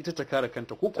kanka, ita ta kare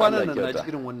kanta. Ko kwanan nan na ji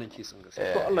irin wannan kesin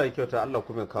gaskiya. To Allah ya kyauta, Allah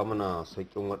kuma ya kawo mana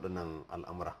sauƙin waɗannan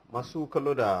al'amura. Masu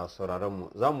kallo da sauraron mu,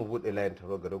 za mu buɗe layin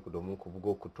taro gare ku domin ku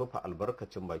bugo ku tofa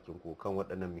albarkacin bakin ku kan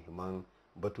waɗannan muhimman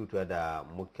batutuwa da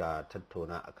muka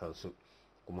tattauna a kansu.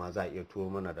 Kuma za a iya turo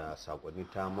mana da sakonni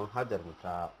ta manhajar mu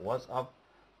ta WhatsApp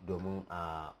domin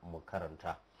a mu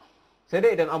karanta. Sai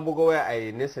dai idan an buga waya a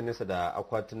yi nesa da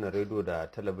akwatunan rediyo da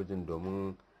talabijin,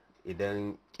 domin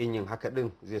idan kin yin haka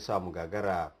din zai sa mu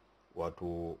gagara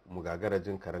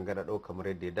jin karangada ɗau kamar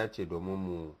yadda ya dace, domin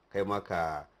mu kai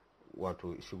maka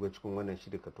shigo cikin wannan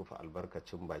shiri ka tofa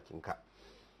albarkacin bakinka.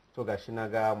 To gashi na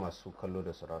ga masu kallo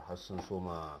da sauraro har sun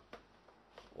soma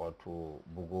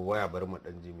bugo waya, bari mu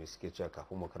dan ji me suke cewa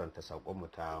kafin mu karanta sakon mu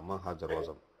ta manhajar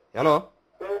WhatsApp. Hello.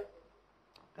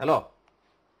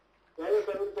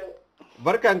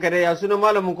 Barkan ka dai, ya sunan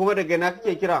malamin kuma daga ina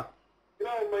kake kira?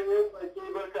 Ina manyan baki,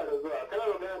 barka da zuwa. Kana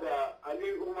magana da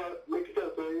Ali Umar, likitan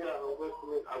soyayya a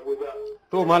Abuja.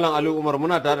 To malam Ali Umar,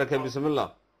 muna tare da kai,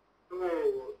 bismillah.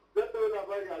 Zan da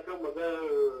labari akan maganar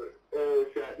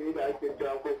fyaɗe da ake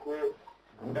cewa ko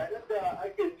da yadda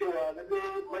ake cewa na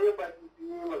dai manyan baki sun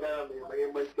yi magana mai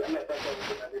mahimmanci, Allah ta sa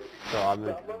musu dade. To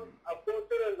amin. Amma a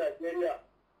kotunan Najeriya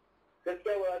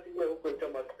gaskiya ba za su iya hukunta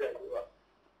masu fyaɗe ba.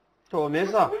 To me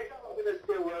yasa? Wai ka magana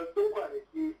cewa sun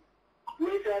kwanaki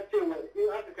mun sha cewa in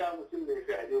aka kawo mutum mai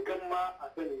fyaɗe kan ma a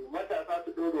sani matasa su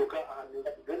ɗau doka a hannun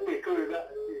su, don ne kawai za a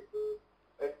ce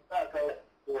za a kawo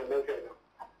wannan fyaɗe.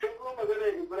 Tun kuma maganar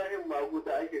Ibrahim ma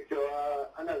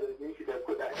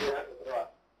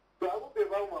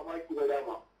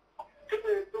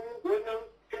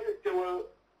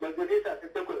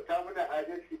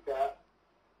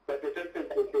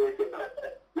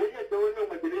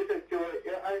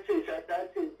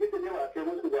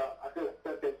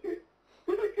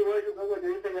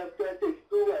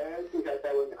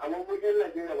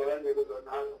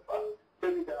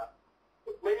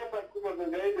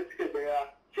maganganun da suka gaya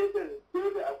cetan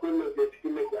dole akwai mai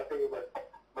cikin mai akan yi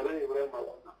magana Ibrahim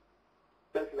Magana.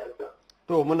 Dan shi lafiya.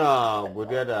 To muna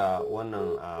godiya da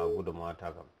wannan gudunmawa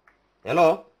ta kam.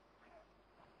 Hello?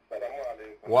 Salamu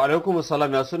alaikum. Wa alaikum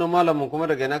salam, ya sunan malamin kuma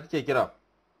daga ina kake kira?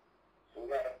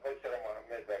 Suna Bashar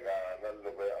Muhammad daga nan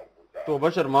Lubai Abuja. To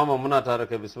Bashar Mama muna tare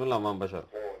kai, bismillah man Bashar.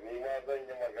 To ni ma zan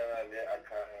yi magana ne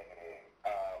akan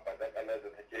badakalar da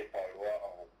take faruwa a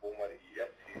hukumar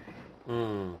EFCC.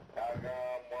 Kaga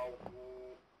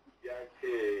Magu ya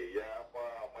ce ya ba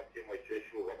mataimakin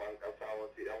shugaban kasa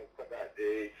wasu 'yan kuɗaɗe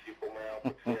shi kuma ya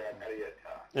fito ya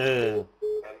karyata.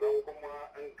 Sannan kuma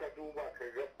in ka duba ka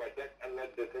ga badakalar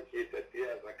da take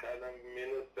tafiya tsakanin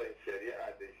ministan shari'a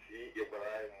da shi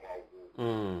Ibrahim Magu.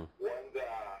 Wanda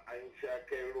an sha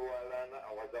kai ruwa rana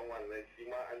a wajen wannan shi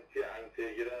ma an ce an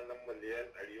sai gida na miliyan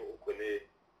 300 ne.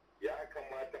 Ya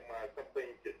kamata masu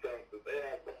binciken su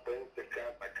tsaya su bincika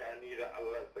tsakani da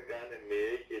Allah su gane me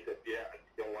yake tafiya a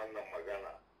cikin wannan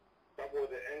magana.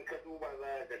 Saboda in ka duba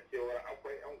za ga cewa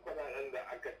akwai 'yan kudaden da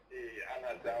aka ce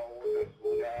ana dawo da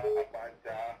suna a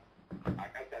bata a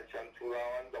kasashen turawa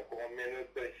wanda kuma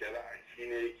ministan shari'a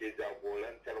shine yake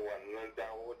jagorantar wannan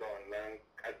dawo da wannan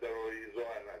kaddarori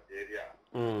zuwa Najeriya.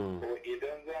 To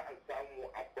idan za a samu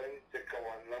a bincika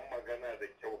wannan magana da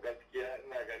kyau gaskiya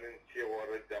ina ganin cewar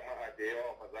jama'a da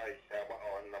yawa ba za a sha ba a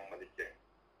wannan mulkin.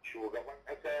 Shugaban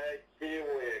ƙasa ya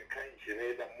kewaye kanshi ne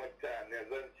da mutane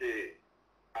zan ce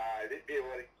a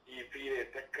riɓewar kifi ne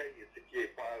ta kai suke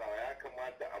farawa. Ya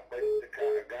kamata a bincika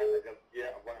a gane gaskiya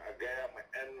abin a gaya ma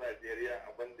 'yan Najeriya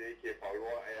abin da yake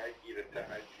faruwa a yaƙi da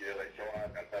ta'addanci da rashawa a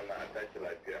ƙasar na a tashi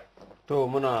lafiya. To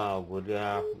muna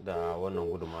godiya da wannan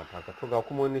gudunmawa ta ka. To ga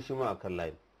kuma wani shi ma akan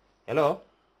line. Hello?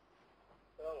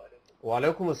 Wa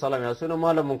alaikum salam, ya sunan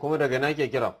malamin kuma daga ina ke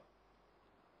kira?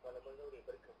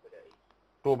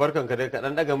 To barkan ka dai,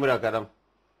 kaɗan ɗaga murya kaɗan.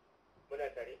 Muna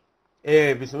tare?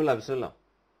 Bismillah bismillah.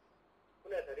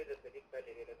 Muna tare da Sadiq Sale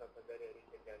ne na kafin gane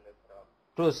rikin jihar Nasarawa.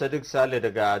 To Sadiq Sale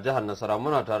daga jihar Nasarawa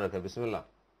muna tare da ka, bismillah.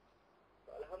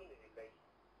 Alhamdulillah.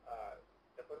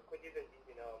 Da farko dai zan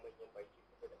jinjina wa manyan baki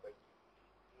kusa da baki.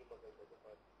 Ni magana da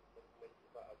masu muhimmanci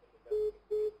ba abin da za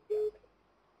su yi.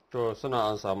 To suna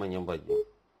an sa manyan baki.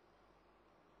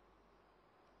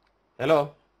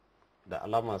 Hello? Da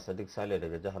alama Sadiq Sale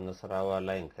daga jihar Nasarawa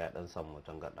layin ka ya dan samu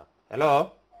mutan gada.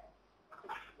 Hello?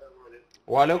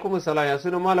 Wa alaikum salam, ya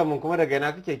sunan malamin kuma daga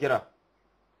ina kake kira?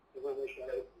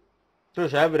 To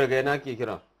Shabi daga ina kake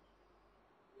kira?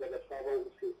 Daga Sabon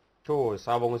Usu. To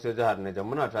Sabon Usu jihar Niger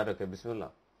muna tare da kai,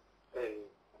 bismillah.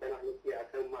 Kana nufi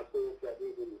akan masu fyaɗe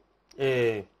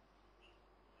ne.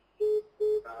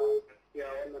 Gaskiya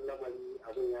wannan lamari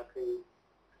abin ya kai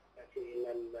a ce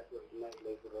ina lillahi wa inna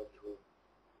ilaihi raji'un.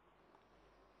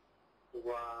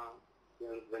 Kuma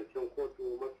yanzu zancen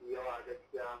kotu mafi yawa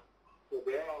gaskiya to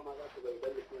da yawa ma za su bai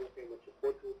idan mutum ya kai mace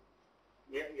kotu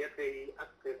ya kai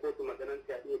aka kai kotu maganar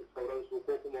fyaɗe da sauransu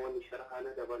ko kuma wani shari'a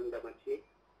na daban da mace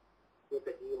sai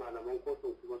ka ji malaman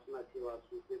kotun kuma suna cewa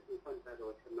su sai sun kwanta da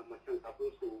wacce nan macen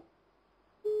kafin su.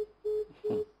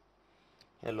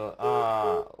 Hello,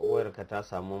 wayarka ta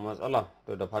samu matsala,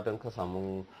 to da fatan ka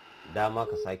samu dama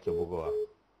ka sake bugawa.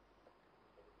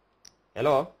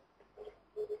 Hello?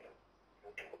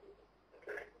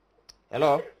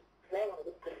 Hello?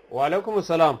 Wa alaikum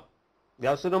salam.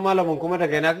 Ya sunan malamin kuma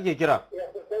daga ina kake kira?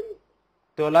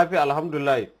 To lafiya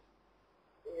alhamdulillah.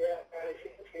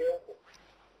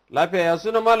 Lafiya, ya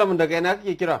sunan malamin daga ina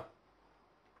kake kira?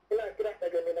 Ina kira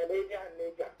daga Mina ne jihar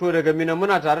Neja. To daga Mina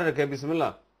muna tare da kai,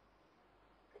 bismillah.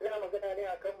 Ina magana ne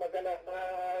akan magana na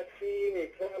shi ne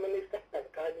prime minister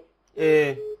alkali.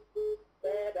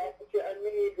 Da aka ce an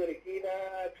yi zargi na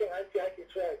cin hanci ake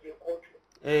so a je kotu.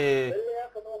 Lallai ya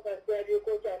kamata sai a je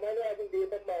kotu amma ne abin da ya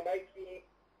ban mamaki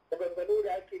maganganu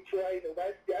da ake cewa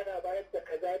university ana bayar da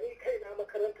kaza ni kai na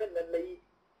makarantar nan na yi.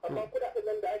 Amma kuɗaɗen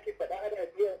nan da ake faɗa ana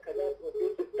biyan kaza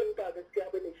duk ba gaskiya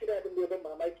bane shi da abin da ya ban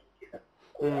mamaki kisa.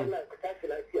 Ko Allah ka tashi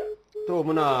lafiya. To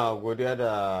muna godiya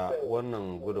da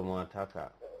wannan gudunmawa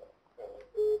taka.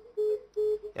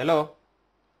 Hello?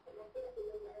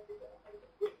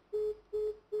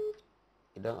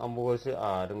 Idan an bugo sai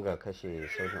a dinga kashe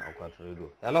sautin akwatin rediyo.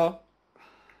 Hello?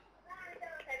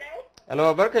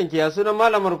 Hello, barkanki, ya sunan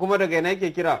malamar kuma daga ina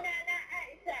yake kira?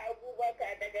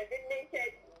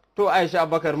 To Aisha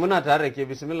Abubakar muna tare da ke,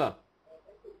 bismillah.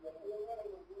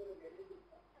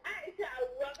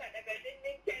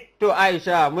 To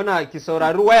Aisha muna ki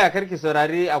saurari waya, kar ki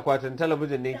saurari akwatin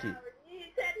talabijin ɗinki.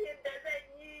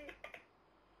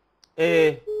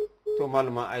 To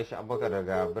malama Aisha Abubakar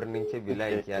daga birnin Kebbi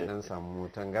layin ki ya dan samu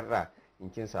tangarda, in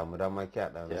kin samu dama ki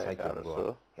dan sake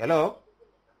ruwa. Hello?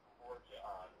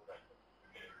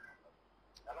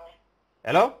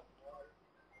 hello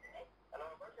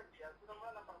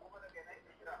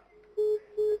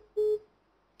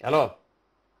hello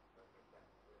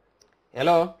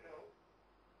hello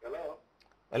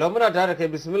hello muna tare da kai,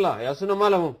 bismillah, ya suna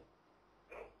malamin?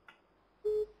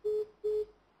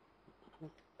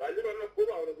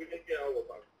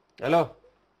 hello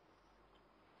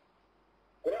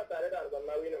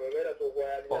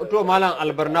to malam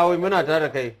albarnawi muna tare da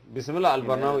kai, bismillah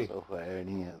albarnawi.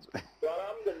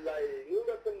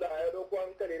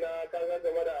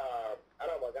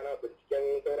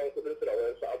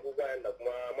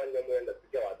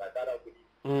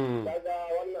 kaga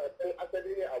wannan tun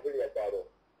asali ne abin ya faro.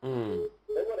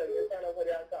 Saboda me yasa na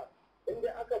faɗi haka? In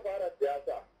dai aka fara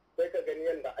siyasa sai ka gani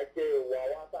yadda ake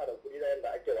wasa da kuɗi da yadda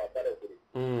ake wasa da kuɗi.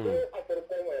 Ko a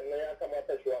farkon wayannan ya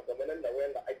kamata shugabannin da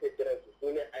wayanda ake kiran su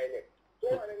ne INEC. Su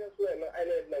wane ne su wayannan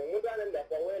INEC nan mutanen da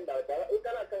fa wayanda ba in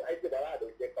kana kan aiki ba za a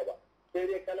dauke ka ba. Sai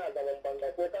dai kana zaman banga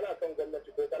ko kana kan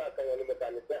gwamnati ko kana kan wani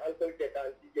mutane sai an sauke ka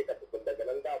an cije ka tukun daga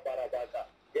nan da fara baka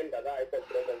yadda za a yi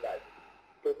control da za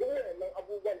to duk wannan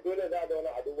abubuwan dole za a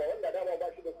zauna a duba wanda dama ba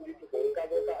shi da kuɗi tukun ka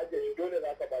zo ka ajiye shi dole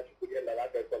za ka ba shi kuɗi yadda za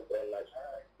ka yi control nashi.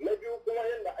 Na biyu kuma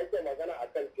yadda ake magana a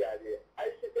kan fiyade ai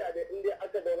shi fiyade in dai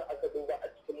aka zauna aka duba a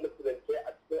cikin musulunci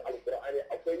a cikin alkur'ani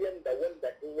akwai yadda wanda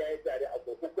in ya yi fiyade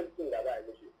akwai hukuncin da za a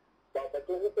mishi ba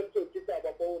batun hukuncin kisa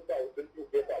ba ko ba hukuncin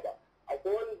kisa ba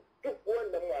akwai duk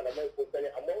wannan malaman sun sani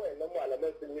amma wayannan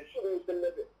malaman sun yi shiru sun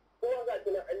nabe kuma ga shi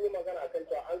nan an yi magana akan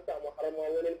cewa an samu har ma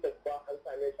wani tasba an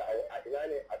same shi a ina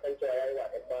ne akan cewa yayi wa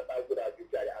ɗan mata guda biyu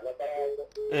tare a nasarawa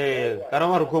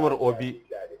karamar hukumar obi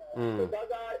to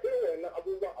kaga irin wannan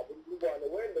abubuwan abun dubawa ne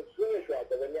wayanda su ne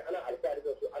shugabanni ana alfahari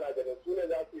da su ana ganin su ne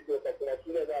za su yi doka kuma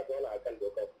su ne za su zauna akan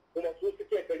dokar kuma su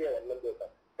suke karya wannan dokar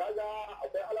kaga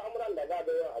akwai al'amuran da za a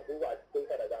zauna a duba a cikin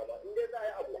ka da dama in dai za a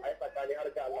yi abu a yi tsakani har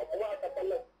ga Allah kuma a kasan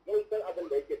nan mun san abin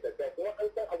da yake tafiya kuma an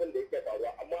san abin da yake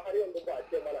faruwa amma har yanzu ba a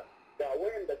ce mana da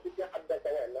wayanda suke haddasa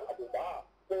wayannan abu ba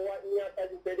kowa in ya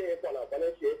tashi sai dai ya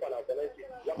kwana-kwanan shi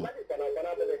wallahi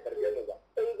kwana-kwana ba zai karbe mu ba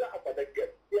in za a fada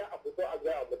gaskiya a fito a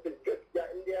gaya mutum gaskiya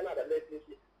in dai yana da laifin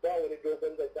shi ba wani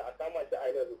dogon zance a kama shi a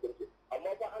yanar hukunci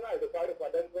amma fa ana da faruwa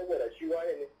don saboda shi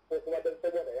waye ne ko kuma don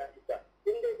saboda ya isa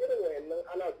in dai irin wayannan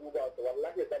ana duba su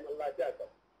wallahi zaman lafiya ka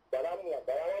bara mu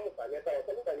same ta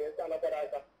wata mutane sa na fara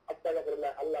ka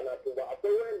astaghfirullah Allah na tuba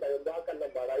akwai wayanda yanzu hakan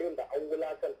nan ba rayuwar da an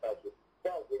wulakanta su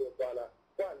ba gurin kwana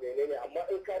ba menene amma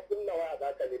in ka kunna waya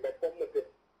za ka ne babban mutum.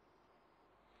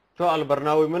 To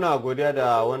albarnawi muna godiya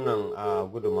da wannan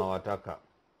gudumawa taka.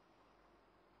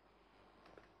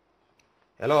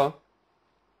 Hello?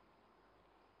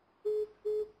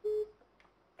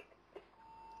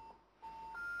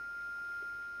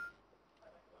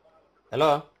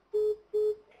 Hello?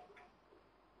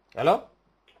 Hello?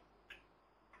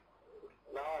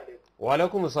 Wa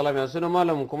alaikum salam, ya suna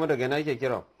malamin kuma daga ina ke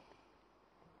kira?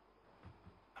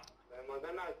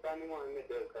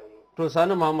 To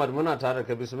Sani Muhammad muna tare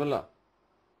ka, bismillah.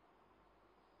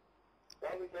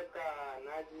 Babu shakka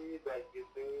na ji baki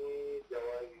sun yi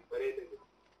jawabi bare da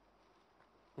gaske.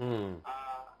 A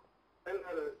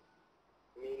sanar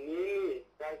menene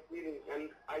tasirin 'yan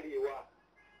arewa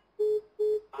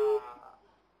a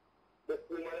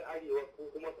hukumar arewa ko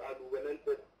kuma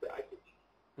kalubalantar da ake ciki.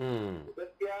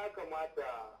 Gaskiya ya kamata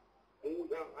mu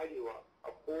 'yan arewa a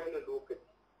kowane lokaci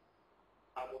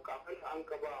a mukamman da an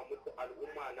ba musu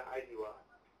al'umma na arewa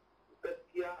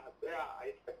gaskiya a tsaya a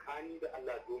yi tsakani da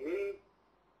Allah domin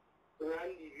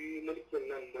ran biyu mulkin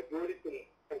nan majoritin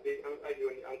kaje an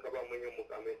arewa ne an ba manyan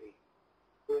mukamai din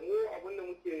to mu abin da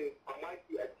muke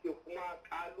mamaki a ce kuma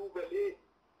kalubale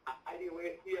a arewa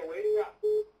ya fiye wayya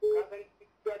ka san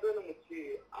ya dole mu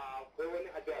ce akwai wani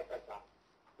abu a ƙasa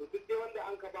to duk dai wanda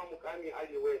an ba mukami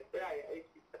arewa ya tsaya ya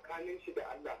aiki tsakanin shi da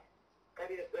Allah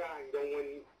kar ya tsaya hangen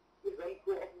wani zan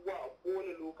ko abubuwa a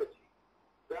kowane lokaci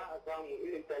za a samu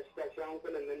irin tashi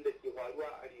hankulan nan da ke faruwa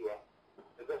a arewa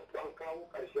da za su an kawo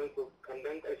ƙarshen su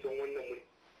kandan ƙarshen wannan mulki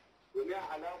domin a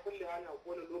alakun da hana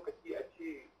kowane lokaci a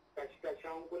ce tashi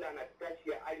hankula na tashi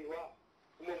a arewa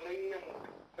kuma manyan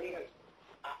hanyar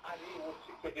a arewa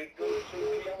suke da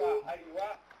sun yawa a arewa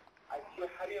a ce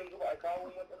har yanzu ba a kawo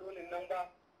matsalolin nan ba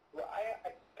to ai a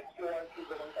cewa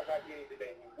shugaban kasa ne da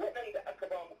dai waɗanda aka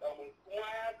ba mukamin kuma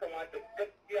ya kamata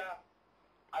gaskiya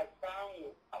a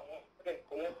samu a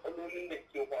matsalolin da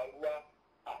ke faruwa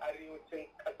a arewacin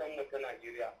ƙasar mu ta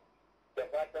Najeriya da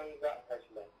fatan za a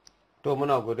tashi lafiya. To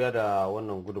muna godiya da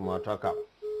wannan gudunmawa taka.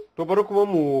 To bari kuma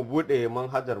mu bude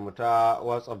manhajar mu ta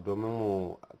WhatsApp domin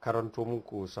mu karanto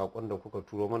muku sakon da kuka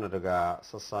turo mana daga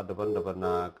sassa daban-daban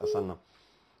na ƙasar nan.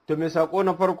 To mai sako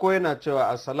na farko yana cewa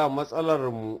assalam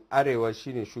matsalar mu arewa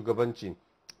shine shugabanci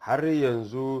har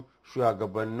yanzu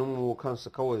shugabanninmu kansu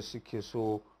kawai suke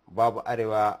so, babu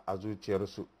arewa a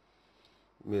zuciyarsu.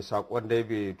 Mai saƙon dai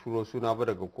bai turo suna ba,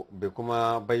 bai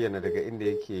kuma bayyana daga inda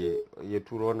yake ya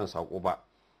turo wannan saƙo ba.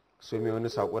 Sai mai wani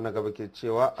saƙo na gaba ke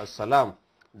cewa assalam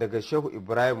daga Shehu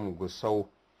Ibrahim Gusau.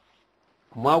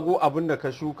 Mago abin da ka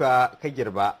shuka ka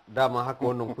girba, dama haka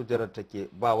wannan kujerar take,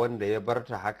 ba wanda ya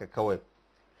barta haka kawai.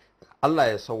 Allah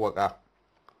ya sauwaka.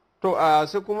 To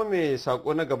sai kuma mai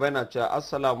sako na gaba yana cewa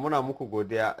assalam, muna muku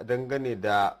godiya dangane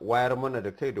da wayar mana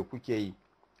da kai da kuke yi.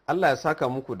 Allah ya saka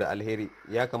muku da alheri.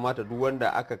 Ya kamata duk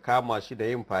wanda aka kama shi da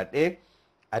yin fyaɗe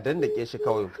a dandake shi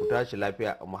kawai, ku tashi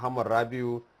lafiya. Muhammad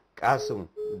Rabiu Kasim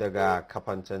daga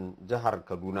Kafancan jihar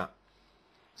Kaduna.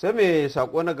 Sai mai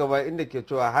sako na gaba inda ke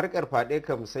cewa harkar fyaɗe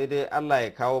kam sai dai Allah ya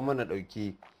kawo mana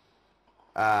ɗauki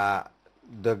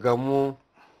daga mu.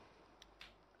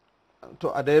 To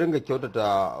a dai ringa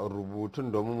kyautata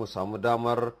rubutun domin mu samu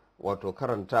damar wato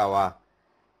karantawa.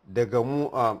 Daga mu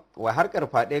wa harkar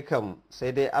fyaɗe kam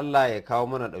sai dai Allah ya kawo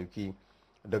mana ɗauki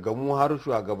daga mu har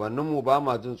shugabanninmu ba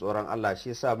ma jin tsoron Allah, shi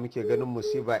yasa muke ganin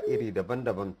musiba iri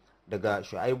daban-daban. Daga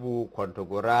Shu'aibu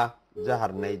Kwantagora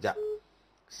jihar Naija.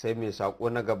 Sai mai sako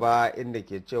na gaba inda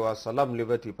ke cewa salam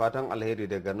liberty, fatan alheri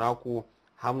daga naku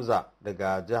Hamza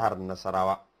daga jihar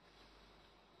Nasarawa.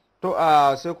 To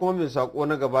sai kuma mai sako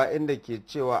na gaba inda ke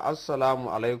cewa assalamu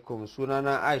alaikum,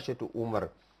 sunana Aishatu Umar.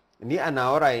 Ni a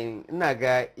nawa ra'ayin ina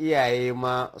ga iyaye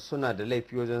ma suna da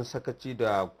laifi wajen sakaci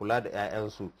da kula da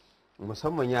 'ya'yansu,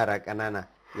 musamman yara ƙanana.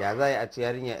 Ya za a ce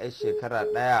yarinya 'yar shekara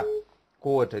 1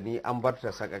 ko watanni an bar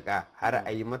ta sakaka har a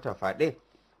yi mata faɗe?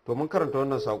 To mun karanta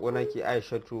wannan sako na ke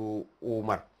Aishatu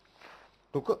Umar.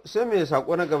 To sai mai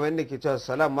sako na gaba inda ke cewa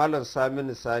salam malam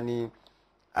Saminu Sani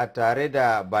a tare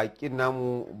da bakin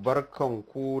namu, barkan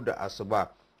ku da asuba.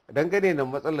 Dangane da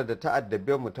matsalar da ta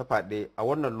addabe mu ta faɗe a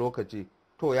wannan lokaci,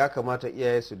 to ya kamata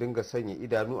iyaye su dinga sanya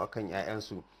idanu akan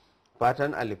 'ya'yansu.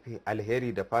 Fatan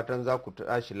alheri da fatan za ku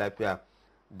tashi lafiya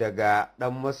daga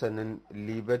dan masanin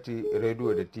Liberty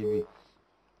Radio da TV.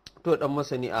 To dan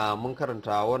masani mun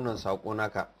karanta wannan sako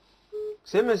naka.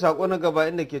 Sai mai sako na gaba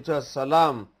inda ke cewa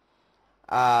salam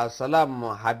salam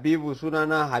Habibu,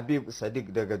 sunana Habib Sadiq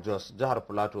daga Jos jihar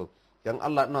Plateau. Dan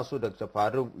Allah ina so Dr.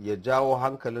 Faruk ya jawo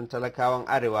hankalin talakawan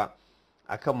arewa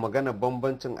akan magana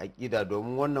bambancin aƙida,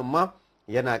 domin wannan ma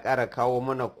yana ƙara kawo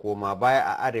mana koma baya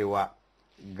a arewa,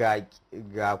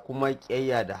 ga kuma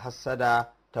ƙiyayya da hassada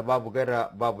ta babu gara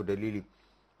babu dalili.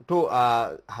 To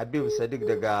Habib Sadiq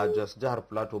daga Jos jihar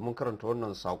Plateau, mun karanta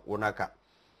wannan sako naka.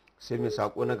 Sai mai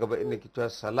sako na gaba inda ke cewa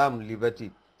salam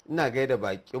Liberty, ina gaida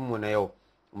bakinmu na yau.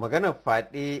 Maganar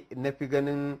faɗe na fi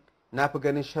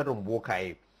ganin sharrin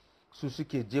bokaye, su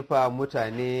suke jefa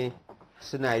mutane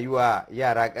suna yi wa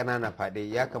yara ƙanana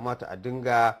faɗe. Ya kamata a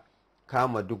dinga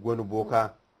kama duk wani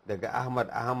boka. Daga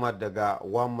Ahmad daga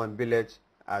Wamman Village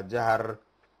a jihar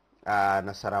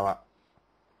Nasarawa.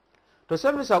 To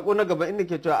sai mai sako na gaba inda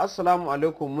ke cewa assalamu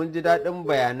alaikum, mun ji daɗin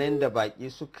bayanan da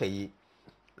baƙi suka yi.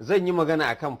 Zan yi magana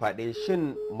akan faɗe.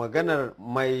 Shin maganar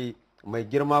mai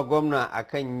girma gwamna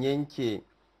akan yanke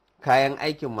kayan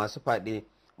aikin masu faɗe,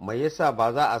 mai yasa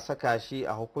ba za a saka shi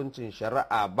a hukuncin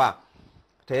shari'a ba,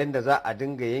 ta yadda za a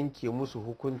dinga yanke musu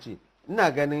hukunci? Ina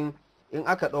ganin in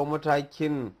aka ɗau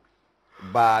matakin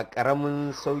ba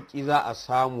ƙaramin sauƙi za a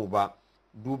samu ba,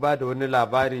 duba da wani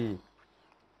labari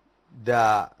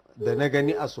da na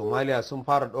gani a Somalia sun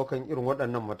fara ɗaukan irin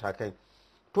waɗannan matakai.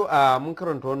 To mun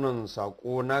karanta wannan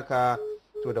saƙo naka.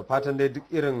 To da fatan dai duk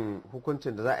irin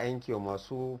hukuncin da za a yanke wa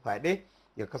masu faɗe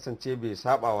ya kasance bai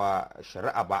saba wa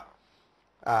shari'a ba.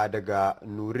 Daga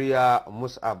Nuriya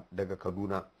Mus'ab daga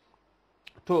Kaduna.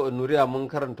 To Nuriya, mun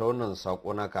karanta wannan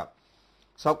saƙo naka.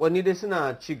 Saƙonni dai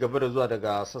suna ci gaba da zuwa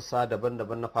daga sassa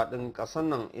daban-daban na faɗin ƙasar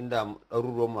nan, inda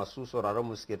ɗaruruwan masu sauraron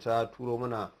mu suke ta turo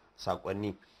mana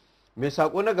saƙonni. Mai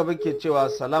saƙo na gaba ke cewa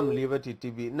salam Liberty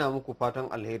TV, ina muku fatan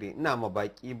alheri, ina ma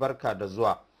baƙi barka da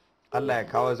zuwa. Allah ya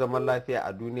kawo zaman lafiya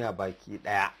a duniya baki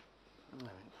ɗaya,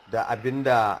 da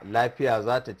abinda lafiya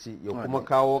za ta ci, ya kuma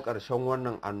kawo ƙarshen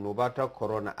wannan annoba ta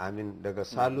corona, amin. Daga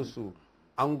Salisu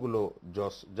Angulo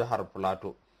Jos jihar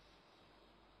Plateau.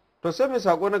 To sai mai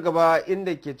sako na gaba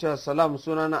inda ke cewa salam,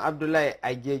 sunana Abdullahi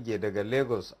Agege daga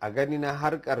Lagos. A gani na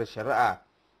harkar shari'a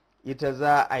ita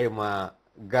za a yi ma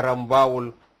garan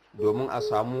bawul domin a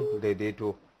samu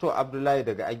daidaito. To Abdullahi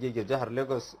daga Agege jihar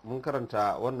Lagos, mun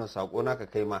karanta wannan sako naka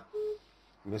kai ma.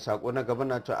 Mai sako na gaba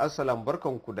na cewa assalam,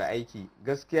 barkanku da aiki.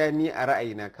 Gaskiya ni a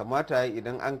ra'ayina kamata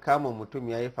idan an kama mutum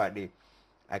ya yi faɗe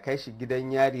a kai shi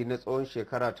gidan yari na tsawon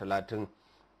shekara 30.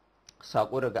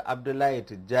 Sako daga Abdullahi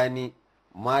Tijjani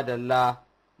Madalla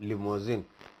Limousine,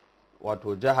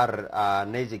 wato jihar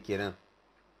Niger kenan.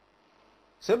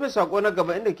 sai mai sako na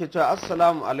gaba inda ke cewa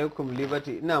assalamu alaikum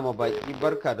liberty, ina ma baki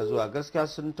barka da zuwa, gaskiya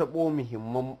sun taɓo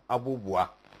muhimman abubuwa,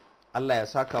 Allah ya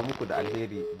saka muku da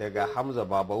alheri, daga Hamza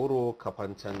Babauro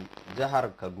Kafancan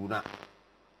jihar Kaduna.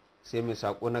 Sai mai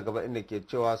sako na gaba inda ke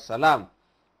cewa salam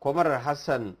kwamarar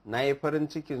Hassan, na yi farin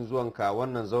cikin zuwanka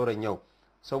wannan zauren yau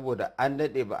saboda an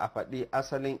daɗe ba a faɗi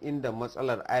asalin inda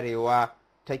matsalar arewa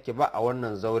take ba a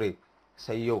wannan zaure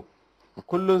sai yau.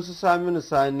 Kullum su Saminu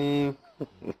Sani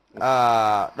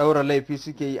a ɗaura laifi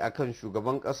suke yi akan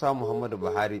shugaban ƙasa Muhammadu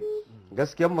Buhari.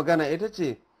 Gaskiyar magana ita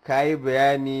ce ka yi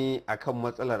bayani akan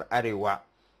matsalar arewa,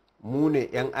 mu ne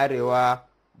 'yan arewa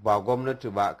ba gwamnati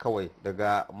ba kawai.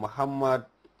 Daga Muhammad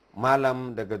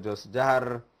Malam daga Jos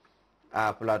jihar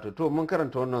a Plateau. To mun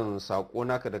karanta wannan saƙo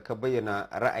naka da ka bayyana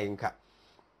ra'ayinka.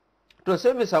 To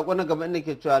sai mai saƙo na gaba inda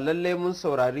ke cewa lallai mun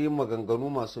saurari maganganu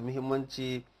masu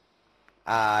muhimmanci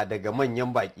daga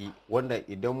manyan baƙi, wanda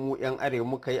idan mu 'yan arewa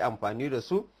muka yi amfani da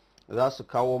su za su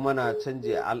kawo mana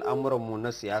canji a al'amuranmu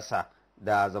na siyasa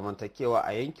da zamantakewa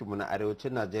a yankinmu na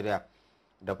arewacin Najeriya.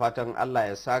 Da fatan Allah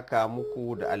ya saka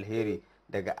muku da alheri.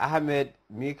 Daga Ahmed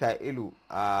Mika'ilu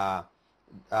a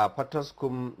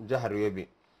Fataskum jihar Yobe.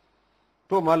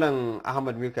 To Malam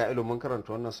Ahmad Mika'ilu mun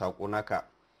karanta wannan saƙo naka.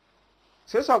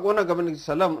 Sai saƙo na gaban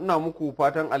salam, ina muku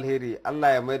fatan alheri,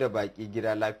 Allah ya mai da baƙi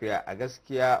gida lafiya. A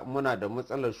gaskiya muna da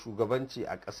matsalar shugabanci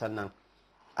a ƙasar nan,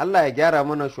 Allah ya gyara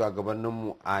mana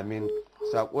shugabanninmu, amin.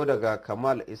 Saƙo daga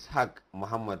Kamal Ishaq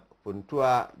Muhammad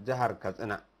Funtuwa jihar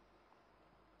Katsina.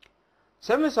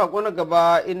 Sai mai saƙo na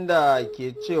gaba inda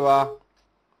ke cewa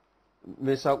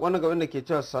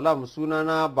salam,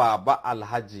 sunana Baba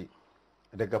Alhaji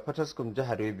daga Fataskum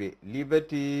jihar Yobe.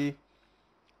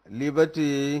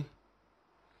 Liberty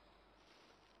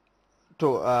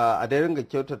to a dai ringa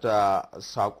kyautata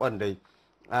saƙon dai.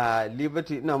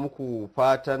 Liberty, ina muku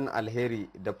fatan alheri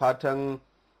da fatan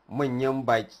manyan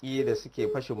baƙi da suke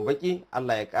fashin baƙi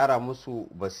Allah ya ƙara musu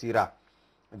basira.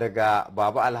 Daga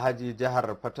Baba Alhaji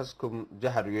jihar Fataskum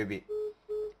jihar Yobe.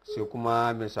 Sai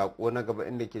kuma mai saƙo na gaba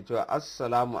inda ke cewa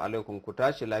assalamu alaikum, ku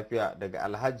tashi lafiya, daga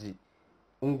Alhaji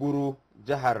Unguru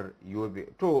jihar Yobe.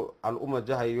 To al'ummar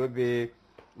jihar Yobe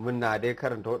muna dai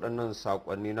karanta waɗannan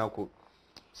saƙonni naku.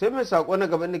 Sai mai saƙo na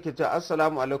gaba inda ke cewa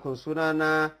assalamu alaikum,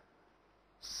 sunana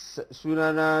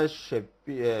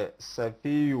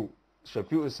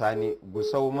Shafi'u Sani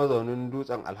Gusau, mazaunin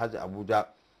Dutsen Alhaji Abuja.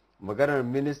 Maganar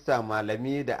minista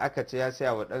Malami da aka ce ya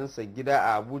saya wa ɗansa gida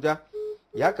a Abuja,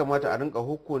 ya kamata a rinka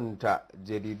hukunta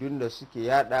jaridun da suke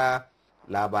yada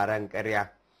labaran ƙarya.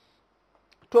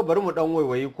 To bari mu ɗan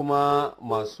waiwayi kuma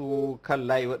masu kan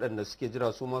layi waɗanda suke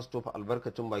jira su masu tofa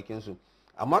albarkacin bakinsu.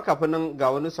 Amma kafin nan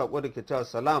ga wani saƙo da ke cewa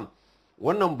salam,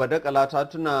 wannan badakala ta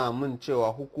tuna min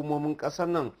cewa hukumomin ƙasar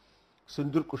nan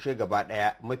sun durƙushe gaba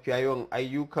ɗaya. Mafiya yawan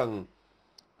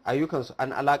ayyukansu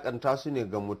an alakanta su ne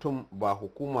ga mutum ba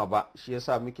hukuma ba, shi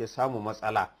yasa muke samu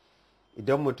matsala.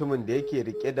 Idan mutumin da yake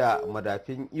rike da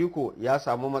madafin iko ya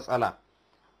samu matsala,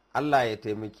 Allah ya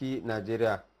taimaki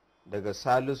Najeriya. Daga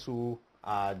Salisu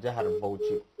a jihar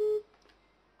Bauchi.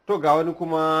 To ga wani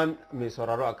kuma mai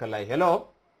sauraro a kan layi. Hello.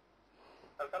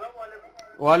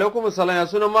 Wa alaikum salam, ya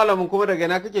sunan malamin kuma daga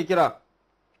ina kake kira?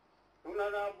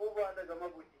 Sunana Buba daga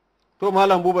Mabushi. To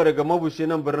Malam Buba daga Mabushi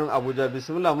nan birnin Abuja,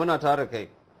 bismillah, muna tare kai.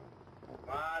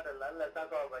 Madalla, Allah ya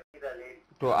saka wa baki da alheri.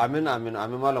 To amin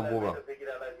Malam Buba.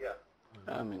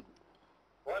 Amin.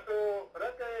 Wato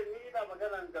raka ni na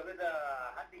magana game da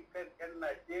haɗin kan 'yan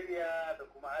Najeriya da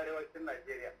kuma arewacin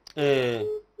Najeriya.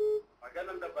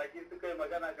 Maganan da baki suka yi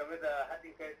magana game da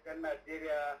haɗin kan 'yan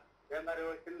Najeriya, 'yan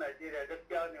arewacin Najeriya,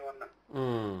 gaskiya ne wannan.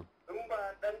 In ba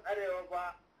ɗan arewa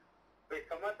ba, bai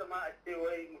kamata ma a ce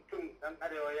wai mutum ɗan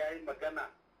arewa ya yi magana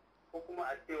ko kuma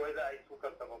a ce wai za a yi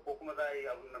sukarsa ba ko kuma za a yi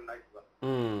abun nan nashi ba.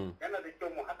 Yana da kyau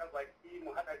mu haɗa baki,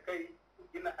 mu haɗa kai, mu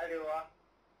gina arewa,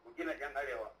 mu gina 'yan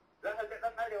arewa. Za ka ga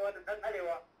ɗan arewa da ɗan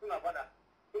arewa suna faɗa,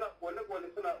 suna kone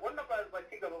suna, wannan ba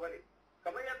ci gaba ba ne.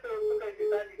 Kamar yadda suka yi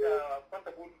misali da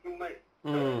fasa bututun mai,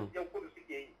 yan kudu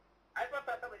suke yi. Ai ba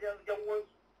sa taɓa yan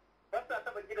wansu, ba sa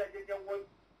taɓa gidajen yan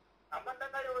wansu. Amma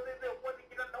ɗan arewa zai kone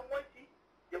gidan ɗan wanci,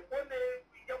 ya kone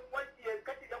yan wanci, ya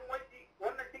kashe yan wanci,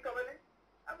 wannan ci gaba ne?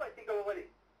 Ai ba ci gaba ba ne.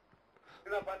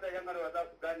 Ina fata yan arewa za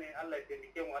su gane, Allah ya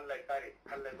taimake mu, Allah ya kare,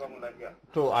 Allah ya ba mu lafiya.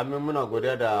 To amin, muna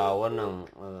godiya da wannan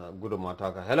gudunmawa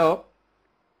taka. Hello.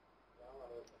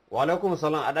 Wa alaikum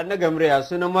salam, a ɗan na gamriya,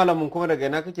 sunan malamin kuma daga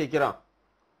ina kake kira?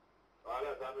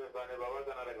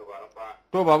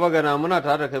 To Baba Gana, muna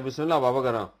tare da kai, bismillah Baba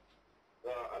Gana.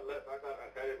 Allah ya saka a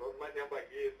kare, manyan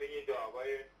baki sun yi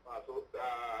jawabai masu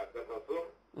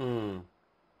gasassu.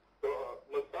 To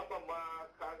musamman ma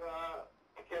kaga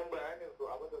cikin bayanin su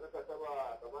abinda suka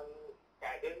taba kaman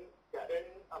kyaɗin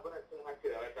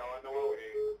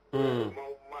kuma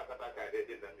ma ka ta ka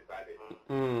daidai nan misali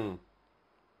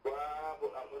babu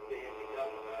abin da ya fi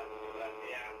jawo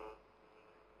lafiya.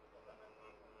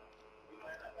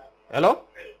 Hello?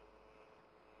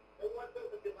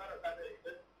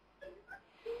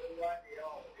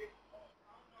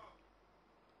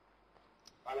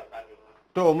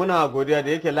 To muna godiya da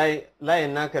yake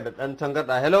layin naka da ɗan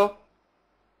tangarɗa. Hello?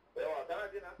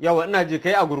 Yawa ina ji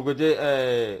kai a gurguje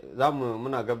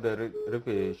muna gab da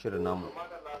rufe shirin namu.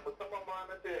 Musamman ma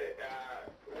na ce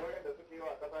wayan da suke yi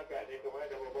wa kasa gane kamar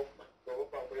da babban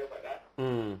bako ya faɗa.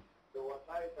 Da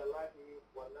wallahi tallahi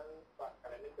wannan ba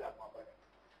karamin damuwa ba ne.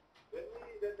 Don ni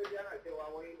idan ta yana cewa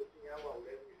wani mutum ya wa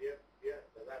wurin miliyan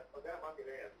da za su magana ma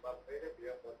miliyan yanzu ba su kai da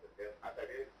miliyan wanda sai aka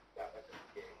dai gaba da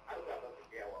suke har gaba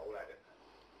suke yawa wuraren.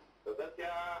 Da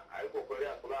gaskiya a yi kokari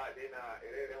a kula a daina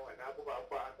ire-iren wannan abubuwa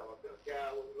ba a sama gaskiya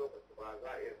wani lokaci ba za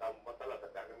a iya samun matsala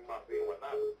tsakanin masu yin wannan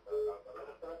abu.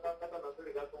 Kasa na sun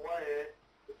riga sun waye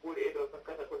su kure ido sun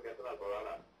kasa kunne suna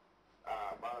saurara a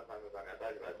ba na sami zane a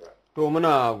tashi lafiya. To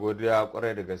muna godiya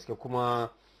kwarai da gaske kuma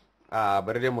a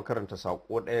bari dai mu karanta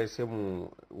sako ɗaya sai mu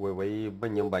waiwayi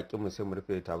manyan bakin mu sai mu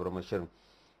rufe tabarmar shirin.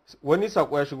 Wani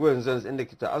sako ya shigo yanzu inda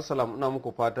kita assalamu ina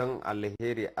muku fatan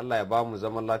alheri Allah ya bamu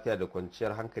zaman lafiya da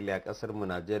kwanciyar hankali a kasar mu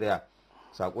Najeriya.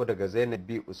 Sako daga Zainab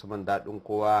B Usman Dadin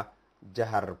Kowa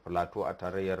jihar Plateau a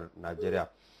tarayyar Najeriya.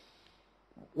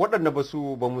 Waɗanda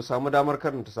ba mu samu damar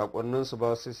karanta sakonnin su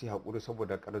ba sai su haƙuri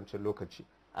saboda karancin lokaci.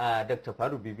 A Dr.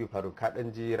 Faru Bibi Faru ka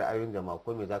ɗan ji ra'ayoyin jama'a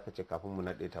ko me zaka ce kafin mu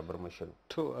naɗe tabarmar shirin?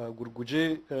 To a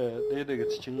gurguje ɗaya daga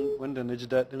cikin wanda na ji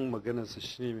daɗin maganarsa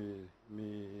shine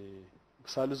mai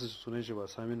Salisu sunan shi ba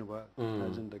Saminu ba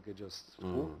jin daga Jos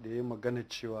da ya magana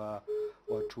cewa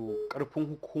wato karfin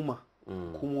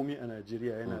hukumomi a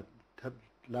Najeriya yana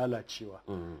lalacewa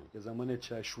ya zama na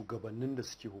cewa shugabannin da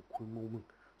suke hukumomin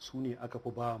su ne aka fi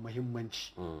ba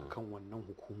mahimmanci kan wannan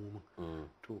hukumomin.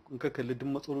 To in ka kalli duk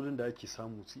matsalolin da ake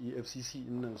samu su EFCC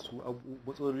nan su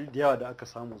matsaloli da yawa da aka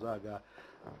samu za a ga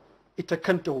ita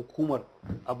kanta hukumar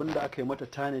abinda aka yi mata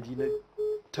tanadi na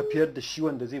tafiyar da shi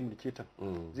wanda zai mulke ta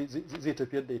zai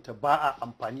tafiyar da ita ba a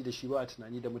amfani da shi ba a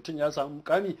tunani da mutum ya samu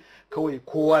mukami kawai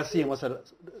kowa sai ya masa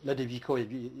ladabi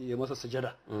kawai ya masa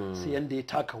sujada sai yanda ya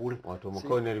taka wurin wato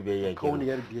makauniyar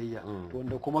biyayya to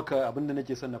wanda kuma ka abinda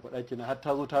nake son na faɗa kenan har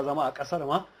ta zo ta zama a ƙasar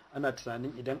ma ana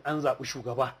tunanin idan an zaɓi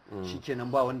shugaba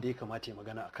shikenan ba wanda ya kamata ya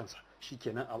magana a kansa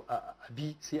shikenan a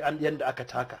bi sai an yanda aka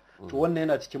taka to wannan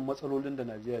yana cikin matsalolin da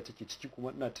Najeriya take ciki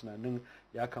kuma ina tunanin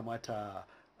ya kamata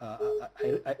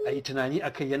a yi tunani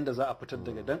akan yadda za a fitar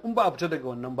daga dan in ba a fitar daga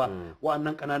wannan ba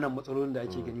wa'annan ƙananan matsalolin da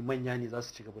ake gani manya ne za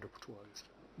su ci gaba da fitowa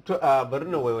gaskiya. To a bari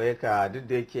na waiwaye ka duk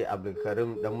da yake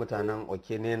Abdulkarim dan mutanen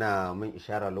Okene na mun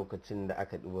ishara lokacin da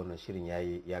aka ɗibo wannan shirin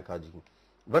ya kawo jiki.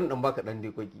 Ban dan baka dan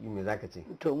dikoki me zaka ce?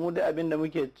 To mu da abin da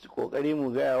muke kokari mu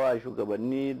gaya wa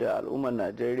shugabanni da al'ummar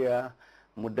Najeriya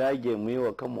mu dage mu yi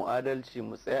wa kanmu adalci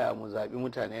mu tsaya mu zaɓi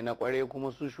mutane na kware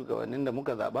kuma su shugabannin da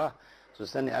muka zaɓa su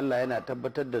sani Allah yana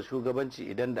tabbatar da shugabanci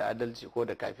idan da adalci ko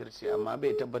da kafirci amma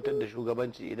bai tabbatar da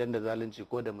shugabanci idan da zalunci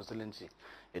ko da musulunci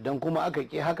idan kuma aka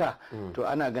ki haka to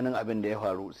ana ganin abin da ya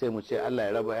faru sai mu ce Allah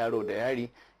ya raba yaro da yari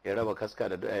ya raba kaska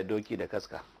da doki da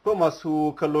kaska. To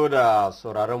masu kallo da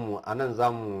sauraron mu anan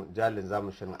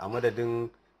zamu shirin a madadin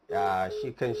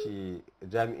shi kanshi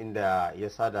jami'in da ya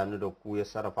sada ni da ku ya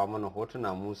sarrafa mana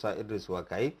hotuna Musa Idris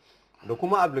Wakai da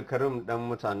kuma Abdulkarim dan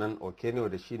mutanen Okene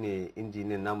da shine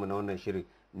injiniyan namu na wannan shirin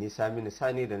ni Saminu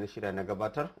Sani da na shirya na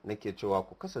gabatar nake cewa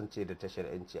ku kasance da tashar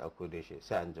yanci a kodayaushe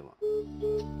sai anjima.